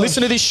god!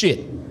 Listen to this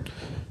shit.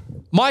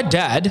 My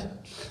dad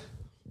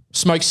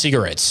smokes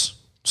cigarettes.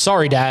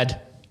 Sorry,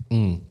 Dad.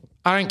 I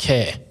don't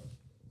care.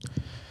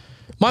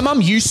 My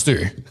mum used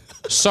to.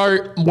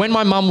 So when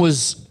my mum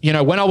was,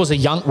 when I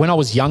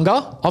was younger,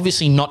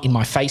 obviously not in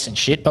my face and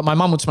shit, but my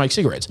mum would smoke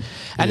cigarettes.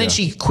 And then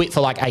she quit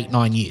for like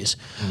 8-9 years.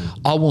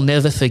 I will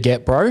never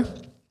forget, bro.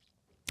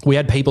 We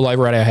had people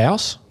over at our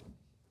house.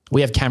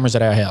 We have cameras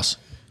at our house.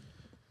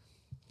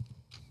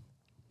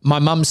 My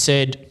mum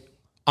said,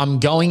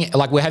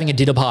 we're having a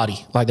dinner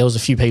party. Like there was a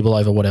few people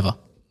over, whatever.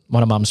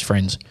 One of mum's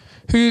friends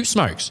who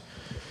smokes.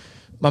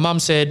 My mum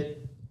said,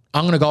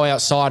 I'm going to go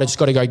outside. I just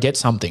got to go get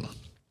something.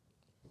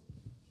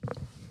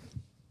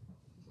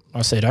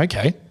 I said,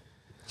 okay.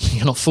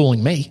 You're not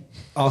fooling me.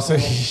 Oh, so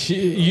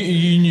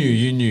you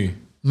knew.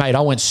 Mate,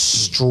 I went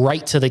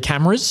straight to the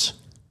cameras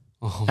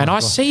and I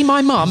see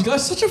my mum. You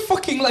guys such a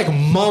fucking like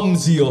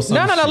mumsy or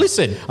something. No,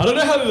 listen. I don't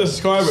know how to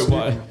describe it,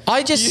 but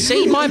I just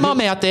see my mum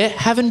out there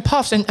having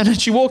puffs and then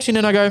she walks in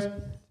and I go,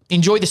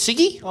 enjoy the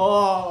ciggy?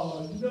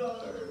 Oh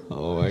no.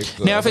 oh my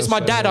god. Now, if it's my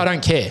dad, I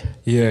don't care.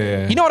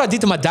 Yeah. You know what I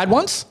did to my dad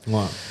once?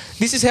 What?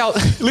 This is how,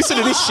 listen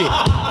to this shit.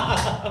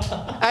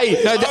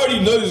 Hey, no, I already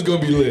know this is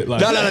gonna be lit.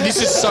 Like, No,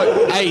 this is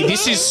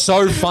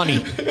so funny.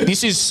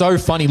 This is so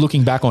funny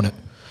looking back on it.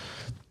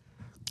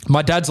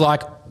 My dad's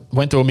like,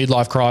 went through a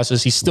midlife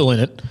crisis. He's still in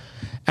it.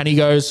 And he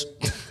goes,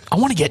 I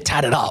want to get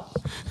tatted up.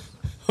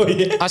 Oh,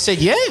 yeah. I said,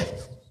 yeah.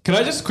 Can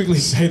I just quickly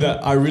say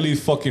that I really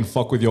fucking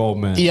fuck with your old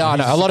man? Yeah, I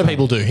know. A lot of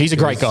people do. He's a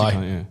great he's a guy.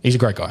 cunt, yeah. He's a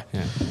great guy.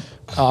 Yeah.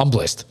 I'm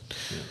blessed.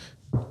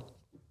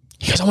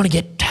 He goes, I want to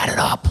get tatted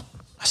up.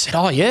 I said,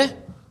 oh, yeah? I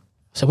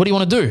said, what do you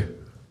want to do?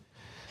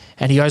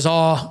 And he goes,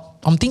 oh,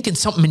 I'm thinking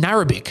something in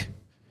Arabic.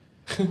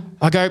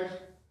 I go,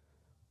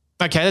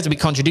 okay, that's a bit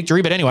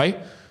contradictory, but anyway.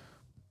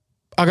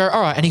 I go,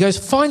 all right. And he goes,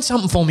 find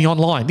something for me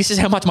online. This is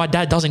how much my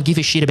dad doesn't give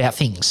a shit about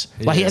things.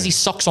 Like he has his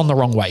socks on the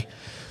wrong way.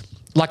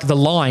 Like the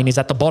line is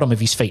at the bottom of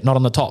his feet, not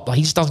on the top. Like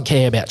he just doesn't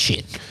care about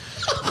shit.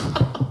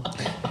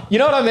 You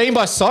know what I mean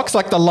by socks?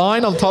 Like the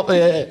line on top.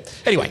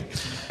 Anyway,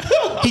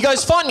 he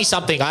goes, find me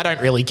something. I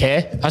don't really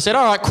care. I said,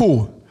 all right,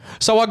 cool.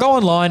 So I go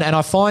online and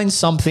I find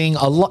something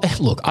look,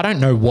 I don't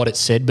know what it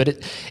said, but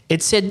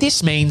it said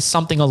this means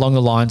something along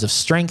the lines of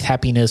strength,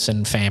 happiness,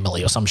 and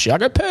family or some shit. I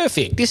go,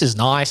 perfect. This is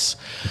nice.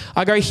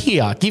 I go,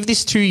 here, give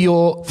this to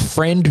your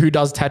friend who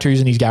does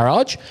tattoos in his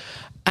garage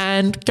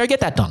and go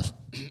get that done.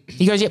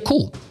 He goes, yeah,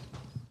 cool.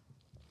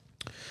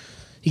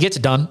 He gets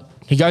it done.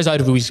 He goes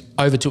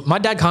over to my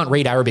dad can't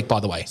read Arabic, by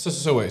the way.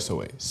 So wait.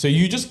 So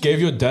you just gave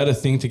your dad a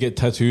thing to get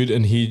tattooed,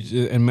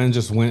 and man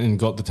just went and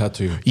got the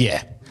tattoo.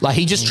 Yeah. Like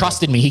he just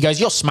trusted me. He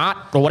goes, "You're smart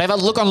or whatever.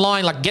 Look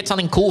online, like get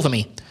something cool for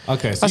me."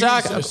 Okay.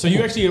 So,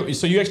 you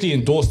actually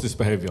endorsed this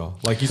behavior,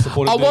 like you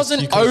supported. I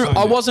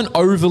this, wasn't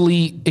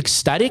overly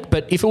ecstatic,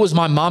 but if it was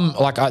my mum,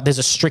 like there's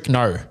a strict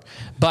no.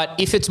 But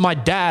if it's my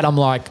dad, I'm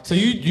like. So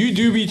you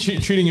do be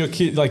treating your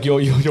kid like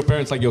your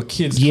parents like your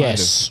kids.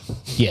 Yes.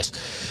 Yes.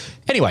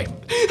 Anyway.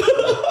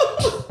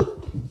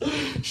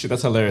 Shit,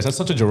 that's hilarious. That's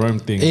such a Jerome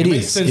thing. It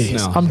makes is. sense It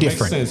is. now. I'm It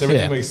different. Makes sense.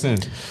 Everything Yeah. makes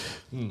sense.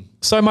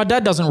 So my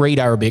dad doesn't read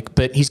Arabic,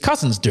 but his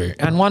cousins do.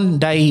 And one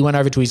day he went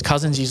over to his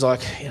cousins. He's like,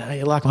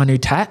 you like my new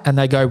tat? And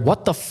they go,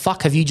 what the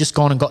fuck have you just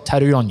gone and got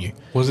tattooed on you?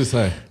 What does it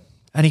say?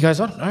 And he goes,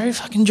 I don't know,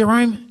 fucking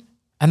Jerome.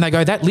 And they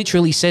go, that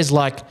literally says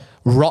like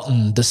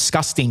rotten,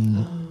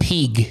 disgusting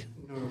pig.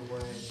 No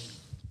way.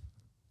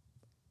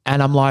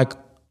 And I'm like,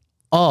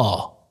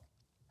 oh.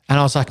 And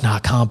I was like, nah,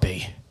 it can't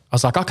be. I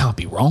was like, I can't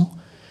be wrong.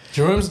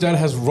 Jerome's dad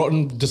has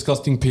rotten,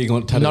 disgusting pig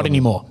on tattoo. Not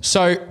anymore.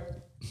 So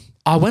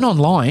I went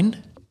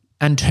online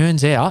and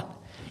turns out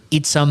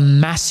it's a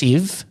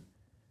massive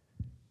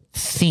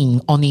thing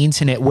on the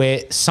internet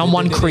where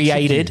someone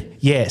created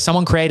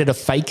a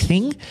fake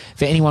thing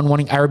for anyone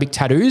wanting Arabic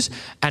tattoos,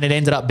 and it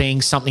ended up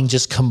being something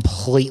just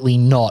completely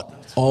not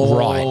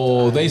right.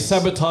 Oh, they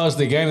sabotaged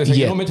the game. They said, Yeah.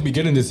 you're not meant to be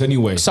getting this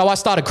anyway. So I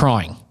started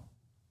crying.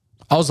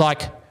 I was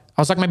like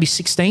maybe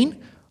 16.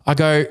 I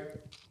go,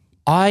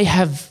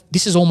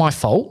 this is all my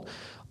fault.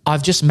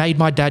 I've just made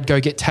my dad go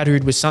get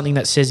tattooed with something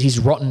that says he's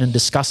rotten and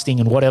disgusting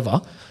and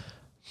whatever.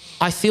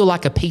 I feel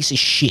like a piece of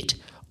shit.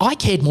 I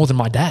cared more than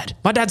my dad.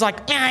 My dad's like,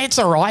 it's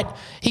all right.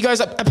 He goes,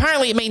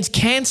 apparently it means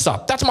cancer.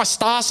 That's my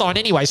star sign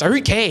anyway, so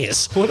who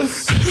cares? What a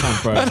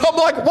sicko, bro. And I'm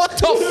like, what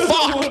the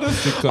What a fuck?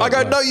 sicko, I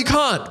go, bro. no, you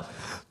can't.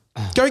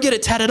 Go get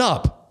it tatted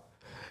up.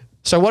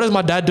 So what does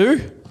my dad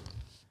do?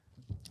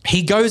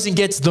 He goes and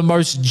gets the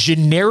most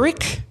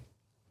generic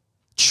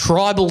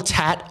tribal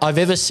tat I've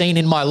ever seen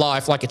in my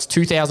life, like it's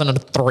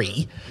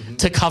 2003,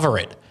 to cover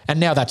it. And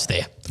now that's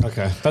there.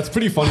 Okay, that's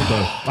pretty funny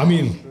though. I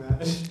mean,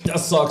 that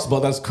sucks, but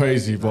that's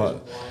crazy.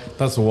 But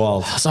that's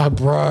wild. So,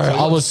 bro,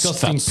 I was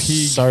disgusting felt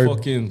pig, so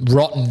fucking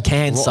rotten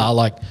cancer. rotten.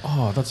 Like,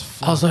 Oh,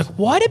 that's. I was like,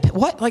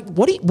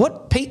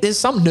 what? Pete, there's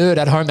some nerd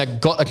at home that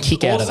got a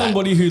kick out Or of that.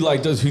 somebody who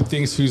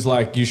who's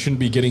like you shouldn't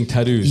be getting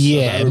tattoos.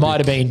 Yeah, it Arabic. might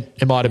have been.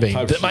 It might have been.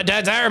 Type But shit. my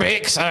dad's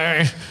Arabic,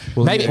 so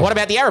maybe. yeah. What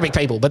about the Arabic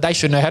people? But they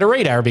should know how to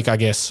read Arabic, I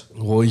guess.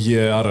 Well,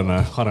 yeah, I don't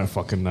know. I don't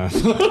fucking know.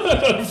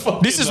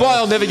 This is why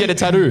I'll never get a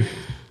tattoo.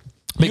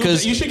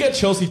 Because you should get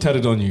Chelsea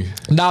tatted on you.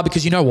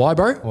 because you know why,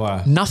 bro?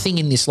 Why? Nothing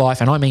in this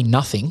life, and I mean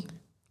nothing,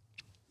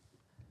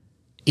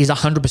 is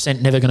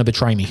 100% never going to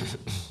betray me.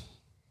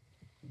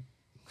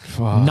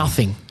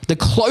 Nothing. The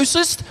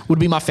closest would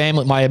be my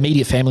family, my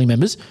immediate family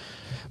members.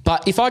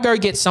 But if I go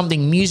get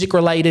something music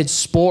related,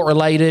 sport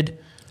related,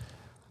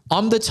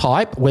 I'm the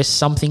type where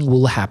something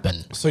will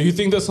happen. So you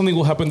think that something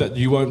will happen that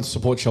you won't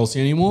support Chelsea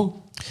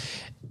anymore?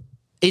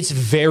 It's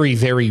very,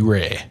 very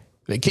rare.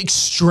 Like,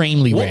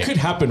 extremely rare. What could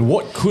happen?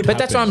 What could happen? But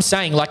that's what I'm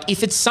saying. Like,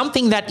 if it's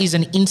something that is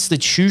an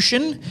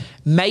institution,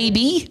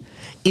 maybe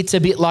it's a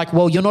bit like,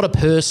 well, you're not a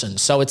person,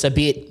 so it's a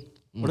bit.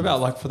 What about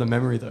like for the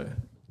memory though?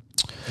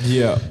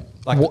 Yeah.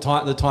 Like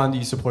the time that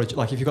you supported,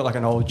 like if you got like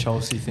an old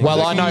Chelsea thing. Well,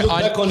 Like, I you know.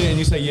 look back on it and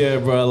you say, yeah,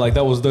 bro, like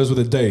those were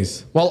the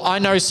days. Well, I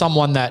know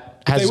someone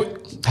that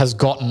has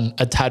gotten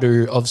a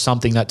tattoo of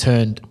something that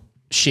turned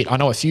shit. I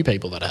know a few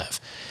people that have,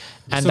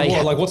 and So they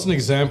what, like, what's an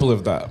example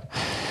of that?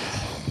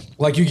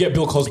 Like you get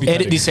Bill Cosby. edit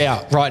tatted. this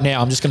out right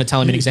now. I'm just going to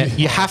tell him an example.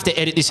 You have to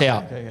edit this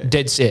out. Okay.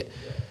 Dead set.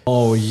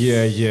 Oh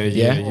yeah.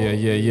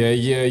 Yep.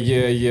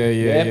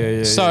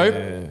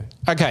 So,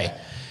 okay.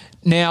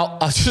 Now,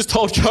 I just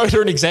told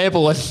Joda an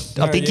example, and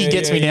I think he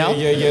gets me now.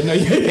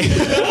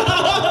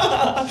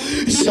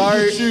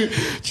 So,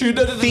 True.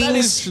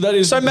 That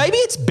is. so maybe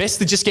it's best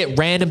to just get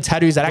random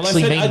tattoos that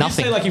actually mean I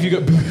nothing. did say like if you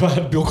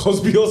got Bill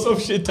Cosby or some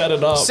shit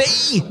tatted up.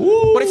 See?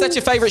 What if that's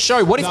your favorite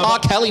show? What if Nah, R.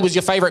 but- Kelly was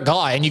your favorite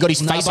guy and you got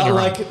his face on But your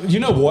arm? like, you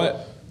know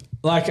what?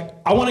 Like,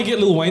 I want to get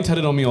Lil Wayne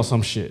tatted on me or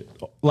some shit.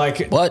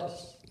 Like, What?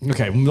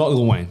 Okay, not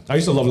Lil Wayne. I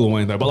used to love Lil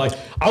Wayne though, but like,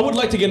 I would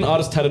like to get an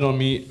artist tatted on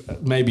me.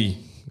 Maybe.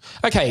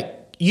 Okay,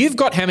 you've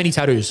got how many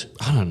tattoos?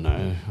 I don't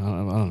know. I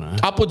don't know.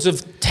 Upwards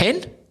of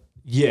 10?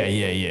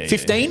 Yeah.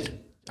 15?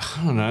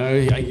 I don't know.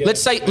 Yeah.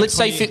 Let's say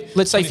 15.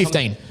 Let's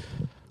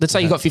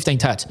say you got 15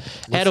 tats.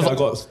 I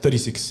got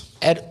 36.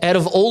 Out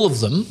of all of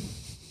them,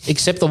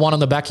 except the one on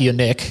the back of your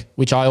neck,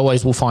 which I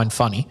always will find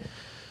funny.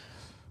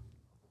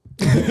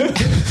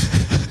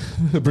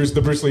 The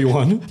Bruce Lee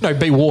one. No,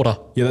 be water.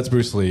 Yeah, that's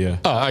Bruce Lee. Yeah.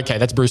 Oh, okay,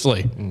 that's Bruce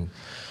Lee.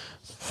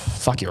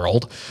 Fuck, you're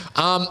old.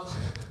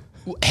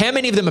 How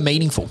many of them are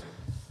meaningful?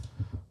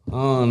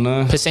 Oh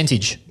no.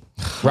 Percentage,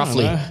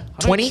 roughly. I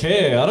 20? don't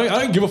care. I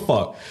don't give a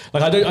fuck.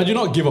 Like I do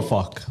not give a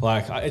fuck.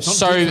 Like it's not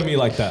So- good for me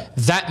like that.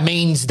 That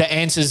means the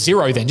answer's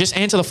 0 then. Just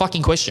answer the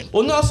fucking question.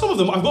 Well, no, some of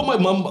them. I've got my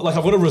mum. Like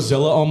I've got a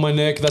Rosella on my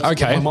neck. That's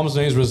Okay. My mum's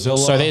name is Rosella.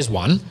 So there's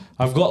one.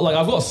 I've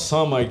got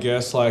some, I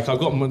guess. Like I've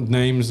got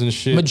names and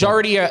shit.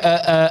 Majority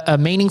are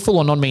meaningful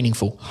or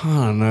non-meaningful? I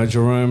don't know,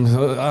 Jerome.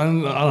 I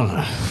don't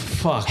know.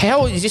 Fuck.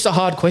 How is this a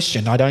hard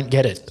question? I don't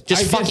get it.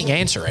 Just I guess- fucking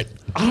answer it.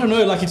 I don't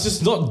know. Like it's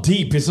just not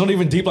deep. It's not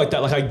even deep like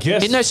that. Like I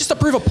guess No, it's just to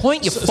prove a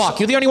point, you fuck.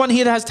 You're the only one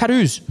here that has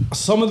tattoos.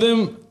 some of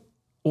them.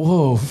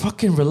 Whoa,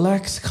 fucking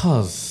relax,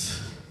 cuz.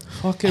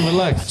 Fucking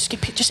relax.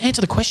 Just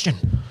answer the question.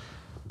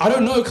 I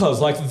don't know,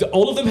 cuz. Like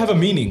all of them have a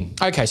meaning.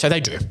 Okay, so they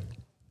do.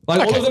 Like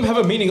all Okay. of them have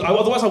a meaning.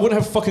 Otherwise, I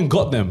wouldn't have fucking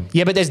got them.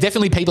 Yeah, but there's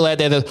definitely people out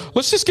there that,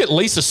 let's just get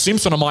Lisa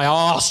Simpson on my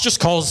ass just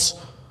cause.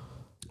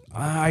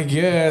 I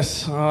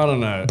guess. I don't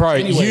know. Bro,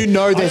 you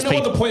know I there's don't know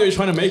what people- the point you're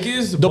trying to make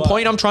is. The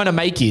point I'm trying to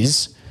make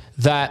is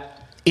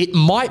that it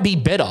might be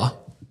better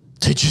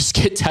to just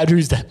get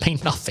tattoos that mean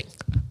nothing.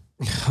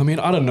 I mean,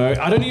 I don't know.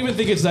 I don't even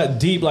think it's that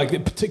deep. Like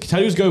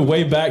tattoos go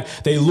way back.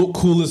 They look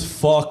cool as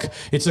fuck.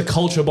 It's a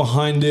culture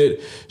behind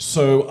it.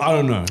 So I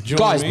don't know. Do you know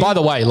Guys, what I mean? by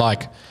the way,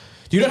 like,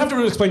 You don't have to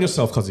really explain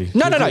yourself, Cuzzy.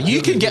 no.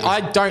 You can get,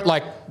 I don't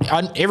like,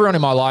 everyone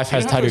in my life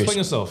has don't have to tattoos. explain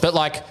yourself. But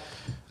like,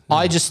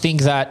 I just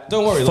think that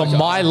Don't worry, for like,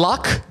 my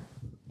luck,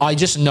 I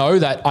just know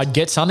that I'd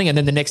get something and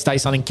then the next day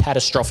something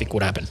catastrophic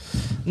would happen.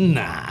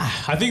 Nah.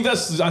 I think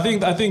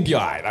you're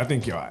right. I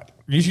think you're right.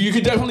 You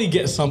could definitely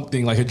get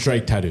something like a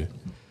Drake tattoo.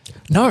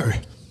 No.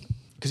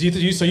 Because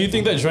you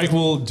think that Drake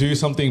will do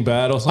something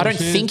bad or I something? don't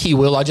think he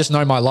will. I just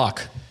know my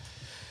luck.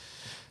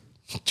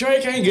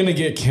 Drake ain't gonna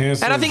get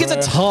cancelled. And I think it's a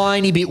bro.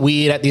 tiny bit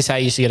weird at this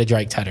age to get a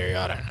Drake tattoo.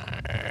 I don't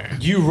know.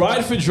 You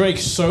ride for Drake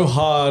so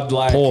hard,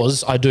 like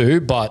Pause. I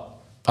do, but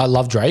I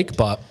love Drake,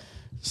 but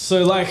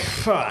so, like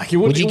fuck. You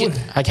would wouldn't. you You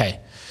get, okay.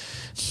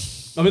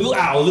 I mean, little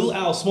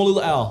owl, small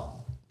little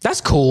owl.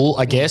 That's cool,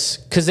 I guess.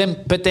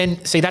 But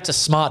then, see, that's a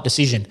smart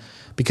decision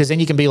because then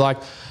you can be like,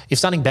 if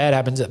something bad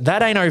happens,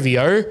 that ain't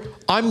OVO.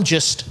 I'm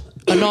just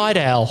a night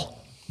owl.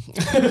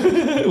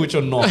 Which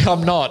are not.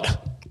 I'm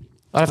not.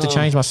 I have to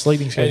change my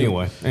sleeping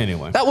schedule.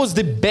 Anyway. That was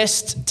the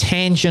best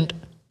tangent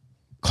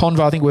convo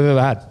I think we've ever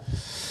had.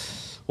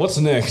 What's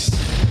next?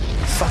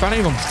 Fuck, I don't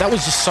even. That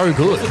was just so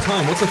good. What's the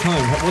time?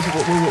 What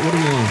are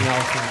we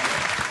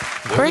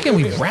on? I reckon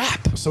we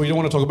wrap. So we don't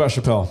want to talk about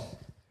Chappelle.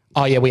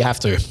 Oh yeah, we have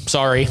to.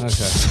 Sorry. Okay.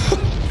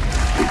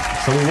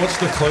 So we watched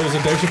the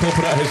closer. Dave Chappelle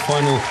put out his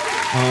final.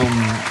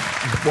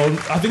 Well,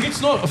 I think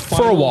it's not a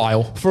final, For a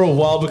while. For a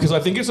while, because I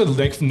think it's a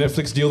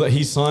Netflix deal that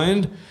he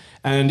signed,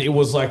 and it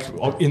was like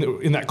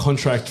in that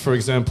contract. For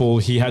example,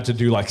 he had to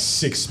do like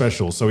 6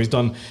 specials. So he's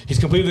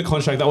completed the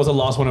contract. That was the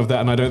last one of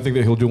that, and I don't think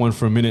that he'll do one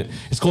for a minute.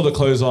 It's called The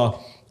Closer.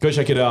 Go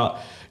check it out.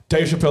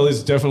 Dave Chappelle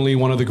is definitely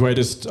one of the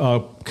greatest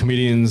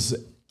comedians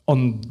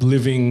on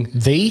living.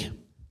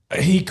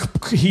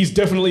 He's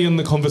definitely in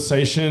the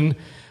conversation.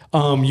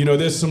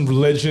 There's some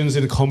legends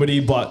in comedy,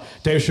 but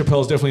Dave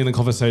Chappelle's definitely in the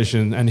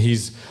conversation, and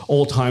he's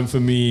all time for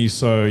me.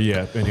 So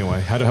yeah.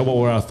 Anyway, what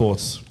were our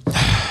thoughts?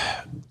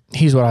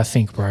 Here's what I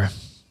think, bro.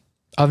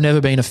 I've never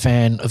been a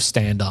fan of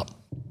stand-up.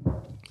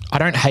 I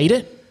don't hate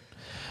it,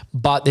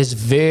 but there's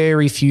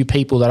very few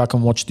people that I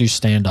can watch do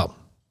stand-up.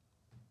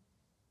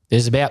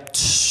 There's about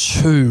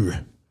 2,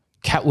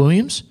 Cat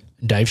Williams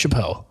and Dave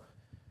Chappelle.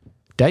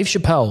 Dave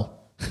Chappelle,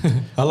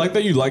 I like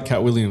that you like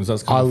Cat Williams.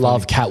 That's kind I of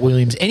love Cat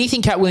Williams.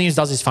 Anything Cat Williams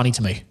does is funny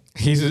to me.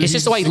 It's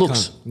just the way he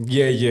looks.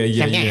 Yeah. He's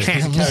a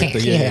character.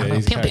 Yeah.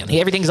 He's a Pimp. character.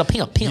 Everything's a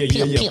pimp.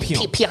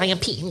 Yeah,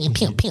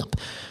 Pimp.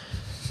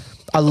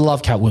 I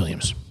love Cat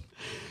Williams.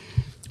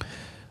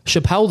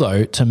 Chappelle,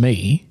 though, to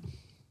me,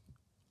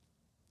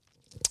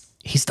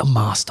 he's the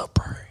master,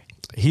 bro.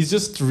 He's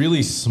just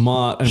really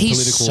smart and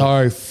He's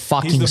political. so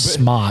fucking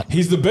smart.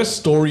 He's the best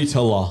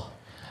storyteller.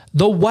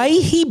 The way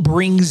he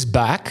brings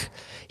back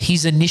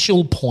his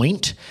initial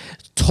point,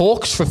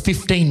 talks for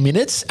 15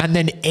 minutes, and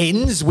then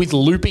ends with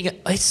looping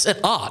it. It's an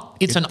art.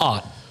 It's an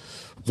art.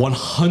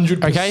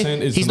 100% Okay?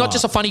 is He's not smart.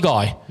 just a funny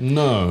guy.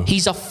 No.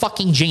 He's a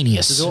fucking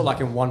genius. Do it like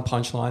in one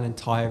punchline and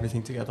tie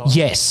everything together.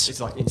 Yes. It's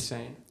like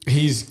insane.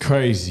 He's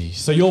crazy.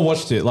 So you all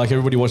watched it. Like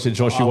everybody watched it.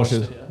 Josh, you watched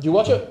it. Do you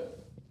watch it?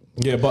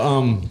 Yeah,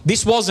 but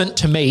This wasn't,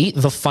 to me,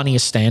 the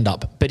funniest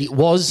stand-up, but it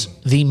was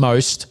the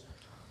most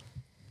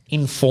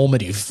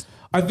informative.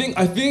 I think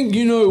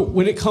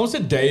when it comes to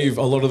Dave,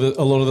 a lot of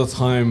the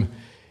time,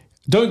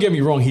 don't get me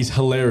wrong, he's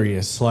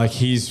hilarious. Like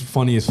he's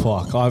funny as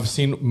fuck. I've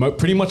seen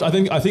pretty much. I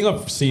think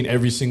I've seen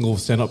every single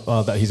stand-up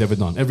that he's ever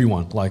done.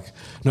 Everyone, like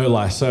no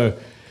lie. So,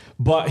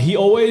 but he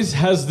always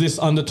has this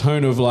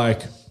undertone of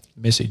like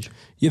Message.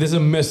 yeah, there's a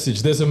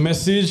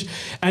message,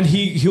 and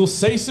he'll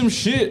say some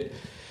shit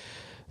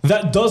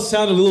that does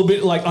sound a little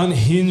bit like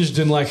unhinged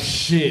and like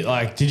shit.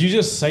 Like, did you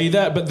just say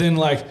that? But then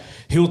like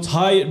he'll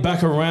tie it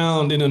back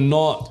around in a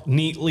knot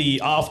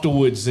neatly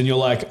afterwards, and you're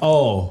like,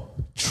 oh,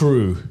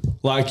 true.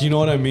 Like, you know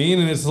what I mean?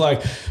 And it's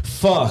like,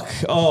 fuck,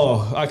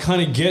 oh, I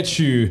kind of get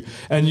you,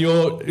 and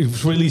you're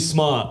really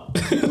smart.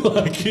 You're,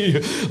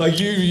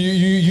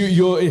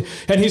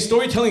 and his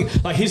storytelling,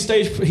 like he's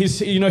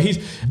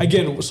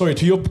again, sorry,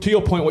 to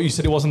your point, what you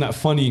said, it wasn't that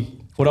funny.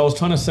 What I was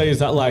trying to say is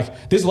that,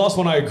 like, this last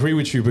one, I agree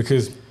with you,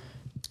 because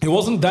it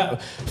wasn't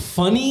that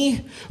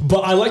funny,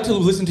 but I like to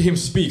listen to him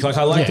speak. Like,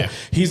 I like it.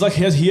 He's like,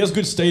 he has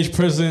good stage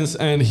presence,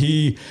 and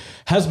he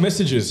has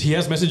messages.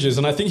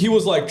 And I think he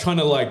was like trying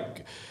to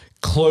like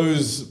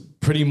close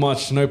pretty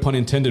much, no pun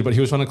intended, but he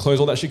was trying to close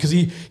all that shit, because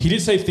he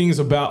did say things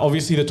about,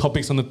 obviously, the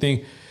topics on the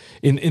thing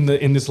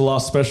in this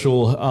last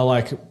special are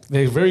like,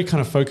 they're very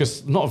kind of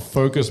focused, not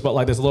focused, but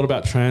like there's a lot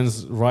about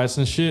trans rights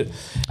and shit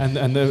and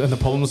the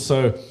problems.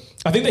 So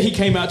I think that he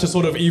came out to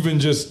sort of even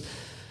just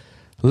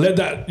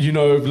let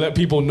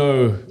people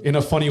know in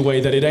a funny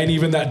way that it ain't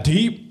even that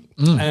deep,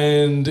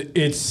 and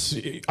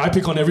I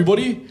pick on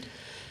everybody.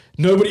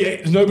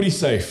 Nobody's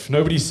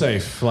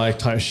safe, like,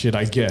 type shit,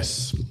 I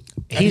guess.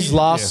 His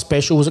last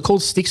special, was it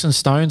called Sticks and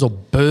Stones or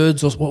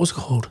Birds, or what was it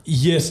called?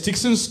 Yeah,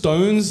 Sticks and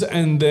Stones,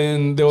 and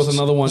then there was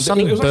another one.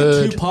 Something it was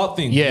bird. like a 2-part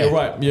thing. Yeah. You're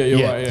right. Yeah,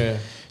 you're right. Yeah.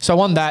 So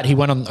on that, he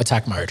went on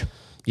attack mode.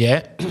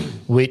 Yeah,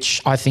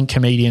 which I think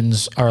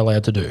comedians are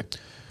allowed to do.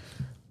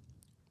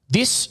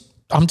 This,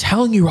 I'm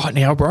telling you right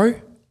now,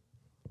 bro,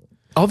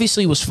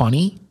 obviously it was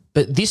funny,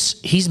 but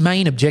his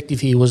main objective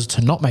here was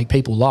to not make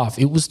people laugh.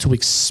 It was to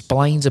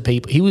explain to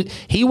people.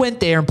 He went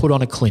there and put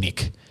on a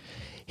clinic.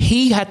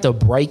 He had to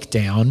break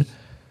down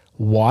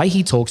why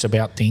he talks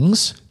about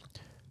things,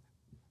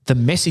 the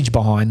message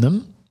behind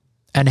them,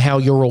 and how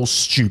you're all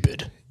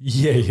stupid.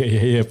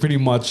 Yeah. Pretty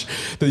much.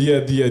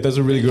 That's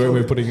a really great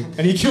way of putting it.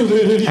 And he killed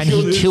it.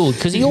 He killed,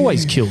 because he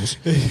always kills.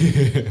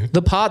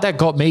 The part that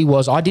got me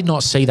was I did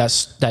not see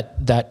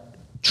that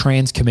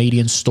trans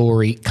comedian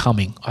story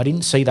coming. I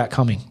didn't see that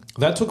coming.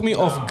 That took me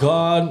off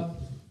guard.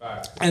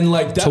 And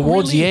like that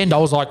towards really, the end, I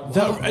was like,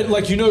 that,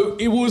 like, you know,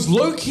 it was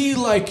low key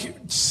like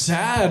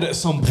sad at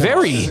some point.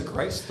 Very. It's a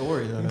great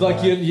story, though.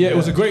 Like, it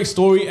was a great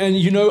story, and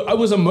you know, it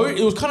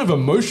was kind of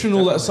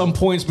emotional at some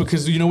points,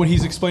 because you know, when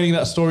he's explaining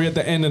that story at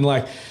the end, and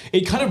like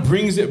it kind of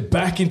brings it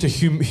back into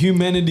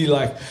humanity.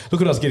 Like, look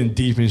at us getting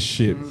deep in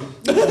shit.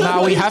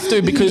 No, we have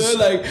to, because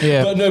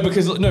you know,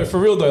 but for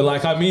real though,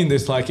 like, I mean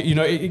this, like, you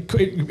know,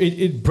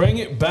 it bring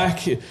it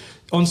back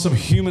on some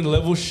human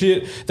level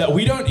shit that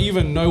we don't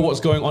even know what's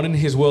going on in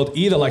his world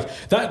either. Like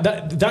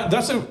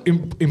that's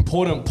an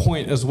important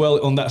point as well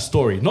on that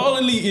story. Not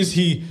only is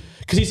he,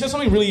 because he says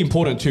something really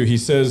important too. He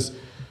says,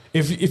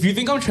 if you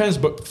think I'm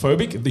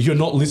transphobic, you're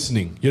not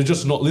listening. You're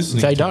just not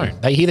listening. They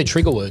don't. They hear the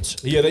trigger words.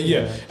 Yeah,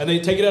 and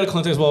they take it out of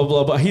context. Blah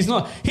blah blah. But he's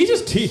not. He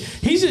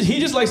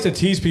just likes to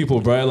tease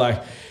people, bro.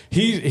 Like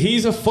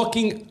he's a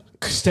fucking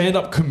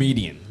stand-up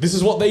comedian. This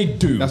is what they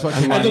do. That's what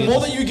and the more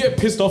that you get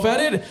pissed off at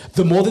it,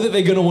 the more that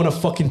they're gonna want to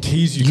fucking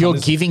tease you. You're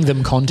giving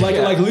them content.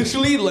 Like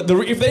literally,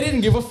 if they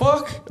didn't give a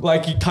fuck,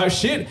 like, type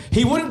shit,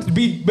 he wouldn't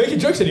be making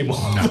jokes anymore.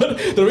 No.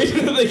 But the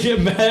reason that they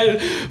get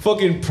mad,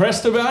 fucking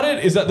pressed about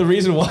it, is that the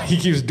reason why he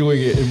keeps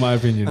doing it, in my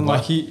opinion. And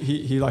like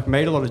he like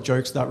made a lot of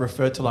jokes that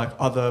referred to like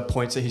other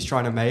points that he's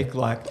trying to make.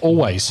 Like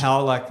always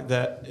how like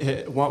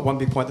one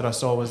big point that I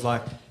saw was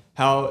like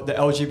how the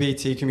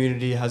LGBT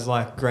community has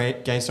like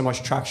gained so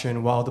much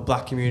traction while the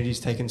black community's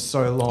taken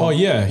so long. Oh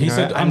yeah, he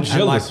said, I'm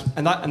jealous,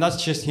 and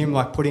that's just him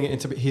like putting it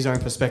into his own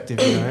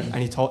perspective, you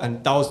know.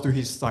 And that was through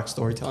his like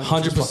storytelling.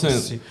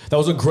 100%. That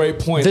was a great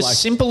point. The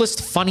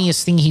simplest,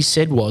 funniest thing he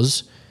said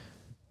was,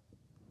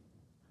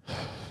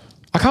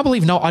 I can't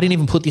believe I didn't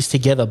even put this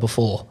together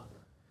before.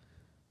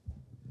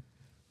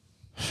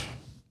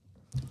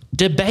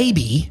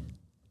 DaBaby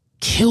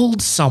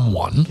killed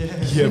someone.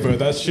 Yeah, bro,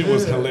 that shit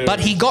was hilarious.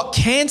 But he got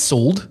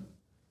cancelled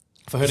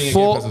for hurting a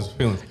gay person's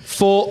feelings.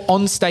 For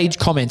on-stage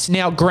comments.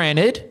 Now,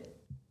 granted,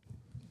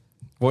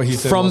 what he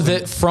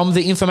said from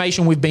the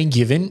information we've been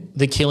given,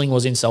 the killing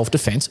was in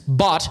self-defense,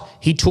 but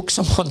he took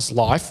someone's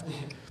life.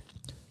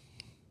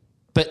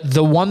 But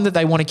the one that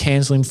they want to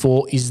cancel him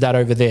for is that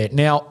over there.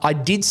 Now, I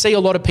did see a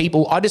lot of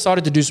people. I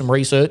decided to do some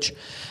research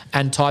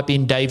and type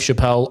in Dave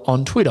Chappelle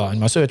on Twitter in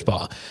my search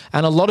bar.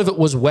 And a lot of it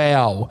was,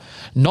 wow,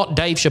 not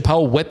Dave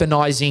Chappelle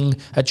weaponizing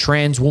a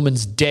trans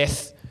woman's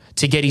death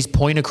to get his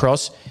point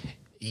across.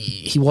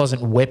 He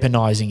wasn't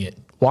weaponizing it.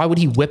 Why would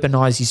he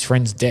weaponize his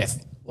friend's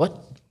death?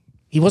 What?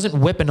 He wasn't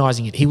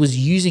weaponizing it. He was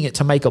using it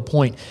to make a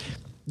point.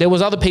 There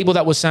was other people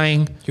that were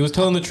saying... He was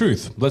telling the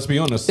truth. Let's be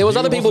honest. There was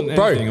other people...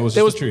 Bro, it was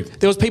just the truth.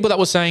 There was people that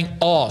were saying,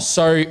 oh,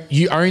 so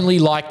you only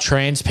like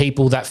trans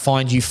people that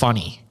find you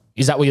funny.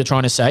 Is that what you're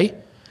trying to say?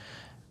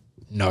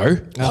 No.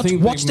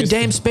 Watch the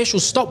damn special.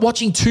 Stop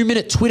watching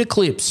 2-minute Twitter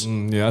clips.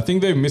 Yeah, I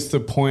think they've missed the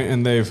point,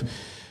 and they've...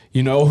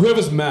 You know,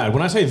 whoever's mad.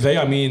 When I say they,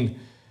 I mean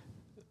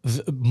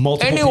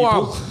multiple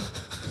people.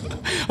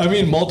 I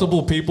mean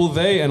multiple people,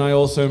 they, and I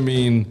also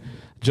mean...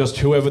 just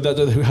who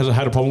has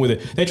had a problem with it.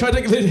 They tried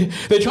to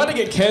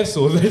get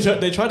cancelled.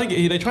 They tried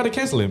to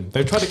cancel him.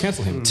 They tried to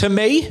cancel him. To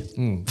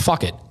me,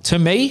 fuck it. To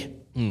me,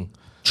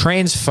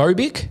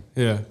 transphobic.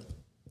 Yeah.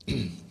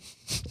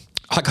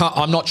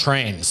 I'm not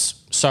trans,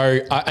 So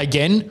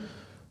again,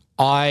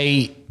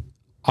 I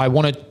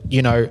want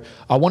to,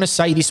 I want to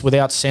say this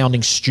without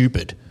sounding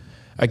stupid,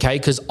 okay?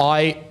 Because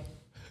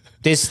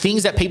there's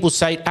things that people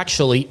say.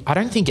 Actually, I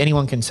don't think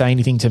anyone can say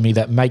anything to me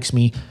that makes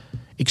me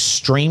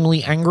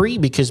extremely angry,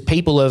 because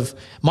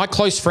my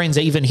close friends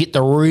even hit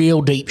the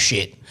real deep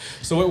shit.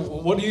 So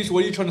what are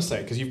you trying to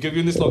say? Because you've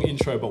given this long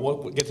intro, but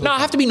what gets? No, I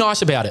have to be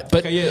nice about it.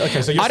 But So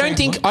you're I don't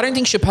think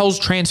Chappelle's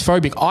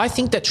transphobic. I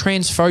think that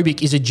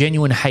transphobic is a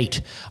genuine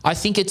hate. I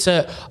think it's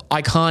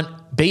I can't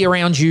be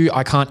around you.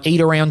 I can't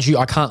eat around you.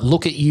 I can't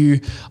look at you.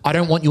 I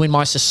don't want you in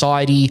my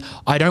society.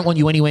 I don't want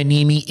you anywhere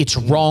near me. It's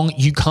wrong.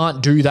 You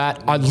can't do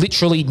that. I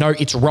literally know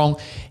it's wrong.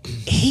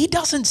 He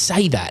doesn't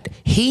say that.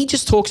 He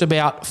just talks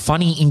about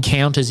funny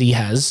encounters he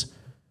has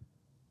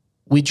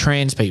with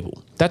trans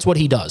people. That's what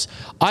he does.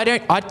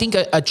 I think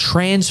a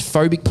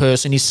transphobic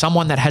person is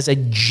someone that has a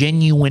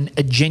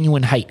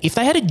genuine hate. If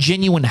they had a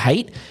genuine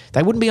hate,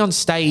 they wouldn't be on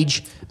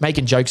stage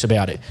making jokes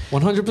about it.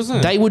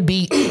 100%. They would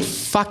be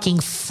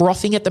fucking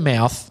frothing at the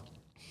mouth.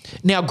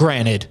 Now,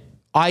 granted,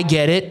 I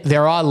get it.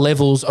 There are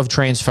levels of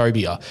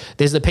transphobia.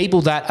 There's the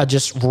people that are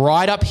just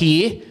right up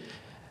here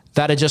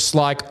that are just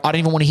like, I don't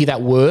even want to hear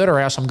that word or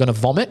else I'm going to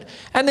vomit.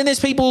 And then there's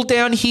people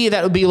down here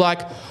that would be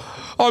like,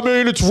 I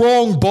mean, it's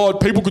wrong, but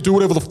people could do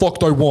whatever the fuck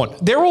they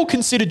want. They're all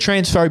considered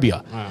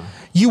transphobia. Wow.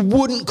 You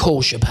wouldn't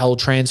call Chappelle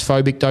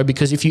transphobic, though,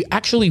 because if you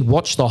actually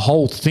watch the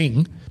whole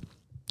thing,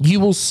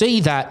 you will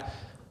see that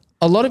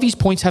a lot of his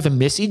points have a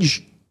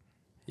message.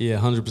 Yeah,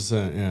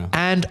 100%, yeah.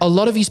 And a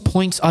lot of his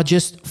points are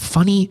just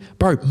funny.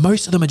 Bro,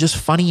 most of them are just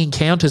funny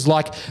encounters.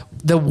 Like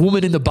the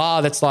woman in the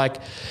bar that's like,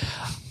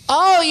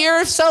 oh,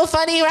 you're so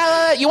funny.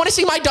 You want to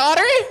see my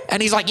daughter? And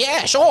he's like,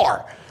 yeah,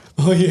 sure.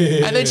 Oh,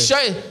 yeah. And then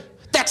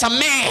that's a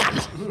man.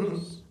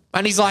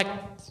 And he's like,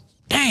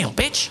 damn,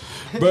 bitch.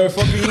 Bro,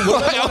 fucking,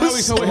 how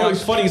he's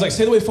funny. He's like,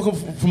 say the way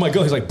fucking for my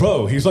girl. He's like,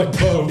 bro,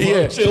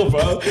 Yeah. chill,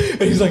 bro.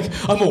 And he's like,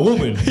 I'm a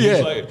woman. Yeah.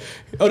 He's like,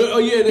 oh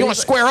yeah. You want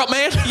to square up,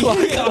 man?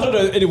 Yeah, I don't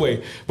know.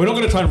 Anyway, we're not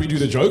going to try and redo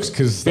the jokes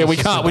because we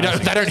can't.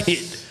 They don't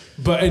hit.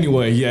 But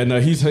anyway, yeah, no,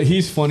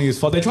 he's funny as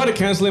fuck. They try to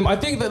cancel him. I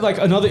think that like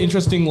another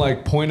interesting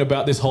like point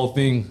about this whole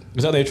thing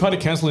is that they try to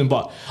cancel him,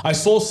 but I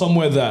saw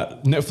somewhere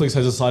that Netflix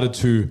has decided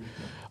to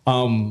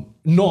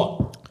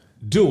not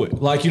do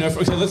it. Like, you know,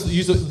 for example, let's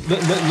use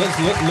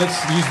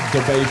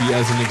DaBaby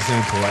as an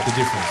example, right? The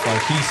difference.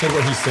 Like, he said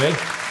what he said.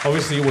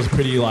 Obviously, it was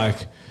pretty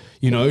like,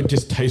 you know,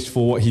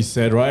 distasteful what he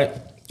said, right?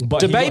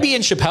 But DaBaby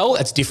and Chappelle,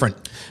 that's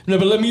different. No,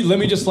 but let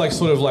me just like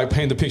sort of like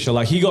paint the picture.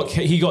 Like he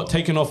got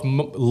taken off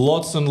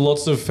lots and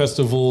lots of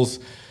festivals,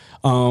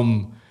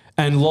 and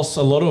lost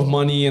a lot of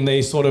money, and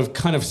they sort of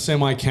kind of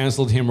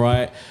semi-cancelled him,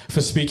 right,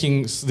 for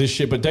speaking this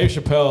shit. But Dave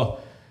Chappelle,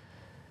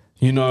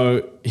 you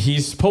know,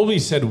 he's probably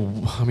said,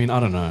 I mean, I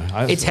don't know.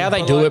 It's how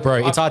they do it,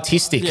 bro. It's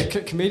artistic.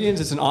 Yeah, comedians,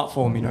 it's an art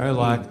form, you know,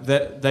 like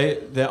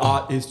their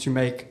art is to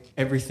make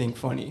everything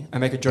funny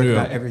and make a joke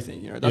about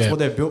everything, you know. That's what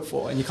they're built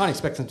for, and you can't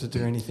expect them to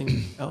do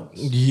anything else.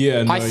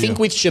 Yeah, no, I think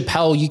with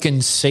Chappelle, you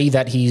can see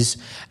that he's...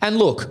 And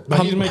look...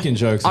 But he's making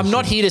jokes. I'm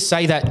not here to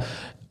say that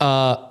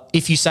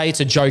if you say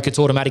it's a joke, it's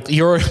automatically...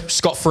 You're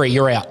scot-free,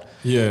 you're out.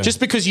 Yeah. Just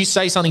because you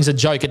say something's a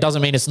joke, it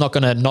doesn't mean it's not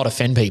going to not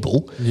offend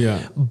people.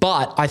 Yeah.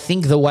 But I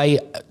think the way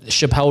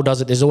Chappelle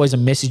does it, there's always a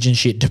message and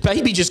shit.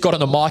 DaBaby just got on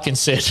the mic and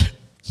said...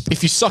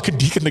 If you suck a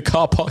dick in the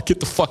car park, get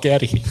the fuck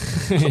out of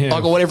here.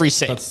 Like, or whatever he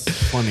said. That's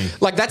funny.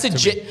 Like, that's a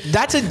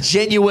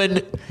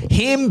genuine...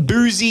 Him,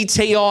 Boozy,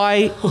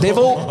 T.I., they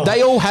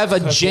all have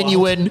a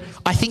genuine...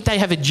 I think they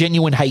have a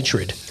genuine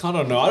hatred. I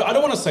don't know. I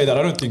don't want to say that.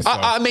 I don't think so.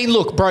 I mean,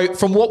 look, bro,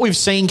 from what we've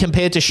seen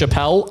compared to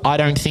Chappelle, I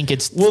don't think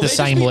it's the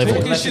same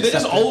level. They're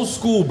just old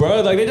school,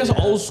 bro. Like, they're just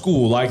old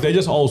school. Like, they're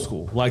just old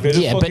school. Like, they're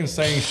just fucking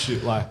saying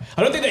shit. Like,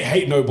 I don't think they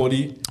hate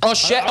nobody. Oh,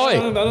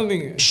 I don't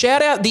think...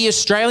 Shout out the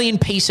Australian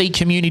PC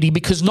community,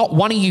 because not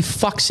one of you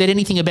fuck said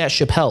anything about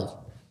Chappelle.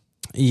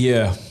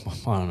 Yeah.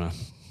 I don't know.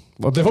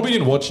 Well, they probably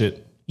didn't watch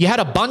it. You had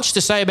a bunch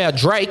to say about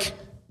Drake.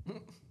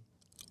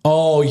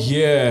 Oh,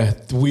 yeah.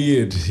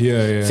 Weird.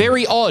 Yeah.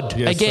 Very odd.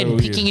 Yeah, Again, so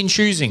picking and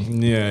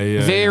choosing.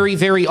 Yeah. Very,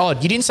 very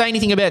odd. You didn't say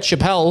anything about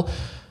Chappelle.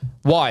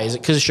 Why? Is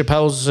it because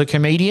Chappelle's a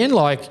comedian?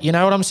 Like, you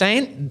know what I'm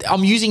saying?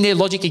 I'm using their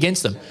logic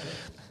against them.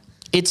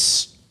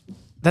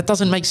 That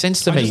doesn't make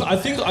sense to me. I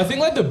think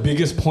like the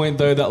biggest point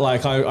though that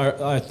like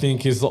I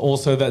think is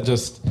also that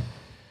just,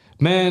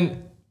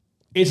 man,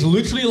 it's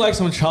literally like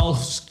some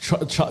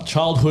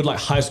childhood like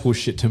high school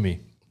shit to me.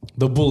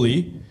 The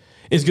bully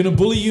is gonna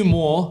bully you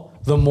more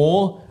the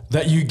more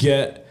that you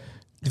get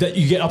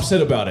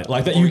upset about it.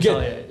 Like that you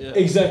get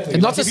exactly.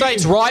 And not to say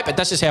it's right, but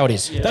that's just how it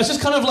is. That's just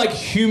kind of like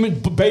human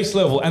base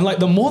level. And like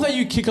the more that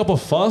you kick up a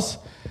fuss,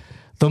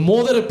 the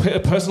more that a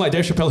person like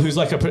Dave Chappelle, who's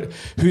like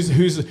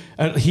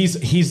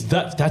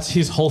that's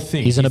his whole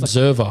thing. He's an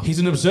observer. He's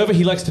an observer.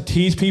 He likes to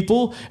tease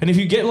people, and if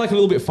you get like a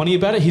little bit funny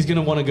about it, he's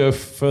gonna want to go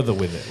further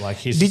with it.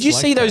 Like, did you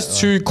see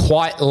those two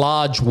quite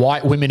large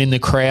white women in the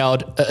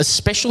crowd?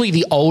 Especially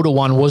the older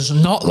one was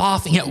not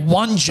laughing at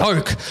one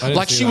joke.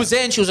 Like, she was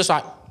there and she was just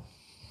like, I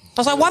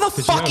was like, why the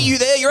fuck are you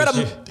there? You're at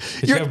a.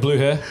 Did you have blue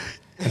hair?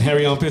 And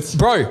hairy armpits.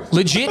 Bro,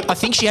 legit, I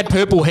think she had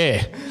purple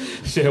hair.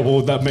 Yeah,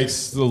 well, that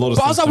makes a lot of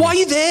But I sense. was like, to why are me.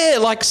 you there?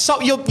 Like,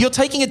 you're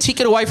taking a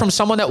ticket away from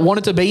someone that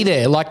wanted to be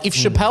there. Like, if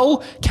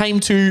Chappelle came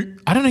to,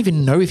 I don't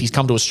even know if he's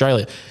come to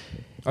Australia.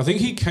 I think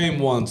he came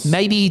once.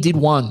 Maybe he did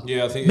one.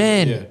 Yeah, I think-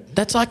 Man, yeah.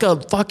 that's like a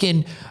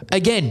fucking.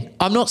 Again,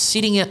 I'm not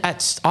sitting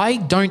at. I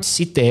don't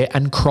sit there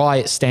and cry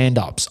at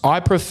stand-ups. I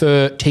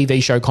prefer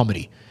TV show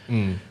comedy.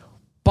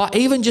 But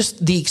even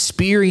just the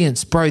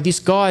experience, bro. This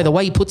guy, the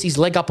way he puts his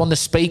leg up on the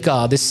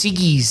speaker, the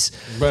ciggies,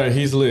 Bro,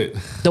 he's lit.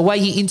 the way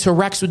he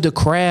interacts with the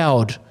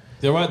crowd.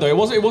 They're right though. It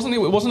wasn't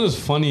as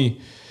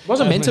funny. It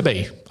wasn't meant to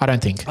be. I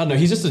don't think. I don't know.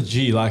 He's just a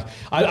G. Like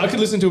I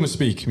could listen to him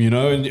speak, you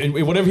know, and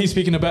whatever he's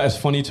speaking about is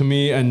funny to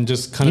me, and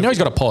just kind You of. know, he's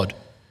got a pod.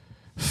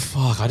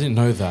 Fuck, I didn't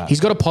know that. He's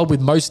got a pod with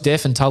Mos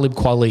Def and Talib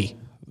Kweli.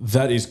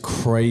 That is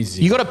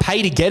crazy. You got to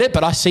pay to get it,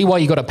 but I see why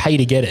you got to pay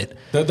to get it.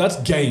 That's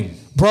game.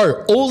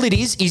 Bro, all it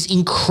is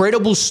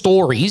incredible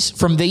stories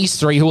from these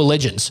three who are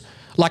legends.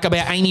 Like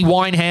about Amy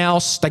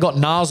Winehouse. They got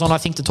Nas on, I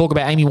think, to talk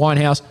about Amy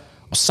Winehouse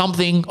or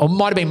something. Or it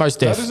might have been Mos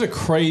Def. That is a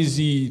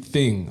crazy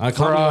thing. I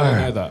can't Bro,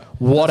 even know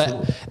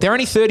that. They're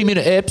only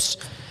 30-minute eps.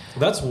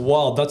 That's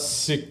wild. That's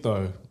sick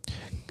though.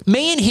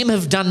 Me and him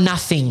have done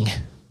nothing.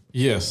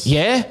 Yes.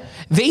 Yeah?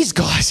 These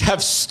guys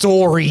have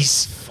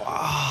stories.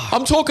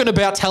 I'm talking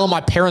about telling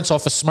my parents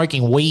off for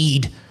smoking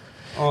weed.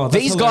 Oh, that's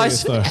These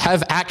guys hilarious, though.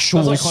 have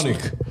actual. That's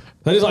iconic.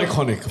 That is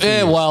iconic. for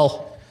Yeah, me.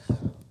 well,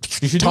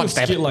 You should do a Timestamp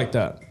skit it. like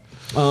that.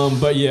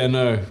 But yeah,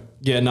 no.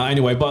 Yeah, no.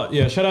 Anyway, but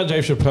yeah, shout out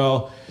Dave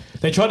Chappelle.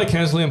 They tried to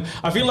cancel him.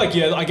 I feel like,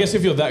 yeah, I guess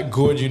if you're that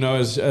good, you know,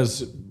 as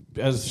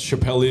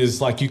Chappelle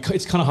is, like,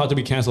 it's kind of hard to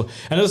be cancelled.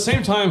 And at the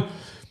same time,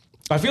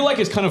 I feel like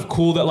it's kind of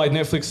cool that like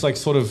Netflix like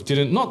sort of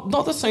didn't not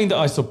the saying that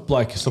I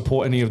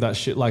support any of that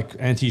shit, like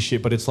anti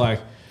shit, but it's like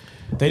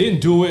they didn't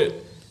do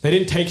it. They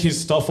didn't take his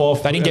stuff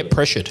off. they didn't get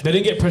pressured. They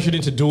didn't get pressured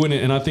into doing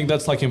it, and I think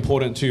that's like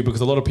important too, because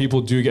a lot of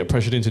people do get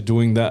pressured into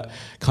doing that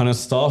kind of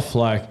stuff,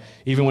 like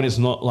even when it's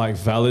not like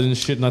valid and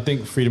shit. And I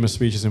think freedom of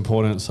speech is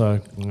important.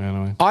 So yeah,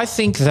 anyway, I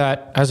think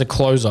that as a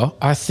closer,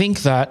 I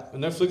think that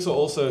Netflix are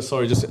also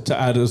just to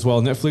add as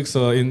well. Netflix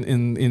are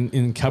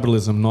in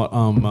capitalism, not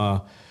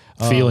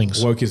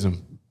Feelings. wokeism.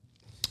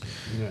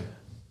 Yeah.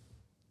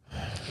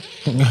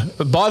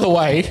 by the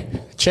way,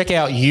 check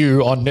out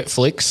You on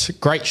Netflix.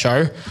 Great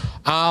show.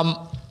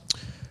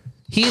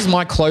 Here's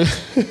my close.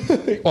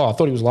 Oh, I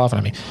thought he was laughing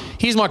at me.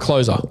 Here's my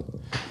closer.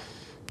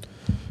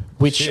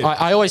 Which Shit.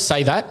 I always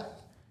say that.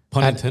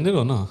 Pun intended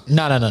or not?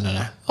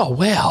 No. Oh,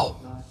 wow.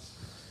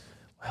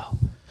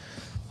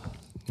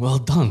 Well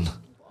done.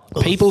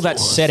 People that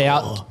set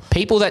out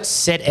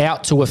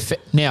to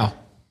offend. Now,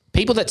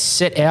 people that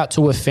set out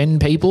to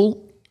offend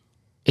people,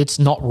 it's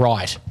not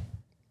right.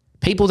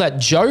 People that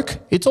joke,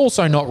 it's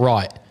also not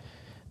right.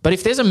 But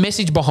if there's a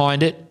message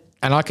behind it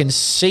and I can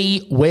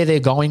see where they're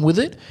going with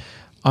it,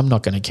 I'm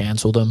not going to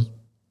cancel them.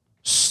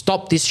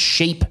 Stop this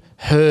sheep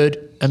herd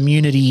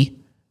immunity,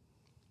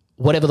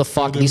 whatever the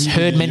fuck, this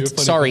herd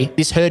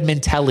this herd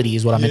mentality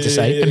is what I meant to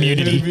say.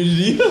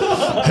 Immunity.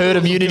 Herd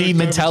immunity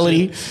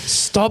mentality.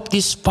 Stop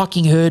this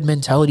fucking herd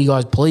mentality,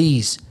 guys,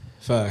 please.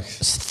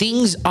 Facts.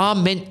 Things are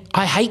meant,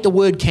 I hate the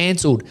word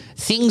cancelled.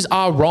 Things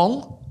are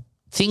wrong,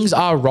 things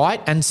are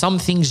right, and some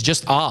things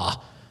just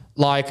are.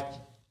 Like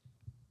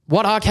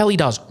what R. Kelly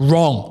does,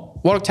 wrong.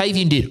 What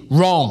Octavian did,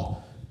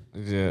 wrong.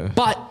 Yeah.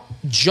 But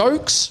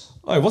jokes,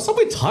 Hey, what's up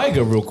with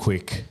Tiger, real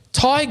quick?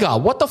 Tiger,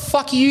 what the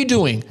fuck are you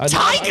doing?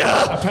 Tiger!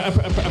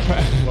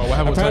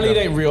 Apparently it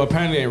ain't real.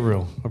 Apparently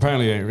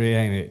it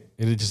ain't it.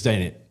 It just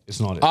ain't it. It's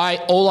not it.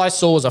 All I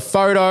saw was a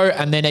photo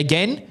and then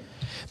again,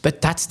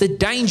 but that's the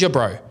danger,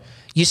 bro.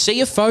 You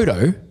see a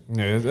photo,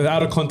 Yeah,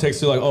 out of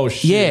context, you're like, oh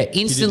shit. yeah, he did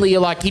instantly it.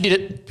 you're like, he did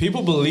it.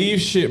 People believe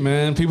shit,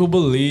 man. People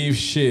believe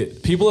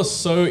shit. People are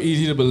so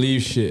easy to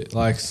believe shit.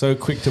 Like, so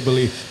quick to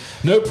believe.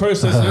 No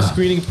process, no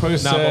screening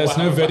process,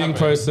 no vetting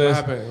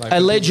process.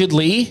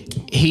 Allegedly,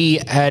 he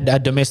had a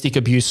domestic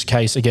abuse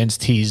case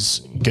against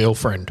his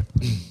girlfriend.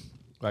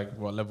 Like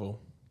what level?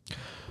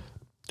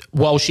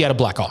 Well, she had a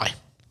black eye.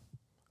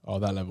 Oh,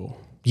 that level.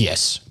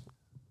 Yes.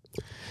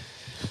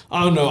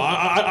 I don't know.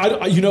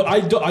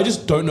 I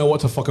just don't know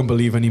what to fucking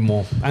believe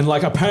anymore. And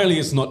like, apparently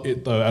it's not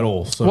it though at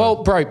all. So.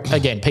 Well, bro,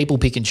 again, people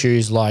pick and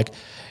choose. Like,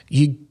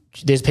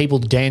 there's people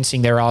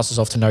dancing their asses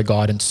off to no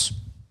guidance.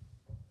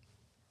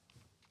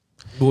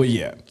 well,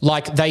 yeah.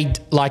 Like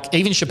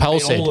even Chappelle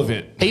said, all of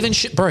it. Even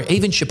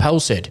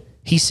Chappelle said,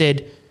 he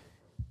said,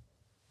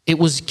 it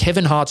was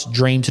Kevin Hart's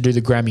dream to do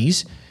the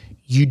Grammys.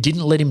 You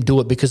didn't let him do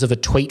it because of a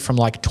tweet from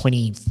like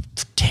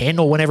 2010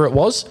 or whenever it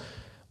was.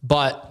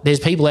 But there's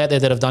people out there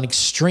that have done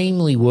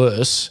extremely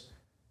worse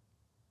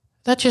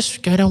that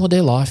just go on with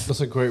their life.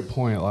 That's a great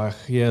point. Like,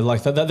 yeah,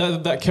 like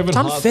that Kevin It's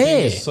Hart unfair.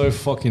 thing is so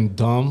fucking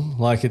dumb.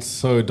 Like, it's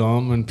so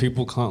dumb, and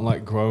people can't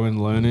like grow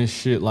and learn and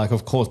shit. Like,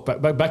 of course,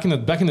 back in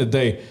the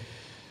day,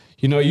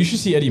 you know, you should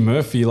see Eddie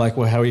Murphy, like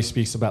how he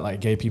speaks about like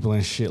gay people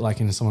and shit, like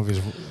in some of his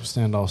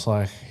stand-offs.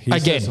 Like, he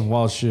Again, says some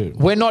wild shit.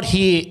 We're not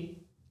here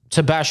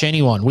to bash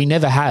anyone. We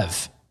never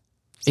have,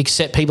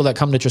 except people that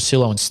come to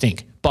Tresillo and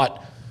stink.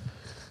 But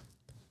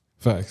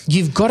Facts.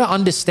 You've got to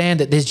understand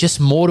that there's just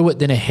more to it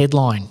than a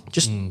headline.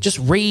 Just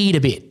read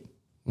a bit.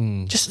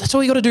 Just that's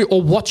all you got to do,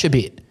 or watch a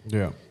bit.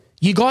 Yeah.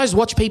 You guys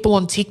watch people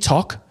on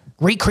TikTok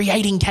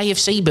recreating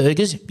KFC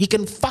burgers. You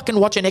can fucking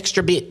watch an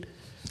extra bit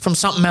from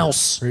something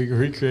else.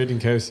 Recreating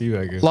KFC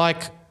burgers.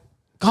 Like,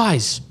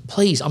 guys,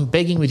 please, I'm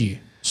begging with you.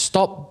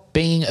 Stop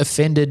being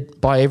offended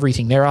by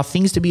everything. There are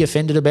things to be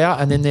offended about,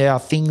 and then there are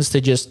things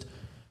to just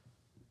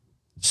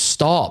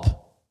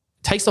stop.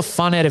 Takes the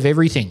fun out of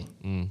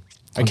everything.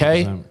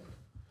 Okay? 100%.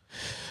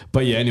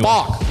 But yeah, anyway.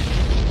 Fuck.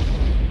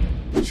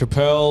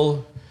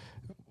 Chappelle,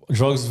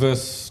 drugs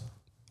versus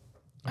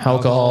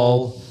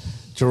Alcohol.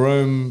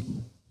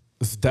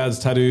 Jerome's dad's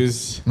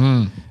tattoos.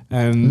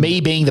 And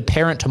Me being the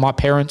parent to my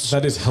parents.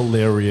 that is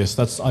hilarious.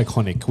 That's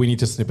iconic. We need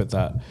to snippet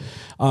that.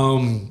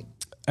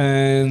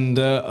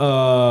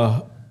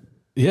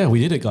 Yeah, we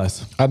did it,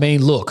 guys. I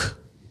mean, look,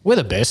 we're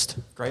the best.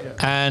 Great.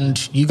 And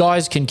you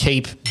guys can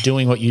keep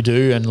doing what you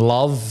do, and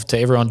love to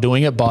everyone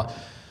doing it. But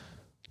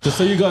Just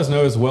so you guys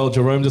know as well,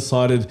 Jerome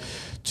decided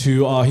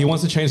to, he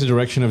wants to change the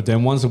direction of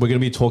Dem Ones, and we're going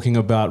to be talking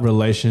about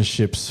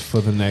relationships for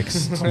the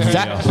next year.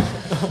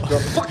 You're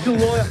a fucking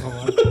lawyer.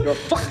 You're a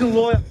fucking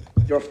lawyer.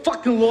 You're a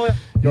fucking lawyer.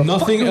 You're a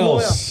Nothing fucking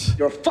else. Lawyer.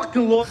 You're a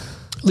fucking lawyer.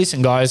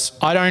 listen, guys,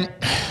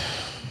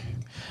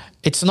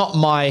 it's not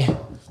my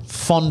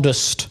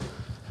fondest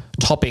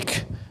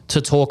topic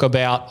to talk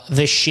about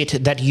the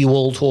shit that you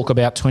all talk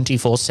about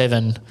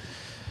 24/7.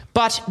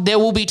 But there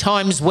will be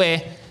times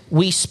where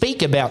we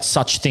speak about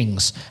such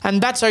things,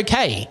 and that's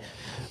okay.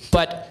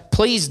 But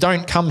please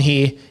don't come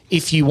here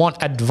if you want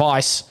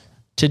advice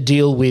to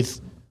deal with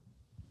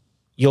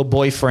your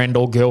boyfriend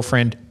or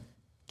girlfriend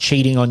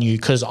cheating on you,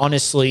 because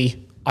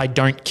honestly, I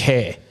don't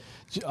care.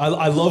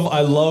 I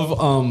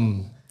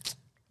love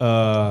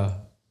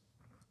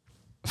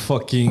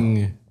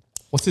fucking,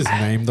 what's his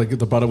name? Like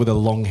the brother with the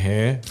long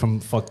hair from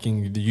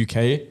fucking the UK,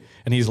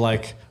 and he's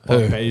like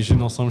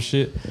Asian or some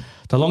shit.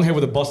 The long hair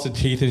with the busted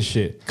teeth and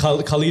shit.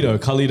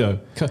 Carlito.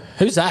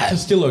 Who's that?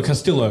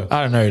 Castillo.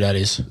 I don't know who that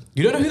is.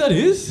 You don't know who that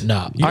is?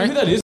 No. You know who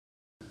that is?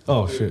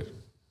 Oh shit.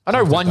 I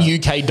know one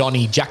UK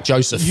Donny, Jack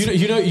Joseph.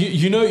 You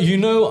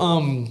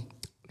know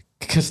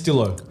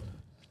Castillo.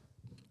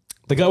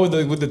 The guy with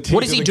the teeth.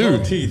 What does he the do?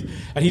 gold Teeth.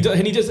 And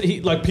he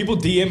like people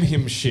DM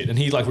him shit, and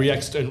he like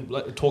reacts and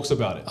like, talks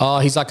about it. Oh,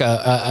 he's like He's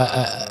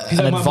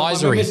an like,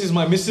 advisory.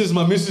 My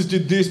missus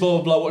did this, blah,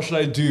 blah, blah. What should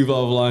I do,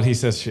 blah, blah, blah. And he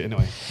says shit.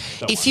 Anyway.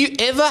 If you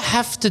ever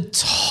have to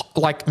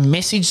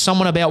message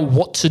someone about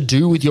what to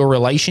do with your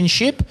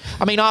relationship,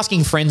 I mean,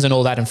 asking friends and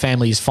all that and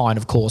family is fine,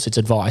 of course, it's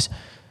advice.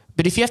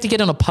 But if you have to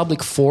get on a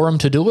public forum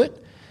to do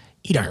it,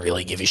 you don't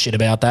really give a shit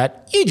about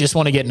that. You just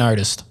want to get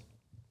noticed.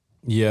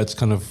 Yeah, it's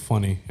kind of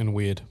funny and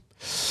weird.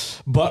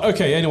 But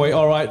okay, anyway,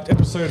 all right.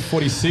 Episode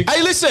 46.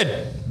 Hey, listen.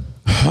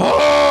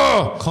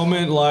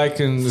 Comment, like,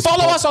 and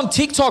Follow us on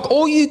TikTok.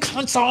 All you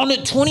cunts are on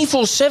it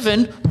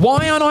 24/7.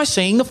 Why aren't I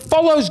seeing the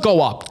follows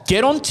go up?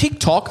 Get on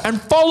TikTok and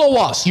follow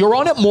us. You're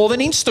on it more than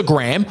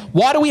Instagram.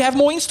 Why do we have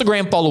more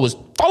Instagram followers?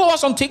 Follow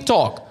us on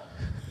TikTok.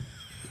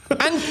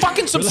 And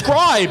fucking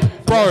subscribe,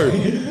 bro.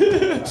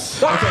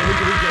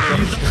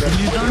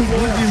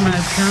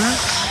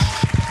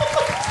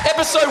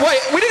 Episode, wait,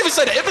 we didn't even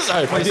say the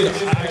episode. I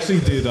actually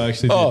did.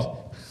 Oh,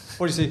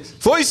 46.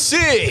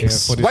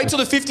 46. 46. Wait till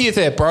the 50th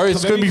there, bro.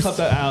 It's going to be... cut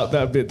that out,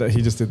 that bit that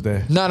he just did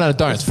there. No,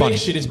 don't. It's funny. Big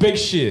shit. It's big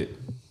shit.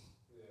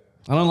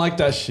 I don't like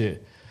that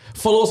shit.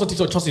 Follow us on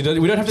TikTok, Chelsea.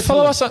 We don't have to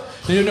Follow tell us them.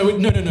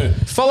 on- No.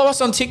 Follow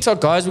us on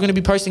TikTok, guys. We're going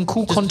to be posting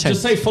cool content.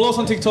 Just say follow us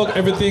on TikTok,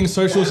 everything,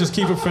 socials, just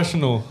keep it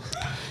professional.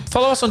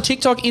 Follow us on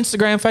TikTok,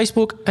 Instagram,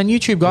 Facebook, and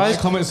YouTube, guys.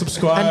 Like, comment,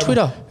 subscribe. And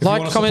Twitter. If you Like,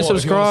 wanna comment, support,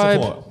 if you wanna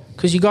subscribe. support.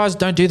 Because you guys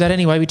don't do that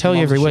anyway. We tell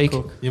you every week.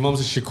 Your mum's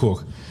a shit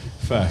cook.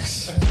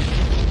 Facts.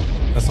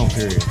 That's on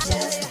period.